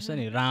क्यारेक्टर छ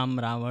नि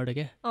रावण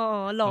क्या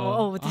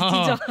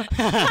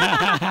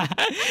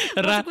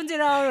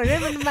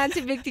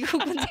मान्छे व्यक्तिको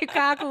कुन चाहिँ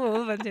कहाँको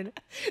हो भन्छ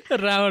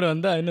रावण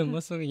भन्दा होइन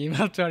मसँग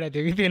हिमाल चढाएको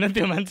थियो कि थिएन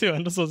त्यो मान्छे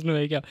भनेर सोच्नु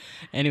भयो क्या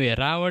एनिवे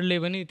रावणले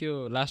पनि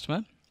त्यो लास्टमा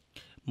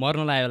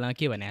मर्न लागेको बेलामा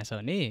के भनेको छ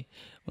भने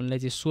उनलाई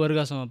चाहिँ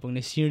स्वर्गसम्म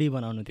पुग्ने सिँढी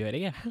बनाउनु थियो अरे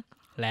क्या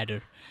ल्याडर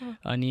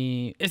अनि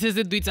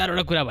यस्तै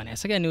 2-4वटा कुरा भनेको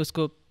छ क्या अनि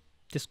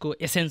त्यसको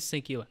एसेन्स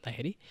चाहिँ के हो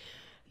भन्दाखेरि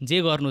जे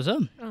गर्नु छ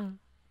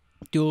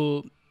त्यो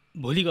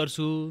भोलि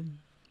गर्छु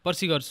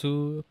पर्सि गर्छु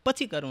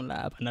पछि गरौँला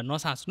भनेर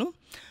नसाच्नु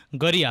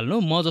गरिहाल्नु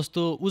म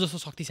जस्तो ऊ जस्तो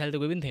शक्तिशाली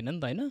त कोही पनि थिएन नि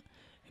त होइन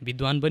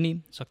विद्वान पनि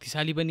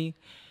शक्तिशाली पनि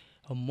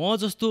म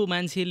जस्तो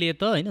मान्छेले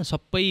त होइन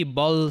सबै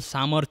बल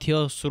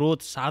सामर्थ्य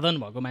स्रोत साधन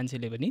भएको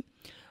मान्छेले पनि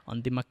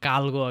अन्तिममा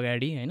कालको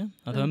अगाडि होइन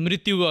अथवा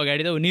मृत्युको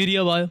अगाडि त ऊ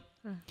निरीह भयो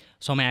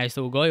समय आएछ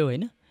ऊ गयो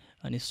होइन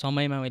अनि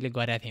समयमा मैले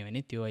गरेको थिएँ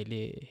भने त्यो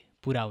अहिले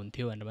पुरा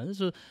हुन्थ्यो भनेर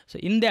भन्छ सो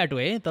इन द्याट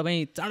वे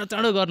तपाईँ चाँडो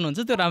चाँडो गर्नुहुन्छ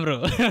त्यो राम्रो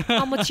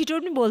हो म छिटो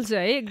पनि बोल्छु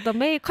है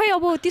एकदमै खै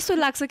अब त्यस्तो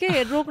लाग्छ कि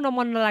रोक्न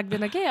मन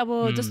लाग्दैन कि अब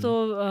जस्तो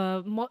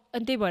म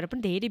त्यही भएर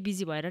पनि धेरै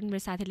बिजी भएर नि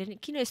मेरो साथीले नि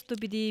किन यस्तो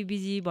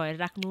बिजी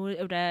भएर राख्नु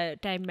एउटा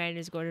टाइम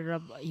म्यानेज गरेर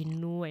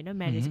हिँड्नु होइन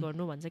म्यानेज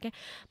गर्नु भन्छ क्या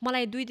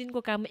मलाई 2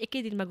 दिनको काम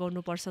एकै दिनमा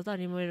गर्नुपर्छ त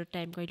अनि मेरो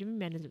टाइम कहिले पनि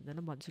म्यानेज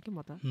हुँदैन भन्छु कि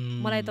म त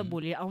मलाई त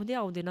भोलि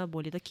आउँदैन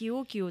भोलि त के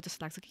हो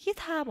जस्तो लाग्छ कि के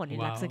थाहा भन्ने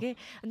लाग्छ कि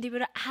अनि त्यही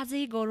भएर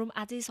आजै गरौँ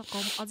आजै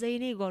सकौँ अझै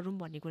नै गरौँ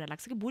भन्ने कुरा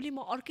लाग्छ कि भोलि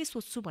म अर्कै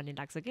सोच्छु भन्ने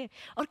लाग्छ कि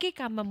अर्कै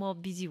काममा म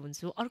बिजी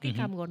हुन्छु अर्कै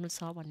काम गर्नु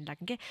छ भन्ने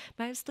लाग्छ कि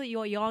मलाई जस्तो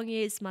यो यङ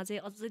एजमा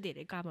चाहिँ अझै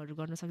धेरै कामहरू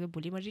गर्न सक्छु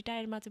भोलि म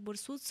रिटायरमा चाहिँ बरु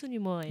सोच्छु नि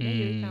म होइन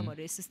यो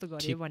कामहरू यस्तो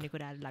गरेँ भन्ने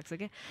कुराहरू लाग्छ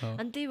क्या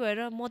अनि त्यही भएर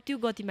म त्यो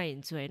गतिमा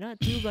हिँड्छु होइन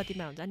त्यो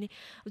गतिमा हुन्छ अनि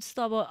जस्तो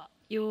अब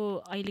यो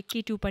अहिले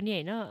K2 पनि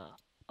होइन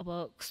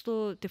अब कस्तो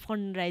त्यो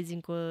फन्ड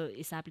राइजिङको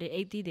हिसाबले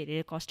यति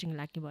धेरै कस्टिङ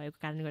लाग्ने भएको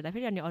कारणले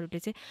गर्दाखेरि अनि अरूले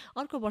चाहिँ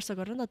अर्को वर्ष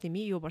गर न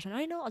तिमी यो वर्ष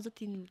होइन अझ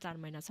 3-4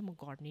 महिना चाहिँ म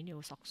गर्ने नै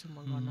हो सक्छु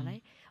म गर्नलाई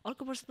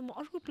अर्को वर्ष त म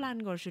अर्को प्लान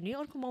गर्छु नि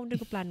अर्को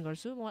माउन्टेनको प्लान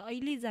गर्छु म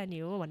अहिले जाने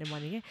हो भने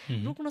कि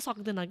रोक्न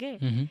सक्दैन के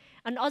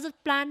अनि अझ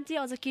प्लान चाहिँ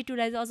अझ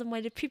K2लाई चाहिँ अझ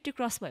मैले 50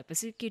 क्रस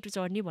भएपछि K2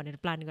 चढ्ने भनेर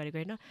प्लान गरेको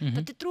होइन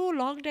तर त्यत्रो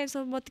लङ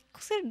टाइमसम्म म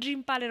कसरी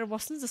ड्रिम पालेर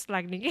बस्नु जस्तो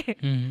लाग्ने कि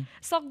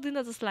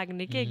सक्दिनँ जस्तो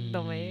लाग्ने कि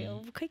एकदमै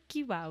खै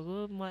के भएको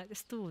म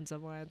यस्तो हुन्छ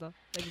म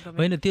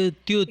होइन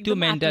त्यो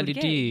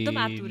मेन्टालिटी एकदम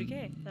आतुर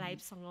के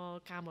लाइफसँग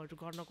कामहरू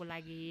गर्नको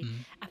लागि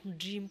आफ्नो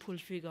ड्रिम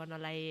फुलफिल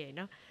गर्नलाई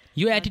होइन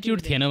यो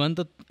एटिट्युड थिएन भने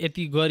त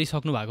यति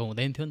गरिसक्नु भएको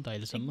हुँदैन थियो नि त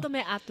अहिलेसम्म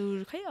एकदमै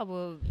आतुर खै अब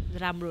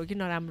राम्रो हो कि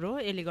नराम्रो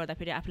यसले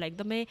गर्दाखेरि आफूलाई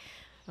एकदमै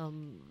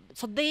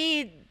सधैँ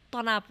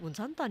तनाव हुन्छ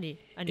नि त नि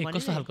अनि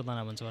कस्तो खालको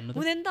तनाव हुन्छ भन्नु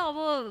हुँदैन त अब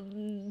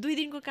 2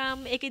 दिनको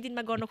काम एकै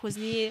दिनमा गर्न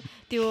खोज्ने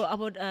त्यो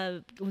अब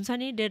हुन्छ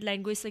नि डेडलाइन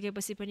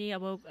गइसकेपछि पनि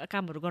अब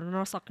कामहरू गर्न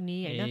नसक्ने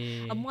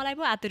होइन अब मलाई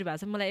पो आतुर भएको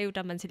छ मलाई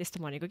एउटा मान्छेले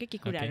यस्तो भनेको के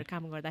कुराहरू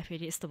काम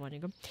गर्दाखेरि यस्तो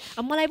भनेको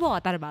अब मलाई पो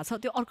हतार भएको छ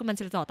त्यो अर्को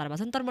मान्छेले त हतार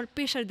भएको छ नि तर मैले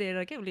प्रेसर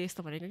दिएर के उसले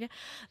यस्तो भनेको क्या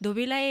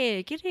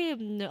धोबीलाई के अरे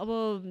अब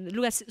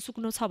लुगा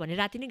सुक्नु छ भने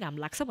राति नै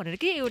घाम लाग्छ भनेर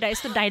के एउटा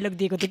यस्तो डायलग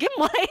दिएको थियो कि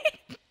मलाई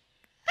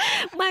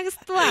मलाई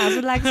यस्तो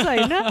हाँसो लाग्छ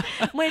होइन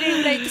मैले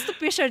उसलाई त्यस्तो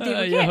प्रेसर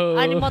दिएको कि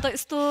अनि म त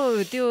यस्तो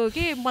त्यो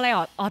के मलाई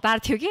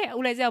हतार थियो कि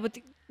उसलाई चाहिँ अब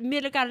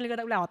मेरो कारणले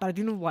गर्दा उसलाई हतार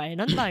दिनु भएन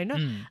नि त होइन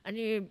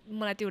अनि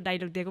मलाई त्यो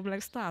डायलग दिएको मलाई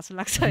यस्तो हाँसो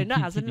लाग्छ होइन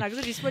हाँसो पनि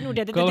लाग्छ रिस पनि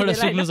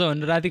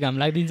उठ्यो राति घाम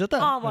लाग्दिन्छ त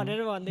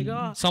भनेर भनिदिएको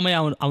समय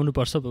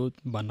आउनुपर्छ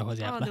भन्न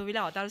खोजे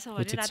धोबीलाई हतार छ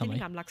भने राति नै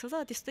घाम लाग्छ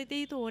त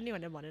त्यही त हो नि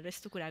भनेर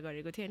यस्तो कुरा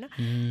गरेको थियो होइन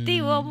त्यही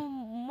हो अब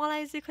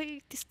मलाई चाहिँ खै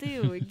त्यस्तै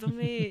हो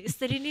एकदमै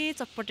यसरी नै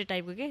चटपटे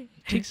टाइपको के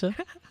ठिक छ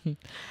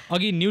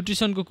अघि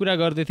न्युट्रिसनको कुरा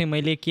गर्दै थिएँ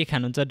मैले के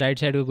खानुहुन्छ डाइट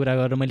साइडको कुरा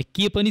गरेर मैले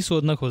के पनि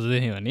सोध्न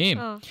खोज्दै थिएँ भने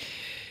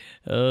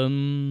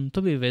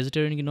तपाईँ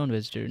भेजिटेरियन कि नन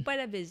भेजिटेरियन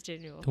पहिला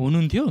भेजिटेरियन हो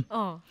हुनुहुन्थ्यो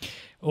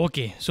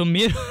ओके सो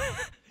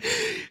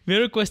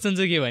मेरो क्वेसन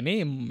चाहिँ के भने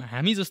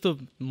हामी जस्तो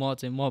म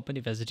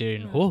पनि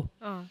भेजिटेरियन हो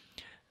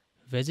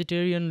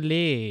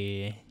भेजिटेरियनले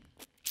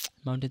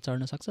माउन्टेन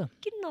चढ्न सक्छ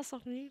किन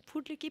नसक्ने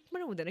फुडले केही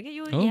पनि हुँदैन कि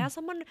यो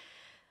यहाँसम्म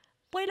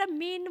पहिला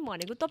मेन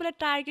भनेको तपाईँलाई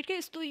टार्गेट के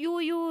यस्तो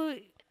यो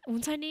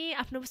हुन्छ नि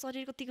आफ्नो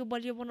शरीर कतिको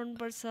बलियो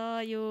बनाउनुपर्छ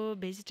यो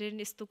भेजिटेरियन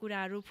यस्तो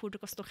कुराहरू फुड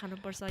कस्तो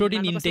खानुपर्छ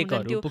प्रोटिन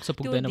इन्टेकहरू पुग्छ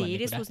पुग्दैन भन्ने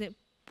धेरै सोच्ने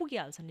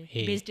पुगिहाल्छ नि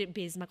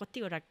भेजमा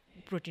कतिवटा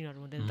प्रोटिनहरू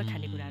हुँदैन त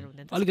खानेकुराहरू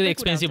हुँदैन अलिकति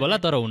एक्सपेन्सिभ होला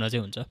तर हुन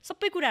चाहिँ हुन्छ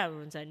सबै कुराहरू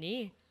हुन्छ नि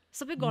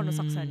सबै गर्न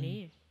सक्छ नि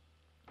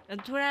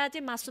थोडा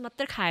चाहिँ मासु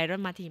मात्रै खाएर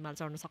माथि हिमाल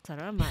चढ्न सक्छ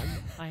र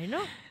होइन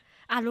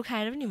आलु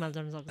खाएर पनि हिमाल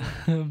चढ्न सक्छ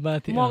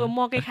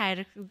मकै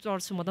खाएर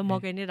चढ्छु म त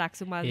मकै नै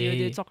राख्छु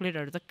मलाई यो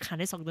चक्लेटहरू त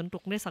खानै सक्दैन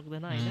टोक्नै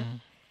सक्दैन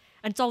होइन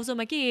अनि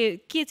चाउचाउमा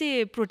के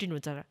चाहिँ प्रोटिन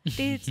हुन्छ र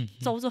त्यही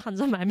चाउचाउ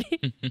खान्छौँ हामी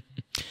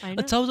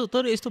चाउचाउ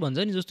तर यस्तो भन्छ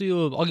नि जस्तो यो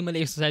अघि मैले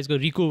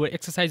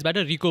एक्सर्साइजबाट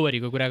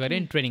रिकभरीको कुरा गरेँ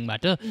नि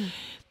ट्रेनिङबाट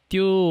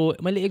त्यो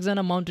मैले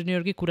एकजना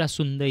माउन्टेनियरकै कुरा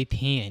सुन्दै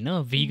थिएँ होइन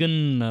भिगन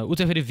ऊ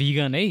चाहिँ फेरि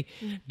भिगन है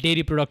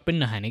डेरी प्रडक्ट पनि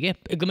नखाने क्या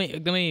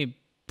एकदमै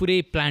पुरै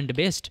प्लान्ट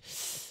बेस्ड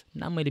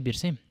नाम मैले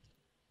बिर्सेँ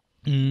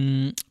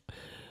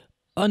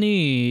अनि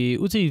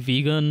ऊ चाहिँ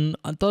भिगन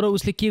तर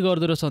उसले के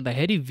गर्दो रहेछ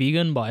भन्दाखेरि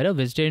भिगन भएर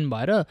भेजिटेरियन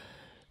भएर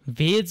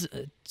भेज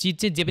चिज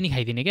चाहिँ जे पनि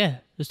खाइदिने क्या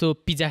जस्तो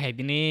पिज्जा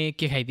खाइदिने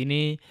के खाइदिने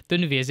त्यो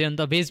पनि भेजै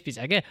अन्त भेज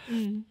पिज्जा क्या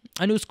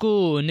अनि उसको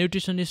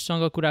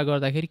न्युट्रिसनिस्टसँग कुरा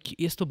गर्दाखेरि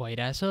यस्तो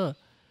भइरहेछ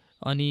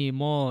अनि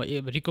म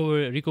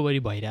रिकभरी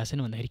भइरहेछ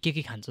नि भन्दाखेरि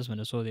के खान्छस्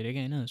भनेर सोधेर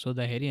क्या होइन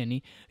सोद्धाखेरि अनि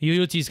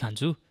यो चिज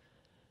खान्छु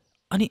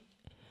अनि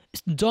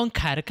जङ्क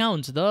खाएर कहाँ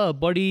हुन्छ त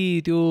बढी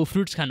त्यो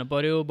फ्रुट्स खानु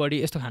पऱ्यो बढी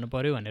यस्तो खानु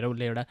पऱ्यो भनेर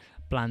उसले एउटा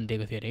प्लान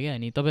दिएको थियो अरे क्या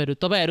अनि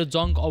तपाईँहरू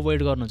जङ्क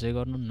अभोइड गर्नु चाहिँ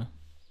गर्नु न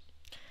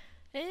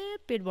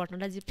पेट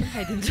भर्नलाई जे पनि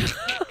खाइदिन्छु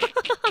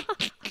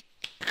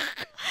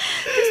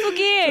त्यस्तो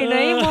के होइन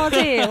है म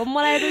चाहिँ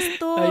मलाई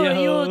त्यस्तो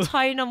यो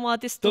छैन म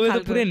त्यस्तो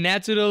खालको पुरै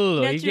नेचुरल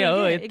हो क्या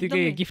हो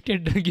यतिकै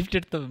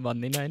गिफ्टेड त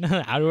भन्दैन हैन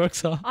हार्ड वर्क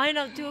छ हैन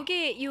त्यो के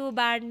यो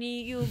बाड्ने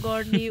यो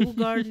गर्ने उ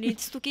गर्ने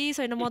त्यस्तो केही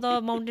छैन म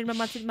त माउन्टेनमा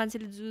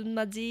मान्छेले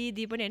जुनमा जे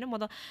दिए पनि हैन म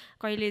त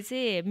कहिले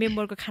चाहिँ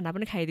मेम्बरको खाना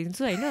पनि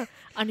खाइदिन्छु हैन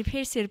अनि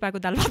फेरि शेर्पाको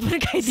दाल भात पनि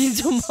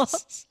खाइदिन्छु म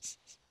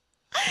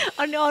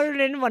अनि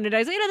अरूले पनि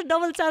भनिरहेको छ यसलाई त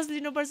डबल चार्ज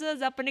लिनुपर्छ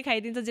जहाँ पनि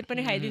खाइदिन्छ जे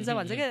पनि खाइदिन्छ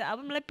भन्छ क्या अब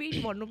मलाई पेट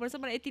भन्नुपर्छ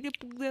मलाई यति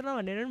पुग्दैन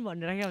भनेर पनि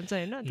भनिरहेको हुन्छ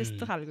होइन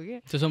त्यस्तो खालको के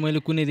त्यसो मैले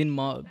कुनै दिन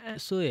म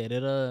यसो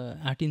हेरेर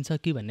आँटिन्छ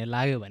कि भन्ने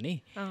लाग्यो भने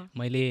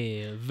मैले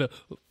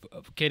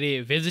के अरे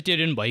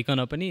भेजिटेरियन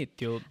भइकन पनि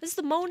त्यो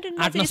जस्तो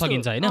माउन्टेनमा आँट्न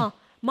सकिन्छ होइन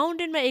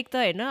माउन्टेनमा एक त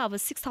होइन अब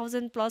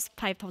 6000 प्लस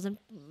 5000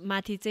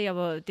 माथि चाहिँ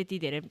अब त्यति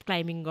धेरै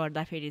क्लाइम्बिङ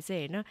गर्दाखेरि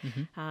चाहिँ होइन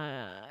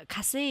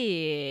खासै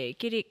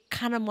के अरे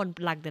खान मन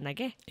लाग्दैन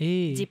क्या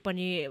जे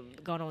पनि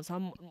गराउँछ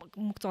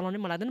मुख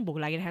चलाउनै मन लाग्दैन भोक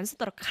लागेर खान्छ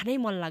तर खानै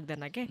मन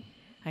लाग्दैन क्या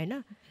होइन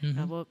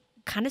अब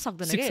खानै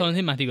सक्दैन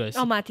कि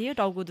माथि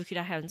टाउको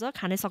दुखिरहेको हुन्छ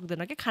खानै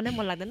सक्दैन कि खानै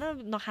मन लाग्दैन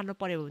नखानु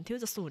पर्यो हुन्थ्यो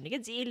जस्तो हुने क्या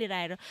जे लिएर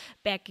आएर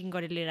प्याकिङ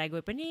गरेर लिएर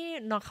गए पनि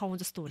नखाउँ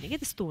जस्तो हुने क्या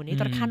त्यस्तो हुने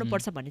तर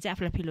खानुपर्छ भन्ने चाहिँ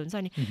आफूलाई फिल हुन्छ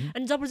अनि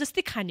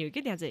जबरजस्ती खाने हो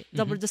कि त्यहाँ चाहिँ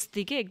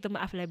जबरजस्ती के एकदम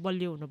आफूलाई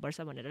बलियो हुनुपर्छ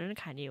भनेर नै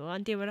खाने हो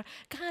अनि त्यही भएर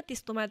कहाँ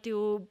त्यस्तोमा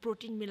त्यो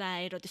प्रोटिन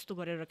मिलाएर त्यस्तो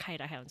गरेर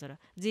खाइरहेको हुन्छ र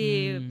जे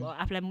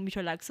आफूलाई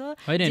मिठो लाग्छ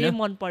जे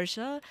मनपर्छ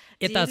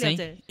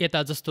यता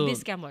जस्तो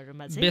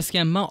बेस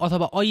क्याम्पमा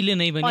अथवा अहिले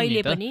नै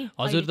पनि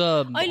हजुर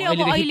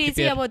त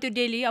चाहिँ अब त्यो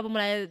डेली अब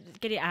मलाई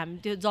के अरे हामी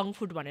त्यो जङ्क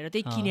फुड भनेर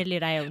त्यही किनेर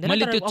लिएर आयो हुँदैन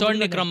मैले त्यो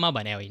चढ्ने क्रममा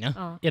भने होइन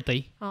यतै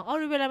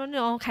अरू बेला पनि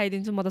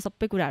खाइदिन्छु म त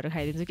सबै कुराहरू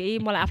खाइदिन्छु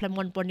कि मलाई आफूलाई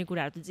मनपर्ने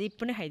कुराहरू त जे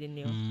पनि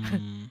खाइदिने हो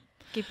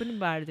केही पनि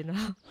बाँड्दिन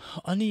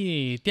अनि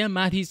त्यहाँ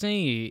माथि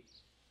चाहिँ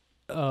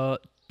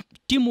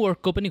टिम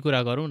वर्कको पनि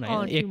कुरा गरौँ न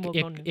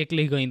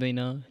एक्लै गइँदैन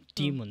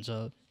टिम हुन्छ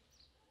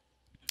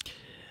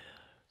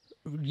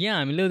यहाँ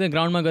हामीले उता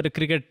ग्राउन्डमा गएर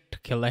क्रिकेट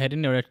खेल्दाखेरि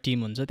पनि एउटा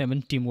टिम हुन्छ त्यहाँ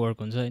पनि टिम वर्क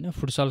हुन्छ होइन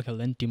फुटसल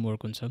खेल्दा पनि टिम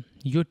वर्क हुन्छ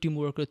यो टिम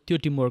वर्क र त्यो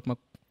टिम वर्कमा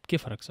के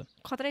फरक छ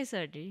खतरै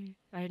छ नि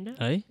होइन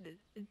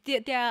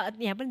त्यहाँ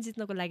यहाँ पनि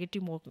जित्नको लागि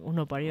टिम वर्क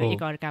हुनु पर्यो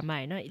एकअर्कामा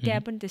होइन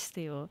त्यहाँ पनि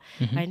त्यस्तै हो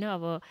होइन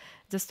अब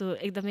जस्तो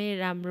एकदमै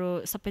राम्रो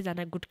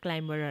सबैजना गुड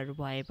क्लाइम्बरहरू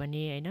भए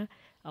पनि होइन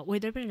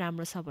वेदर पनि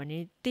राम्रो छ भने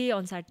त्यही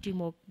अनुसार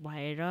टिमवर्क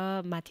भएर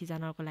माथि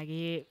जानको लागि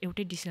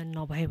एउटै डिसिजन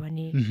नभए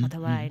भने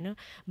अथवा होइन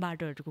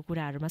बाटोहरूको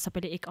कुराहरूमा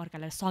सबैले एक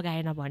अर्कालाई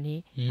सघाएन भने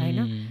होइन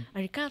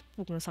अनि कहाँ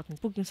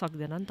पुग्न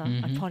सक्दैन नि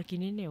त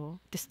फर्किने नै हो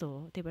त्यस्तो हो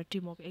त्यही भएर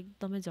टिमवर्क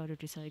एकदमै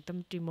जरुरी छ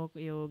एकदम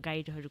टिमवर्क यो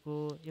गाइडहरूको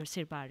यो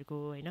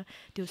शेर्पाहरूको होइन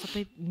त्यो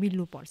सबै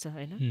मिल्नुपर्छ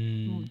होइन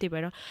त्यही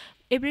भएर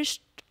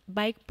एभरेस्ट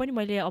बाइक पनि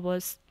मैले अब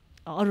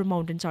अरू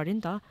माउन्टेन चढेँ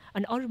नि त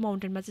अनि अरू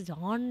माउन्टेनमा चाहिँ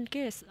झन्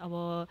के अब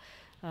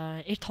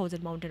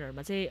 8000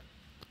 माउन्टेनहरूमा चाहिँ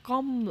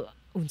कम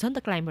हुन्छ नि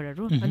त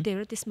क्लाइम्बरहरू अनि त्यही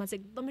भएर त्यसमा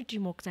चाहिँ एकदमै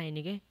टिमवर्क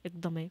चाहिने क्या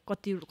एकदमै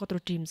कत्रो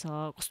टिम छ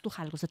कस्तो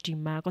खालको छ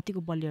टिममा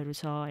कतिको बलियोहरू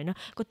छ होइन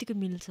कतिको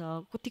मिल्छ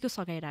कतिको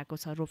सघाइरहेको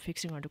छ रोप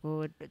फिक्सिङहरूको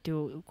त्यो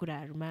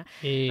कुराहरूमा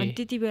अनि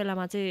त्यति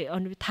बेलामा चाहिँ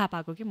अनि थाहा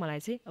पाएको कि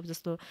मलाई चाहिँ अब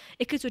जस्तो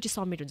एकैचोटि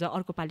सब्मिट हुन्छ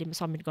अर्को पालिमा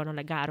सब्मिट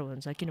गर्नलाई गाह्रो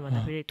हुन्छ किन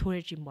भन्दाखेरि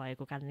थोरै टिम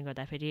भएको कारणले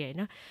गर्दाखेरि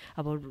होइन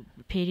अब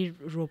फेरि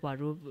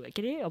रोपहरू के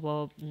अरे अब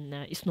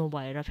स्नो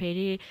भएर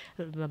फेरि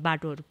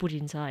बाटोहरू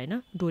पुरिन्छ होइन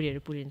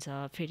डोरीहरू पुरिन्छ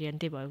फेरि अनि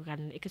त्यही भएको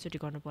कारण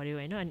एकैचोटि गर्नु पर्यो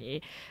होइन अनि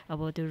अब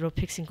त्यो रोप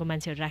फिक्सिङको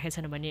मान्छेहरू राखेको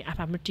छैन भने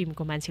आफ्नो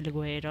टिमको मान्छेले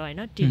गएर होइन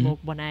टिम वर्क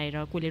बनाएर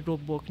कसले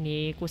रोप बोक्ने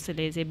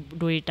कसैले चाहिँ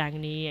डोरी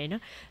टाङ्ने होइन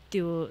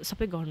त्यो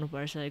सबै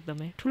गर्नुपर्छ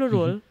एकदमै ठुलो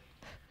रोल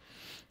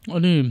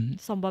अनि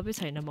सम्भवै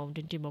छैन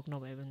माउन्टेन टिम वर्क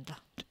नभए भने त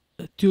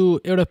त्यो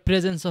एउटा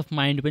प्रेजेन्स अफ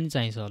माइन्ड पनि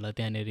चाहिन्छ होला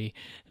त्यहाँनिर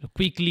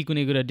क्विकली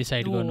कुनै कुरा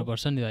डिसाइड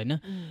गर्नुपर्छ नि होइन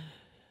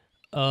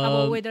अब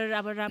वेदर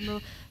अब राम्रो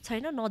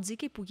छैन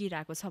नजिकै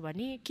पुगिरहेको छ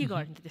भने के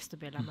गर्ने त त्यस्तो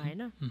बेलामा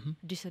होइन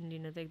डिसिसन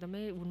लिन त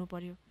एकदमै हुनु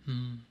पर्यो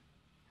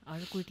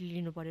अरू क्विकली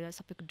लिनु पर्यो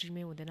सबैको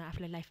ड्रिमै हुँदैन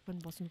आफूलाई लाइफ पनि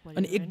बस्नु पर्यो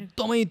अनि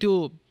एकदमै त्यो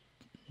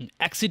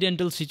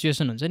एक्सिडेन्टल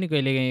सिचुएसन हुन्छ नि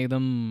कहिलेकाहीँ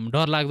एकदम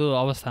डरलाग्दो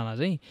अवस्थामा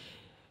चाहिँ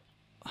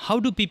how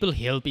do people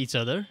help each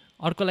other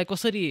अर्कोलाई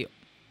कसरी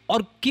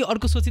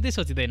अर्को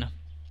सोचिँदैन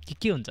कि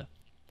के हुन्छ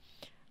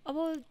अब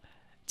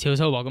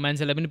छेउछाउ भएको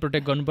मान्छेलाई पनि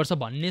प्रोटेक्ट गर्नुपर्छ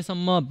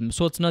भन्नेसम्म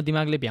सोच्न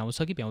दिमागले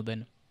भ्याउँछ कि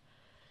भ्याउँदैन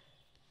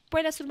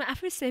पहिला सुरुमा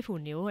आफै सेफ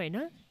हुने हो होइन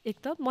एक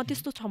त म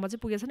त्यस्तो ठाउँमा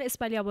चाहिँ पुगेको छैन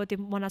यसपालि अब त्यो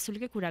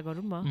मनासुलकै कुरा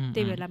गरौँ म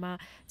त्यही बेलामा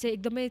चाहिँ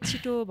एकदमै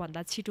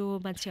छिटोभन्दा छिटो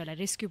मान्छेहरूलाई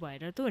रेस्क्यु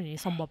भएर त नि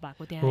सम्भव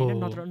भएको त्यहाँ होइन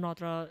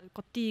नत्र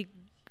कति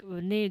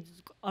नै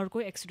अर्को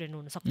एक्सिडेन्ट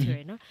हुनसक्थ्यो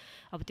होइन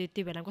अब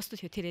त्यही बेला कस्तो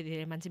थियो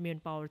धेरै मान्छे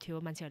मेन पावर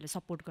थियो मान्छेहरूले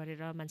सपोर्ट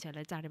गरेर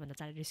मान्छेहरूलाई चाँडैभन्दा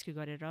चाँडै रेस्क्यु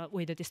गरेर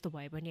वेदर त्यस्तो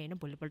भए पनि होइन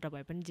भोलिपल्ट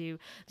भए पनि जे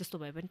जस्तो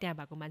भए पनि त्यहाँ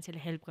भएको मान्छेले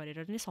हेल्प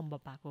गरेर नै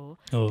सम्भव भएको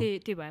हो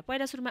त्यही भए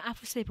पहिला सुरुमा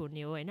आफू सेफ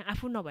हुने हो होइन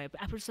आफू नभए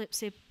आफू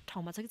सेफ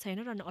ठाउँमा छ कि छैन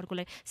र अनि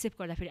अर्कोलाई सेफ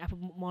गर्दाखेरि आफू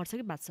मर्छ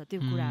कि बाँच्छ त्यो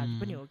कुराहरू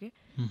पनि हो कि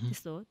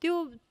त्यस्तो हो त्यो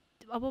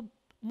अब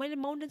मैले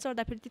माउन्टेन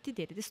चढ्दाखेरि त्यति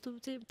धेरै त्यस्तो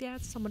चाहिँ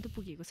त्यहाँसम्म त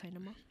पुगेको छैन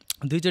म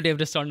 2 चोटि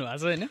एभरेस्ट चढ्नु भएको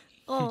छ होइन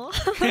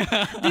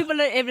 2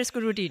 पल्ट एभरेस्टको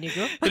रुट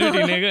हिँडेको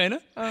होइन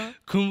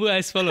खुम्बु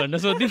आइसफल भनेर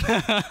सोध्दिउँ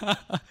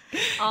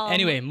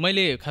एनिवे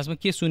मैले खासमा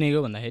के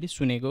सुनेको भन्दाखेरि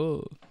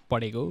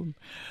पढेको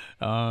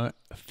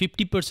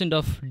 50%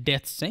 अफ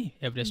डेथ्स चाहिँ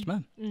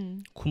एभरेस्टमा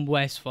खुम्बु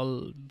आइसफल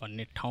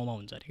भन्ने ठाउँमा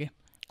हुन्छ अरे क्या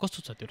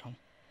कस्तो छ त्यो ठाउँ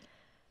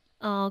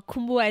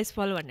खुम्बु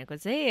आइसफल भनेको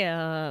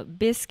चाहिँ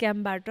बेस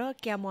क्याम्पबाट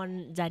क्यामन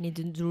जाने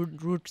जुन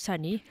रुट छ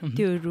नि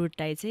त्यो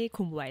रुटलाई चाहिँ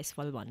खुम्बु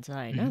आइसफल भन्छ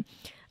होइन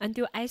अनि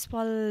त्यो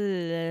आइसफल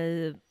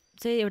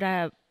चाहिँ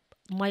एउटा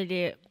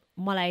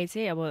मलाई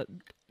चाहिँ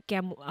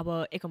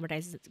अब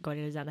एकोमोडाइज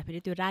गरेर जाँदाखेरि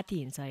त्यो राति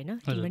हिँड्छ होइन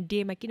किनभने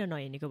डेमा किन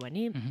नहिँडेको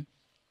भने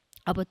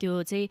अब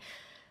त्यो चाहिँ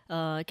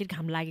के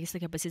घाम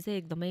लागिसकेपछि चाहिँ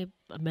एकदमै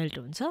मेल्ट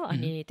हुन्छ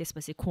अनि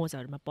त्यसपछि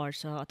खोजहरूमा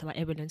पर्छ अथवा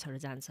एम्बुलेन्सहरू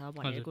जान्छ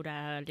भन्ने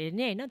कुराले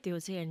नै होइन त्यो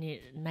चाहिँ अनि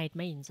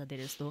नाइटमै हिँड्छ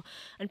धेरै जस्तो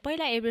अनि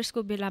पहिला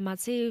एभरेस्टको बेलामा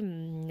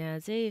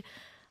चाहिँ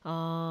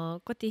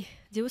कति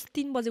जे होस्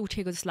 3 बजे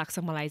उठेको जस्तो लाग्छ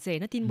मलाई चाहिँ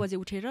होइन 3 बजे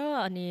उठेर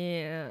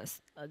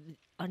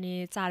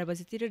अनि 4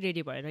 बजीतिर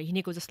रेडी भएर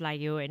हिँडेको जस्तो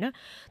लाग्यो होइन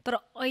तर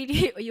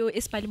अहिले यो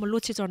यसपालि म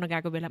लोछे चढ्न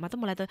गएको बेलामा त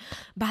मलाई त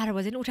 12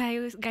 बजे नै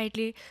उठायो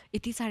गाइडले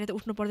यति साढे त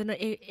उठ्नु पर्दैन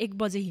 1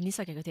 बजे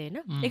हिँडिसकेको थिएँ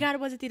होइन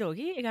 11 बजेतिर हो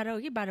कि 11 हो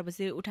कि 12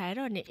 बजे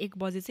उठाएर अनि 1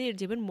 बजे चाहिँ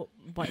जे पनि म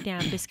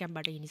त्यहाँ बेस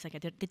क्याम्पबाट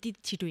हिँडिसकेको थियो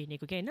त्यति छिटो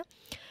हिँडेको कि होइन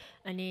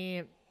अनि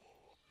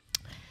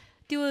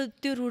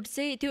त्यो रुट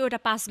चाहिँ त्यो एउटा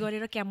पास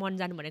गरेर क्यामन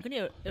जानु भनेको नि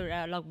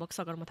एउटा लगभग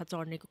सगरमाथा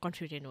चढ्नेको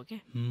कन्फ्युजन हो क्या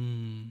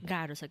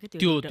गाह्रो छ क्या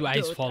त्यो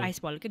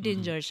आइसफल क्या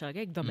डेन्जर छ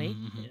क्या एकदमै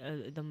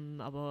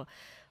एकदम अब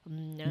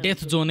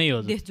डेथ जोनै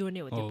हो त्यो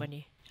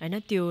पनि होइन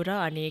त्यो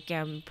र अनि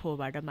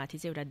क्याम्पोबाट माथि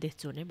चाहिँ एउटा डेथ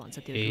जोनै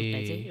भन्छ त्यो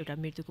रुटलाई चाहिँ एउटा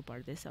मृत्युको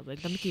प्रदेश अब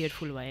एकदमै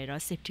केयरफुल भएर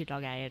सेफ्टी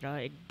लगाएर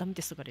एकदम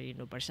त्यस्तो गरेर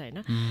हिँड्नुपर्छ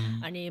होइन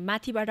अनि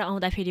माथिबाट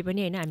आउँदाखेरि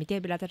पनि होइन हामी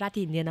त्यही बेला त राति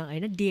हिँड्दैन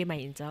होइन डेमा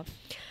हिँड्छ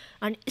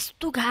अनि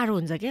यस्तो गाह्रो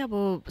हुन्छ क्या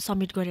अब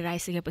सब्मिट गरेर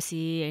आइसकेपछि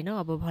होइन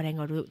अब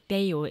भर्याङहरू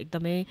त्यही हो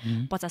एकदमै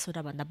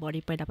 50वटा भन्दा बढी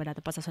पहिला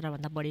त 50वटा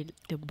भन्दा बढी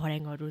त्यो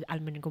भर्याङहरू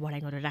एल्युमिनियमको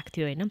भर्याङहरू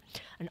राख्थ्यो होइन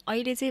अनि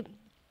अहिले चाहिँ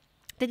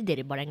त्यति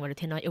धेरै भर्याङहरू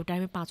थिएन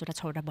एउटामै 5वटा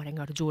 6वटा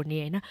भर्याङहरू जोड्ने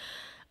होइन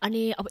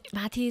अनि अब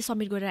माथि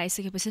सब्मिट गरेर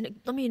आइसकेपछि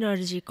एकदमै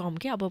इनर्जी कम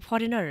क्या अब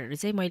फरेनरहरू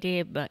चाहिँ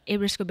मैले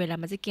एभरेस्टको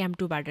बेलामा चाहिँ क्याम्प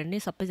 2बाट नै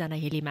सबैजना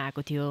हेलीमा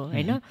आएको थियो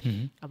होइन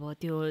अब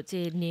त्यो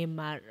चाहिँ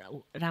नेममा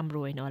राम्रो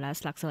होइन होला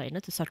जस्तो लाग्छ होइन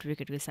त्यो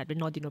सर्टिफिकेटको हिसाबले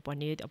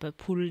नदिनुपर्ने अब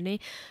फुल नै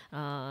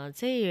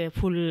चाहिँ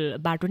फुल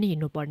बाटो नै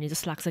हिँड्नुपर्ने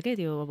जस्तो लाग्छ क्या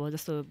त्यो अब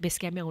जस्तो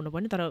बेस क्याम्पमै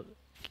आउनुपर्ने तर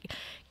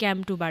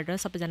क्याम्प 2बाट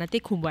सबैजना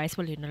त्यही खुम्बु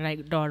आइसफल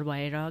हिँड्नलाई डर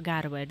भएर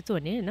गाह्रो भएर चाहिँ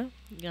हो नि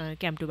होइन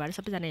क्याम्प 2बाट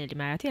सबैजना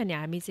हेलीमा आएको थियो अनि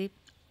हामी चाहिँ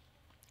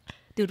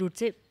त्यो रुट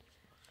चाहिँ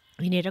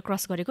हिँडेर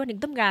क्रस गरेको अनि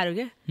एकदम गाह्रो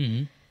क्या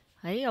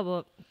है अब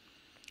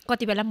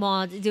कति बेला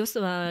म जे होस्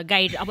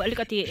गाइड अब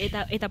अलिकति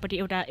यतापट्टि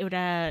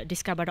एउटा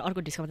डिस्काबाट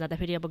अर्को डिस्कामा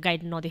जाँदाखेरि अब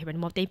गाइड नदेख्यो भने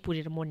म त्यहीँ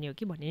पुरेर मर्ने हो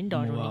कि भन्ने नि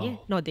डर हुने कि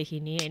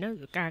नदेखिने होइन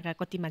कहाँ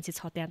कति मान्छे छ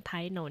त्यहाँ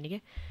थाहै नहुने क्या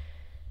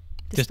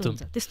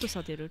त्यस्तो छ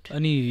त्यो रुट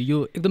अनि यो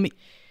एकदमै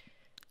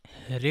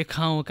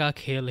रेखाओंका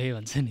खेल है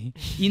भन्छ नि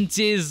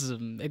इन्चेस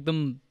एकदम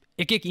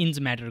एक इन्च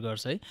म्याटर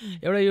गर्छ है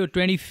एउटा यो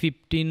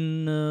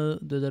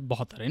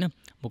 2072 होइन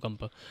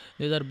भूकम्प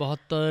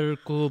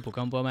 2072को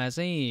भूकम्पमा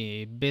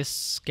चाहिँ बेस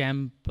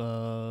क्याम्प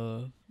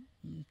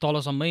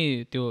तलसम्मै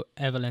त्यो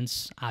एभलेन्स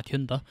आएको थियो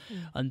नि त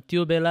अनि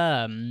त्यो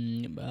बेला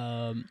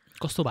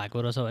कस्तो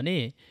भएको रहेछ भने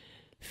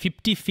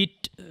 50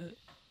 फिट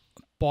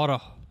पर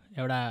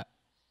एउटा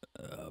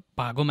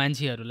भएको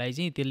मान्छेहरूलाई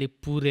चाहिँ त्यसले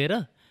पुरेर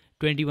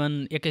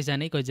 21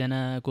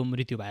 एकैजनाको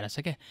मृत्यु भएर छ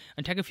क्या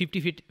अनि ठ्याक्कै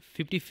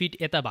 50 फिट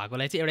यता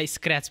भएकोलाई चाहिँ एउटा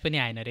स्क्रच पनि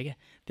आएन अरे क्या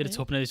त्यसले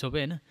छोप्ने छोपे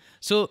होइन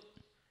सो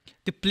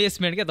त्यो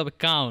प्लेसमेन्ट क्या तपाईँ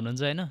कहाँ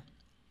हुनुहुन्छ होइन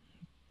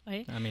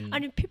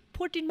अनि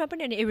 14मा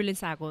पनि अनि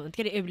एम्बुलेन्स आएको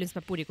के अरे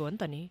एम्बुलेन्समा पुरेको हो नि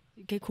त नि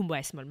केही खुम्बु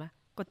आइसफलमा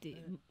कति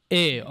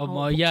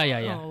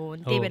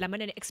त्यही बेलामा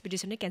नि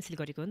एक्सपिडिसन नै क्यान्सल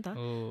गरेको हो नि त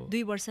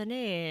 2 वर्ष नै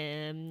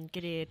के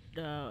अरे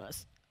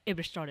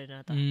एभरेस्ट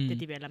चढेन त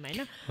त्यति बेलामा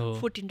होइन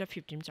 14 र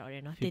 15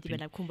 चढेन त्यति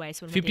बेला खुम्बु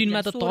आइसफल 15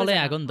 मा त तलै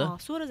आएको नि त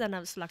 16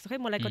 जना जस्तो लाग्छ खै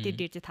मलाई कति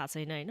डेट चाहिँ थाहा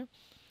छैन होइन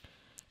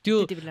त्यो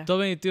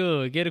तपाईँ त्यो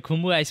के अरे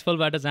खुम्बु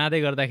आइसफलबाट जाँदै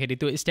गर्दाखेरि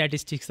त्यो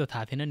स्ट्याटिस्टिक्स त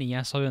थाहा थिएन नि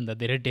यहाँ सबैभन्दा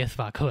धेरै डेथ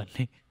भएको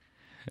भन्ने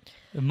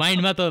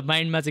माइन्डमा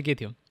चाहिँ के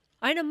थियो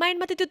होइन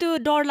माइन्डमा त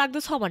त्यो डर लाग्दो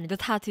छ भन्ने त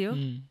थाहा थियो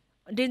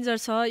डेन्जर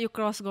छ यो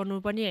क्रस गर्नु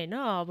पनि होइन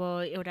अब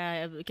एउटा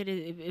के अरे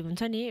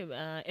हुन्छ नि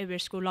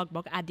एभरेस्टको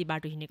लगभग आधी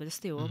बाटो हिँडेको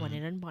जस्तै हो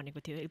भनेर पनि भनेको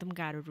थियो एकदम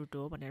गाह्रो रुट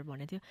हो भनेर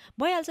भनेको थियो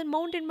भइहाल्छ नि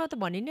माउन्टेनमा त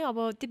भने नि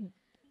अब त्यो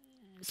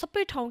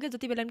सबै ठाउँ के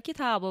जति बेला पनि के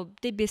थाहा अब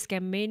त्यही बेस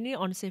क्याम्पमै नै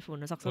अनसेफ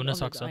हुनसक्छ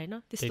होइन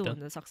त्यस्तो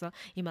हुनसक्छ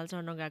हिमाल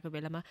चढ्न गएको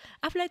बेलामा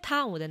आफूलाई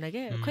थाहा हुँदैन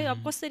क्या खै अब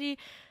कसरी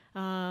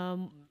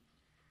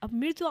अब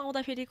मृत्यु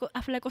आउँदाखेरि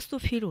आफूलाई कस्तो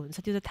फिल हुन्छ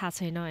त्यो त थाहा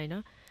छैन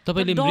होइन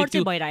तपाईँले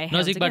मृत्यु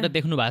नजिकबाट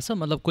देख्नु भएको छ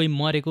मतलब कोही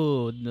मरेको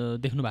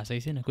देख्नु भएको छ कि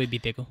छैन कोही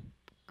बितेको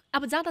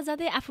अब जाँदा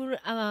जाँदै आफू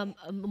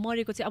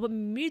मरेको चाहिँ अब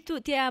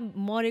मृत्यु त्यहाँ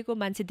मरेको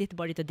मान्छे डेथ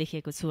बडी त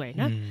देखेको छु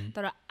होइन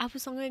तर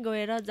आफूसँगै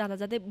गएर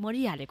जाँदा जाँदै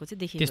मरिहालेको चाहिँ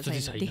देखेको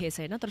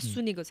छैन तर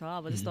सुनेको छ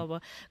अब जस्तो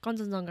अब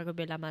कञ्चनजङ्घाको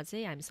बेलामा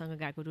चाहिँ हामीसँग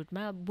गएको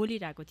रुटमा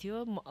बोलिरहेको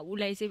थियो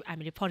उसलाई चाहिँ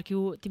हामीले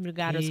फर्क्यौँ तिम्रो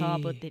गाह्रो छ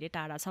अब धेरै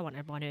टाढा छ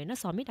भनेर भन्यो होइन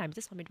समिट हामी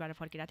चाहिँ समिटबाट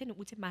फर्किरहेको थियो नि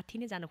ऊ चाहिँ माथि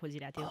नै जान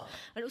खोजिरहेको थियो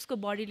अनि उसको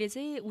बडीले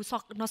चाहिँ ऊ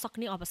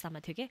नसक्ने अवस्थामा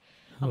थियो क्या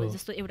अब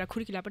जस्तो एउटा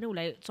खुर्किला पनि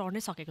उसलाई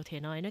चढ्नै सकेको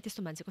थिएन होइन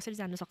त्यस्तो मान्छे कसरी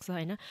जान सक्छ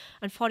होइन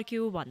अनि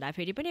फर्क्यौँ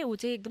भन्दाखेरि पनि ऊ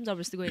चाहिँ एकदम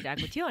जबरजस्ती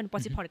गइरहेको थियो अनि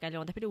पछि फर्काएर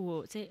ल्याउँदाखेरि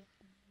ऊ चाहिँ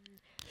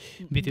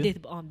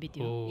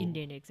बित्यो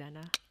इन्डियन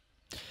एकजना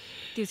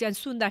त्यो चाहिँ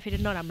सुन्दाखेरि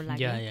नराम्रो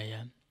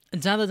लाग्यो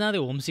जाँदा जाँदै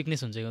होम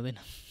सिकनेस हुन्छ हुँदैन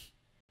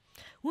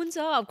हुन्छ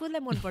अब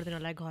कसलाई मन पर्दैन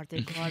होला घर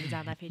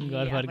जाँदाखेरि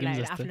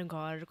आफ्नो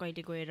घर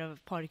कहिले गएर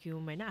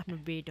फर्क्यौँ होइन आफ्नो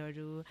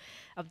बेडहरू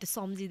अब त्यो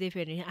सम्झिँदै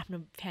फेरि आफ्नो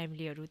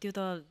फ्यामिलीहरू त्यो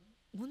त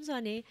हुन्छ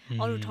नि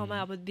अरू ठाउँमा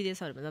अब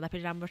विदेशहरूमा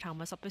जाँदाखेरि राम्रो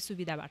ठाउँमा सबै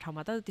सुविधा भएको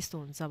ठाउँमा त त्यस्तो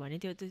हुन्छ भने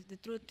त्यो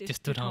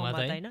त्यस्तो ठाउँमा त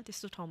होइन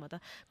त्यस्तो ठाउँमा त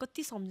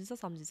कति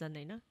सम्झिन्छन्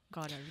होइन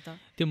घरहरू त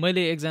त्यो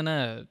मैले एकजना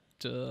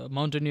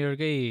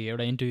माउन्टेनियरकै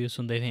एउटा इन्टरभ्यू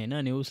सुन्दै थिएँ होइन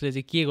अनि उसले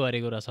चाहिँ के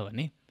गरेको रहेछ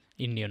भने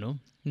इन्डियन हो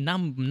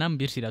नाम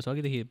बिर्सिरहेको छु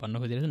अघिदेखि भन्न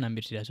खोजिरहेको छु नाम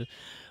बिर्सिरहेको छु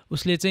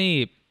उसले चाहिँ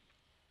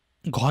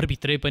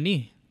घरभित्रै पनि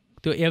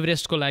त्यो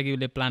एभरेस्टको लागि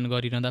उसले प्लान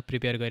गरिरहँदा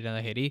प्रिपेयर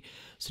गरिरहँदाखेरि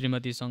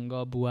श्रीमतीसँग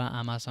बुवा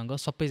आमासँग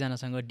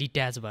सबैजनासँग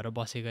डिट्याच भएर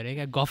बसेको अरे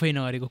क्या गफै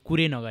नगरेको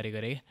कुरै नगरेको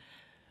अरे क्या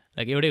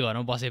लाइक एउटै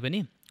घरमा बसे पनि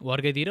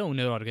अर्कैतिर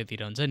उनीहरू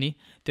अर्कैतिर हुन्छ नि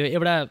त्यो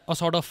एउटा अ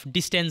सर्ट अफ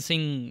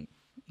डिस्टेन्सिङ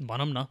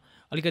भनौँ न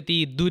अलिकति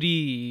दूरी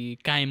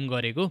कायम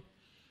गरेको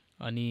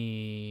अनि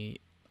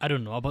आई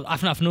डोन्ट नो अब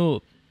आफ्नो आफ्नो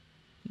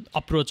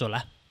अप्रोच होला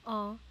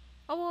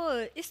अब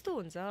यस्तो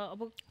हुन्छ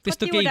अब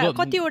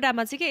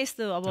कतिवटामा चाहिँ के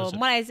यस्तो अब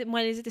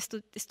मैले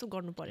चाहिँ त्यस्तो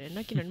गर्नु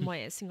परेन किनभने म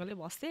यहाँ सिङ्गलै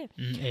बस्थेँ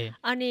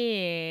अनि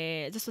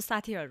जस्तो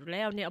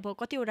साथीहरूलाई अनि अब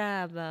कतिवटा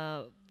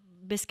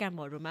बेस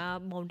क्याम्पहरूमा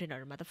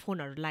माउन्टेनहरूमा त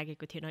फोनहरू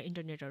लागेको थिएन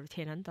इन्टरनेटहरू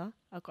थिएन नि त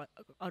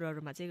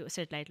अरूमा चाहिँ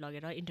सेटेलाइट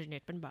लगेर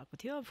इन्टरनेट पनि भएको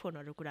थियो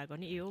फोनहरू कुरा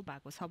गर्ने यो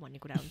भएको छ भन्ने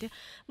कुरा हुन्थ्यो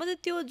मतलब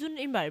त्यो जुन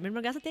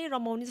इन्भाइरोमेन्टमा गएको छ त्यही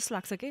रमाउने जस्तो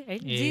लाग्छ कि है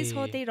जे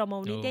छ त्यही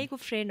रमाउने त्यहीँको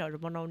फ्रेन्डहरू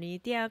बनाउने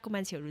त्यहाँको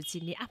मान्छेहरू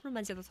चिन्ने आफ्नो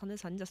मान्छे त छँदै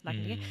छ नि जस्तो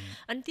लाग्ने कि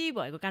अनि त्यही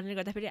भएको कारणले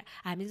गर्दाखेरि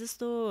हामी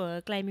जस्तो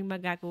क्लाइम्बिङमा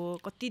गएको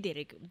कति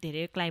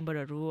धेरै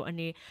क्लाइम्बरहरू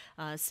अनि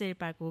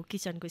शेर्पाको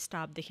किचनको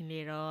स्टाफदेखि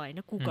लिएर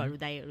होइन कुकहरू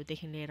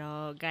दाईहरूदेखि लिएर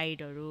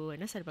गाइडहरू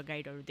होइन शेर्पा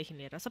गाइडहरूदेखि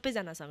लिएर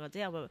सबैजनासँग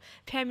चाहिँ अब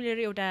फ्यामिली र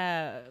एउटा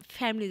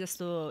फ्यामिली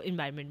जस्तो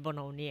इन्भाइरोमेन्ट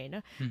बनाउने होइन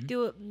त्यो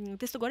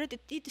त्यस्तो गरेर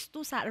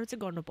त्यस्तो साह्रो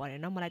चाहिँ गर्नु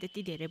परेन मलाई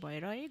त्यति धेरै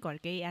भएर है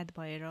घरकै याद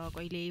भएर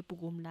कहिले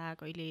पुगौँला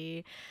कहिले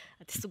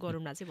त्यस्तो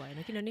गरौँला चाहिँ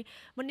भएन किनभने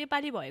म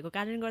नेपाली भएको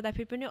कारणले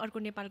गर्दाखेरि पनि अर्को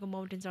नेपालको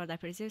माउन्टेन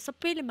चढ्दाखेरि चाहिँ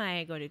सबैले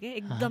माया गर्यो क्या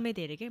एकदमै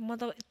धेरै क्या म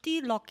त यति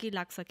लक्की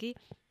लाग्छ कि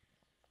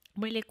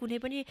मैले कुनै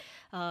पनि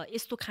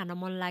यस्तो खान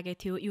मन लागेको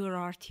थियो यो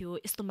रहर थियो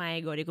यस्तो माया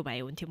गरेको भए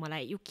हुन्थ्यो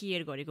मलाई यो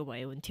केयर गरेको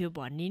भए हुन्थ्यो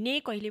भन्ने नै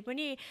कहिले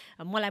पनि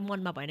मलाई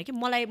मनमा भएन कि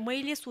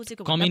मैले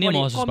सोचेको कमी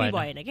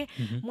भएन कि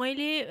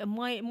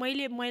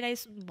मैले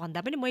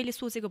भन्दा पनि मैले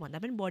सोचेको भन्दा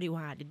पनि बढी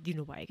उहाँहरूले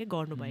दिनुभयो क्या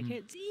गर्नुभयो क्या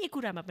जे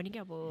कुरामा पनि कि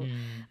अब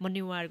म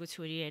नेवारको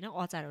छोरी होइन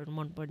अचारहरू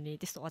मनपर्ने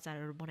त्यस्तो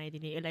अचारहरू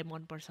बनाइदिने यसलाई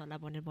मनपर्छ होला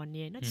भनेर भन्ने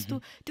होइन त्यस्तो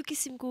त्यो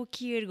किसिमको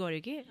केयर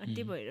गर्यो कि अनि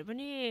त्यही भएर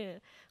पनि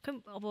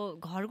अब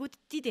घरको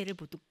त्यति धेरै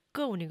भुतुक्क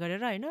हुने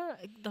गरेर होइन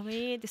एकदमै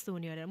त्यस्तो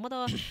हुने गरेर म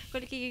त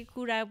कहिले के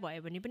कुरा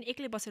भयो भने पनि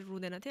एक्लै बसेर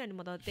रुँदैन थियो अनि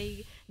म त त्यही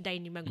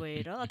डाइनिङमा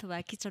गएर अथवा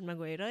किचनमा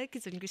गएर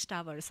किचनको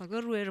स्टाफहरूसँग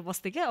रोएर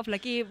बस्थेँ क्या आफूलाई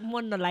के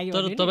मन नलाग्यो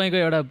तर तपाईँको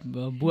एउटा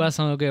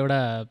बुवासँगको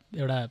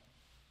एउटा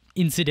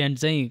इन्सिडेन्ट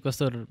चाहिँ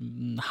कस्तो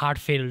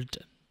हार्टफेल्ट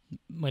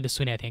मैले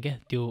सुनेको थिएँ क्या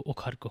त्यो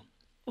ओखरको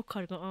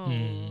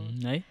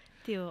है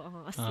त्यो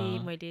अस्ति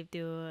मैले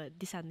त्यो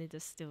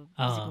दिशानिर्देश त्यो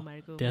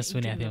कुमारको त्यहाँ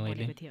सुनेको थिएँ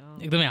मैले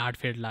एकदमै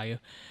हार्टफेल्ट लाग्यो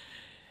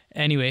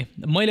एनिवे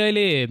मैले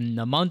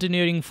अहिले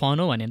माउन्टेनियरिङ फन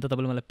हो भने त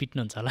तपाईँले मलाई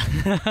पिट्नुहुन्छ होला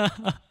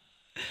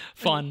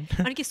फन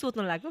अनि के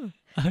सोध्नु लाग्यो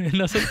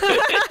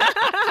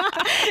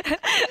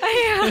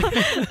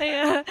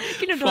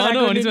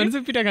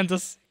पिटा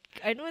खान्छस्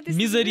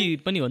मिजरी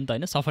पनि हो नि त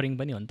होइन सफरिङ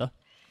पनि हो नि त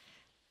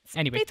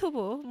सबै थोक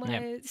हो मलाई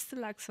त्यस्तो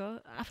लाग्छ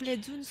आफूले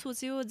जुन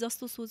सोच्यो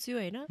जस्तो सोच्यो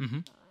होइन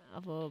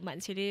अब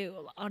मान्छेले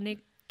अनेक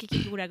के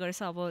कुरा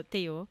गर्छ अब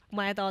त्यही हो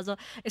मलाई त अझ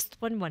यस्तो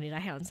पनि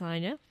भनिराखेको हुन्छ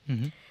होइन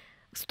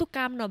यस्तो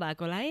काम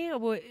नभएकोलाई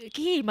अब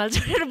के हिमाल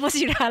चढेर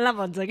बसिरहला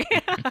भन्छ कि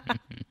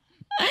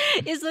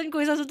यस्तो पनि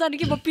क्वेसन सोध्छ अनि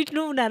कि म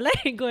पिट्नु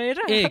उनीहरूलाई गएर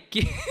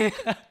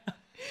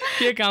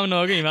के काम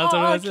नभएको हिमाल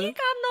चढेर के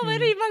काम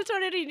नभएर हिमाल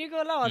चढेर हिँडेको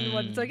होला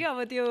भन्छ कि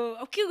अब त्यो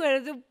अब के गरेर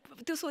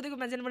त्यो सोधेको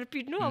मान्छेले मलाई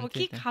पिट्नु अब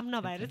के काम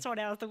नभएर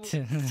चढे जस्तो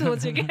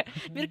सोच्यो क्या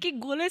मेरो केही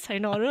गोलै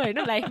छैन अरू होइन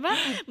लाइफमा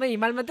म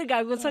हिमाल मात्रै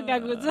गएको छ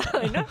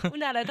होइन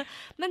उनीहरूलाई त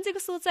मान्छेको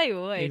सोचाइ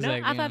हो होइन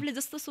आफूले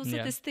जस्तो सोच्छ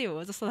त्यस्तै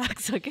हो जस्तो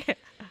लाग्छ क्या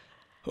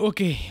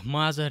ओके म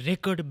आज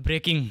रेकर्ड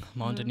ब्रेकिङ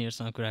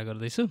माउन्टेनियरसँग कुरा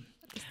गर्दैछु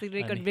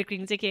रेकर्ड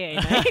ब्रेकिङ चाहिँ के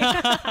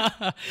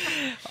होइन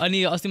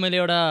अनि अस्ति मैले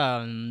एउटा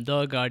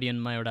द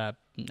गार्डियनमा एउटा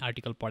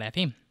आर्टिकल पढाएको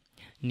थिएँ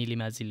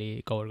निलिमाजीले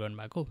कभर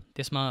गर्नुभएको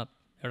त्यसमा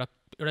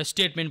एउटा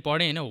स्टेटमेन्ट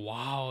पढेँ होइन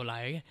वाउ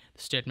लाग्यो क्या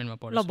स्टेटमेन्टमा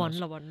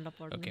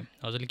पढेँ ओके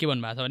हजुरले के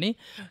भन्नुभएको छ भने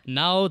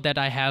now that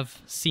I have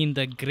seen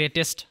the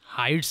greatest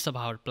Heights of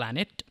our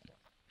planet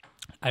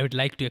I would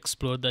like to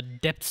explore the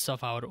depths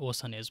of our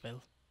ocean as well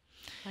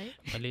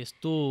मैले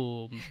यस्तो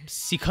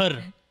शिखर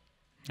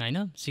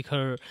होइन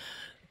शिखर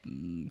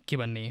के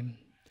भन्ने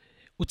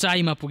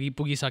उचाइमा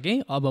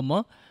पुगिसकेँ अब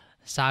म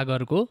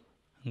सागरको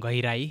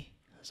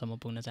गहिराईसम्म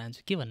पुग्न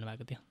चाहन्छु के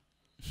भन्नुभएको थियो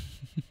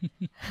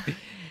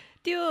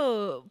त्यो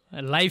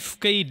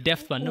लाइफकै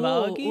डेप्थ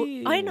भन्नुभयो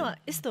कि होइन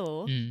यस्तो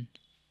हो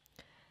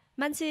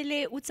मान्छेले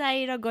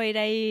उचाइ र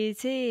गहिराई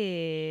चाहिँ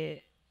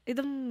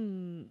एकदम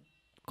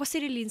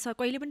कसरी लिन्छ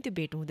कहिले पनि त्यो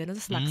भेट हुँदैन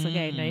जस्तो लाग्छ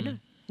क्या होइन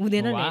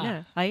हुँदैन नि होइन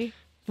है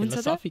हुन्छ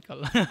त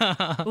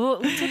हो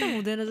हुन्छ त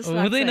हुँदैन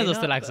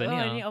जस्तो लाग्छ नि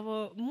अनि अब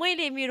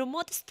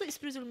म त्यस्तो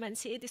स्पिरिचुअल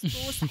मान्छे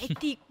त्यस्तो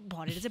साहित्यिक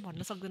भरेर चाहिँ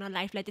भन्न सक्दैन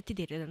लाइफलाई त्यति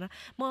धेरै होइन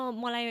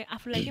मलाई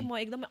आफूलाई के म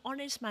एकदमै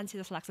अनेस्ट मान्छे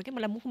जस्तो लाग्छ कि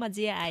मलाई मुखमा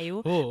जे आयो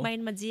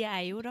माइन्डमा जे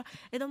आयो र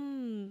एकदम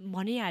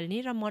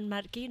भनिहाल्ने र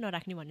मनमा केही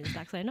नराख्ने भन्ने जस्तो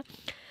लाग्छ होइन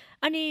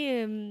अनि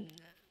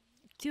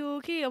त्यो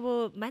के अब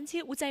मान्छे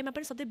उचाइमा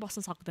पनि सधैँ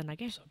बस्न सक्दैन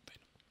क्या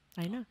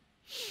होइन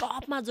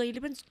टपमा जहिले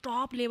पनि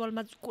टप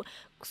लेभलमा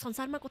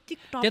संसारमा कति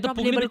टप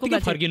लेभलको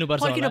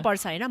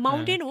फर्किनुपर्छ होइन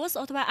माउन्टेन होस्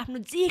अथवा आफ्नो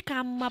जे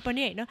काममा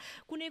पनि होइन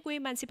कुनै कोही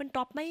मान्छे पनि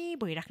टपमै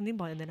भइराख्ने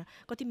भइँदैन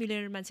कति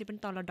मिलियनर मान्छे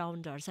पनि तल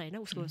डाउन झर्छ होइन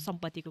उसको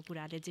सम्पत्तिको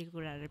कुराले जे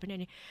कुराहरू पनि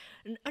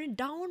अनि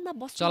डाउनमा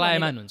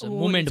बस्नु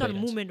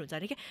मुभमेन्ट हुन्छ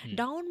अरे क्या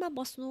डाउनमा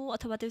बस्नु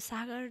अथवा त्यो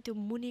सागर त्यो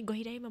मुनि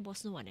गहिराइमा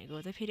बस्नु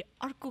भनेको चाहिँ फेरि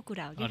अर्को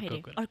कुरा हो कि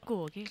फेरि अर्को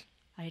हो कि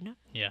होइन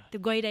त्यो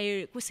गहिराई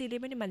कसैले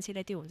पनि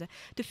मान्छेलाई त्यो हुन्छ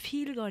त्यो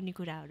फिल गर्ने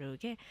कुराहरू हो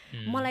क्या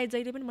मलाई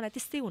जहिले पनि मलाई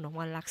त्यस्तै हुन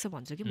मन लाग्छ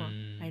भन्छु कि म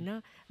होइन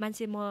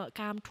मान्छे म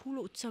काम ठुलो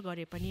उच्च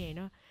गरे पनि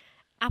होइन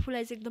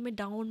आफूलाई चाहिँ एकदमै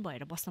डाउन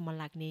भएर बस्न मन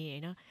लाग्ने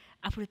होइन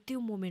आफूलाई त्यो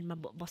मोमेन्टमा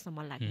बस्न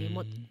मन लाग्ने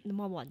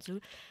म भन्छु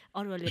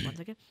अरूहरूले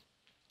भन्छ क्या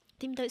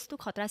तिमी त यस्तो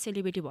खतरा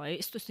सेलिब्रिटी भयो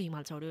यस्तो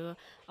हिमाल चढ्यो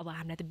अब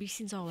हामीलाई त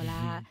बिर्सिन्छ होला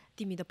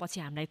तिमी त पछि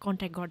हामीलाई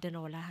कन्ट्याक्ट गर्दैन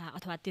होला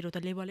अथवा तेरो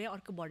त लेभलै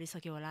अर्को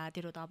बढिसक्यो होला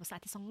तेरो त अब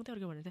साथीसँग त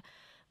अर्को भने त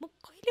म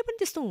कहिले पनि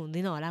त्यस्तो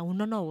हुँदैन होला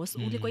हुन नहोस्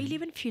उसले कहिले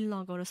पनि फिल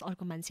नगरोस्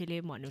अर्को मान्छेले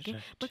भन्नु कि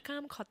म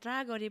काम खतरा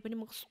गरे पनि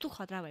म कस्तो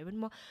खतरा भए पनि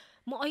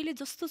म अहिले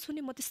जस्तो छु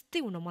नि म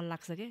त्यस्तै हुन मन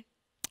लाग्छ क्या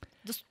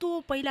जस्तो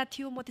पहिला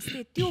थियो म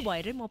त्यस्तै त्यो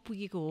भएरै म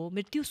पुगेको हो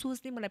मेरो त्यो सोच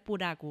नै मलाई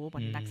पोडाएको हो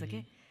भन्ने लाग्छ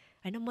क्या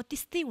होइन म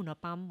त्यस्तै हुन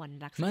पाऊँ भन्ने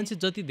लाग्छ मान्छे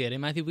जति धेरै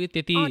माथि पुग्यो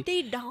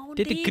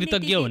त्यति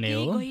कृतज्ञ हुने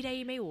हो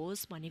गहिराइमै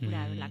होस् भन्ने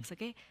कुराहरू लाग्छ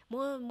क्या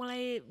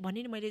मलाई भने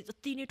नि मैले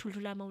जति नै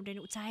ठुल्ठुला माउन्टेन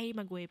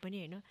उचाइमा गए पनि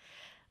होइन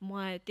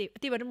म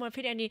त्यही भएर म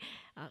फेरि अनि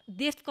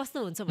देश कस्तो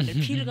हुन्छ भनेर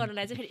फिल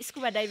गर्नलाई चाहिँ फेरि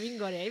स्कुबा डाइभिङ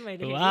गरेँ है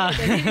मैले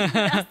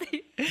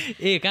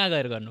कहाँ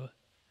गएर गर्नु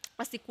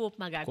अस्ति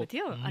कोपमा गएको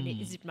थियो अनि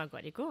इजिप्टमा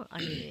गरेको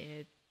अनि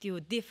त्यो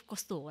देव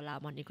कस्तो होला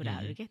भन्ने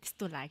कुराहरू क्या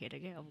त्यस्तो लागेर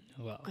क्या अब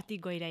कति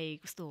गहिराई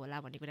कस्तो होला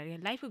भन्ने कुरा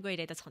लाइफको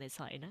गहिराई त छँदैछ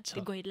होइन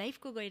त्यो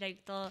लाइफको गहिराई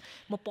त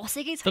म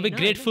पसेकै छैन तपाईँ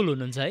ग्रेटफुल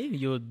हुनुहुन्छ है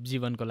यो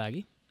जीवनको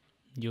लागि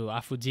यो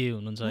आफू जे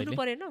हुनुहुन्छ हुनु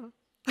परेन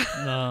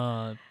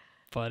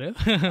पर्यो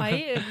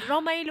है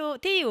रमाइलो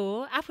त्यही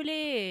हो आफूले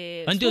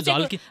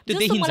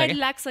मलाई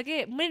लाग्छ कि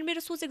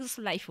मेरो सोचेको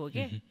जस्तो लाइफ हो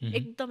कि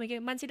एकदमै के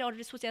मान्छेले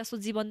अलरेडी सोचे जस्तो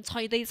जीवन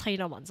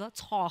छैन भन्छ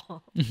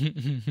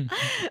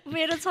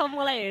मेरो छ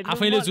मलाई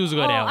आफैले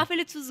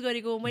चुज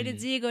गरेको मैले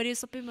जे गरेँ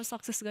सबैमा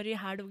सक्सेस गरेँ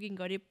हार्डवर्किङ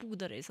गरेँ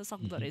पुग्दो रहेछ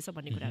सक्दो रहेछ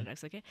भन्ने कुराहरू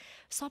लाग्छ क्या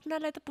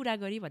सपनालाई त पुरा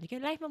गरेँ भने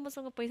क्या लाइफमा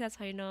मसँग पैसा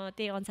छैन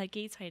त्यही अनुसार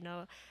केही छैन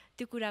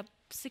त्यो कुरा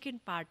सेकेन्ड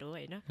पार्ट हो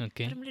होइन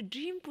तर मैले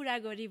ड्रिम पुरा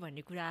गरेँ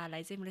भन्ने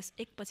कुरालाई चाहिँ मैले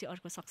एकपछि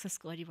अर्को सक्सेस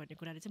गरेँ भन्ने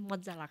कुराले चाहिँ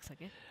मजा लाग्छ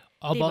क्या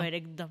त्यही भएर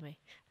एकदमै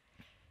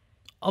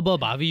अब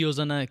भावी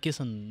योजना के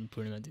छन्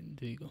पूर्णिमा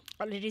दिदीको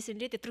अलि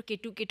रिसेन्टली त्यत्रो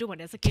केटु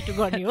भनेर चाहिँ केटु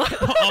गर्ने हो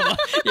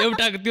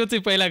एउटा त्यो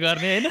चाहिँ पहिला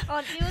गर्ने होइन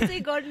त्यो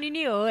चाहिँ गर्ने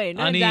नै हो होइन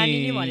जाने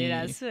नै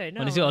भनिरहेको छु होइन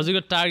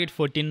हजुरको टार्गेट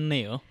 14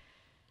 नै हो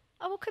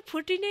अब खै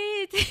 14 नै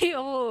चाहिँ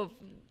अब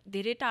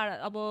धेरै टाढा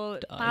अब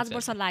 5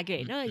 वर्ष लाग्यो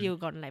होइन यो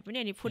गर्नलाई पनि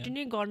अनि 14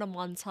 नै गर्न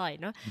मन छ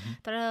होइन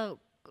तर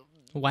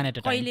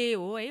कहिले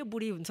हो है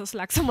बुढी हुन्छ जस्तो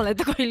लाग्छ मलाई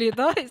त कहिले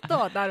त यस्तो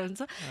हतार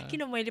हुन्छ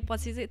किन मैले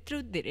पछि चाहिँ यत्रो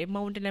धेरै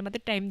माउन्टेनलाई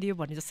मात्रै टाइम दियो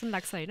भन्ने जस्तो पनि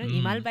लाग्छ होइन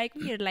हिमाल बाइक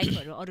पनि मेरो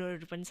लाइफहरू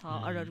अरू पनि छ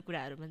अरू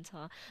कुराहरू पनि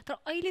छ तर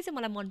अहिले चाहिँ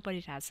मलाई मन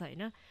परिरहेको छ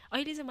होइन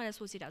अहिले चाहिँ मलाई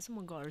सोचिरहेको छु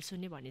म गर्छु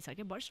नि भन्ने छ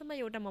क्या वर्षमा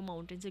एउटा म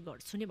माउन्टेन चाहिँ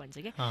गर्छु नि भन्छ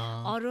क्या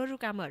अरू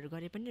कामहरू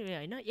गरे पनि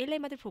होइन यसलाई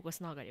मात्रै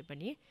फोकस नगरे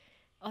पनि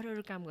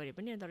अरू काम गरे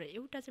पनि तर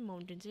एउटा चाहिँ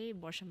माउन्टेन चाहिँ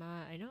वर्षमा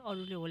होइन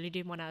अरूले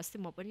होलिडे मनाए जस्तै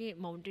म पनि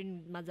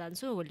माउन्टेनमा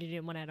जान्छु होलिडे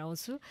मनाएर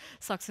आउँछु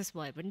सक्सेस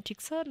भए पनि ठिक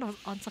छ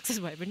अनसक्सेस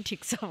भए पनि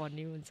ठिक छ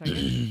भन्ने हुन्छ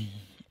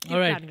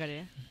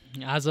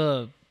क्या आज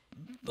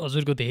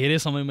हजुरको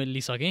धेरै समय मैले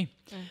लिइसकेँ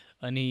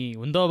अनि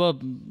हुन त अब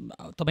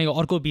तपाईँको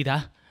अर्को विधा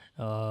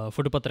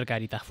फोटो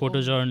पत्रकारिता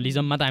फोटो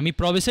जर्नलिजममा त हामी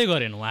प्रवेशै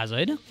गरेनौँ आज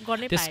होइन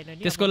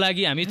त्यसको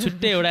लागि हामी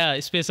छुट्टै एउटा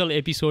स्पेसल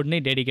एपिसोड नै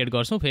डेडिकेट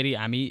गर्छौँ फेरि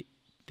हामी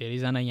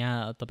धेरैजना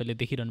यहाँ तपाईँले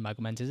देखिरहनु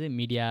भएको मान्छे चाहिँ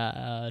मिडिया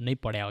नै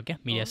पढायो हो क्या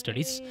मिडिया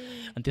स्टडिज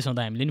अनि त्यसमा त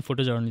हामीले नि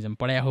फोटो जर्नलिजम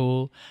पढायो हो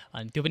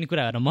अनि त्यो पनि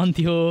कुरा गर्न मन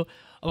थियो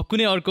अब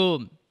कुनै अर्को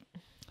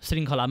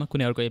श्रृङ्खलामा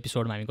कुनै अर्को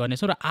एपिसोडमा हामी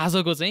गर्नेछौँ र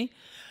आजको चाहिँ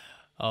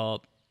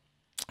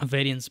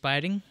भेरी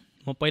इन्सपायरिङ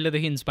म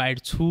पहिलादेखि इन्सपायर्ड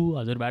छु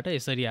हजुरबाट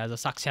यसरी आज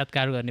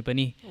साक्षात्कार गर्ने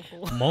पनि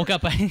मौका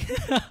पाएँ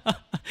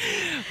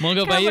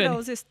पाइयो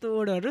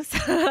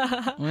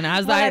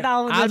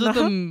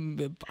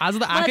आज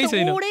त आएकै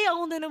छैन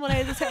आउँदैन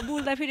मलाई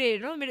बोल्दा फेरि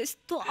हेर्नु मेरो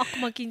यस्तो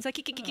अकमकिन्छ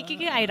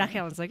के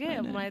आइराखेको हुन्छ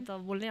क्या मलाई त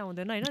बोल्नै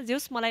आउँदैन होइन जे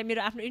होस् मलाई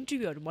मेरो आफ्नो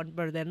इन्टरभ्यूहरू मन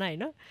पर्दैन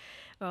होइन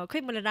खै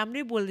मलाई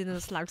राम्रै बोल्दिनँ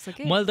जस्तो लाग्छ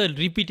कि मैले त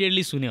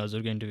रिपिटेडली सुने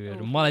हजुरको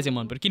इन्टरभ्यूहरू मलाई चाहिँ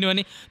मन पर्यो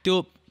किनभने त्यो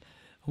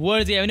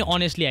वर्ड चाहिँ आयो भने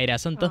अनेस्टली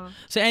आइरहेछ नि त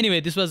so anyway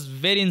this was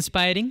very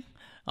inspiring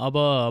अब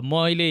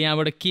मैले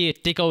यहाँबाट के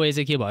टेक अवे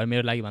चाहिँ के भयो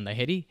मेरो लागि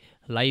भन्दाखेरि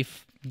लाइफ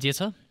जे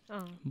छ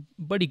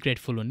बढी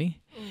ग्रेटफुल हुने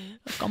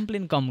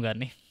कम्प्लेन कम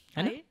गर्ने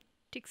होइन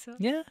ठिक छ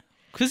यहाँ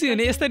खुसी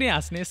हुने यसरी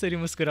हाँस्ने यसरी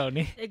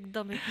मुस्कुराउने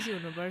एकदमै खुसी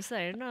हुनुपर्छ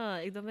होइन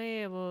एकदमै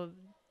अब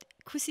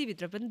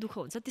खुसीभित्र पनि दुःख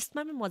हुन्छ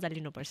त्यसमा पनि मजा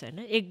लिनुपर्छ होइन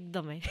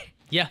एकदमै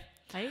या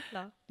है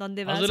ल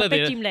धन्यवाद सबै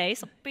टिमलाई है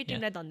सबै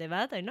टिमलाई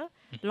धन्यवाद होइन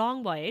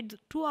लङ भयो है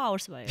 2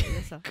 आवर्स भयो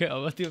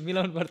अब त्यो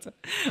मिलाउनु पर्छ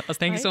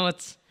थ्याङ्क यू सो मच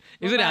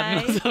यसरी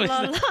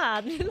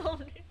हात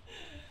मिलाउनु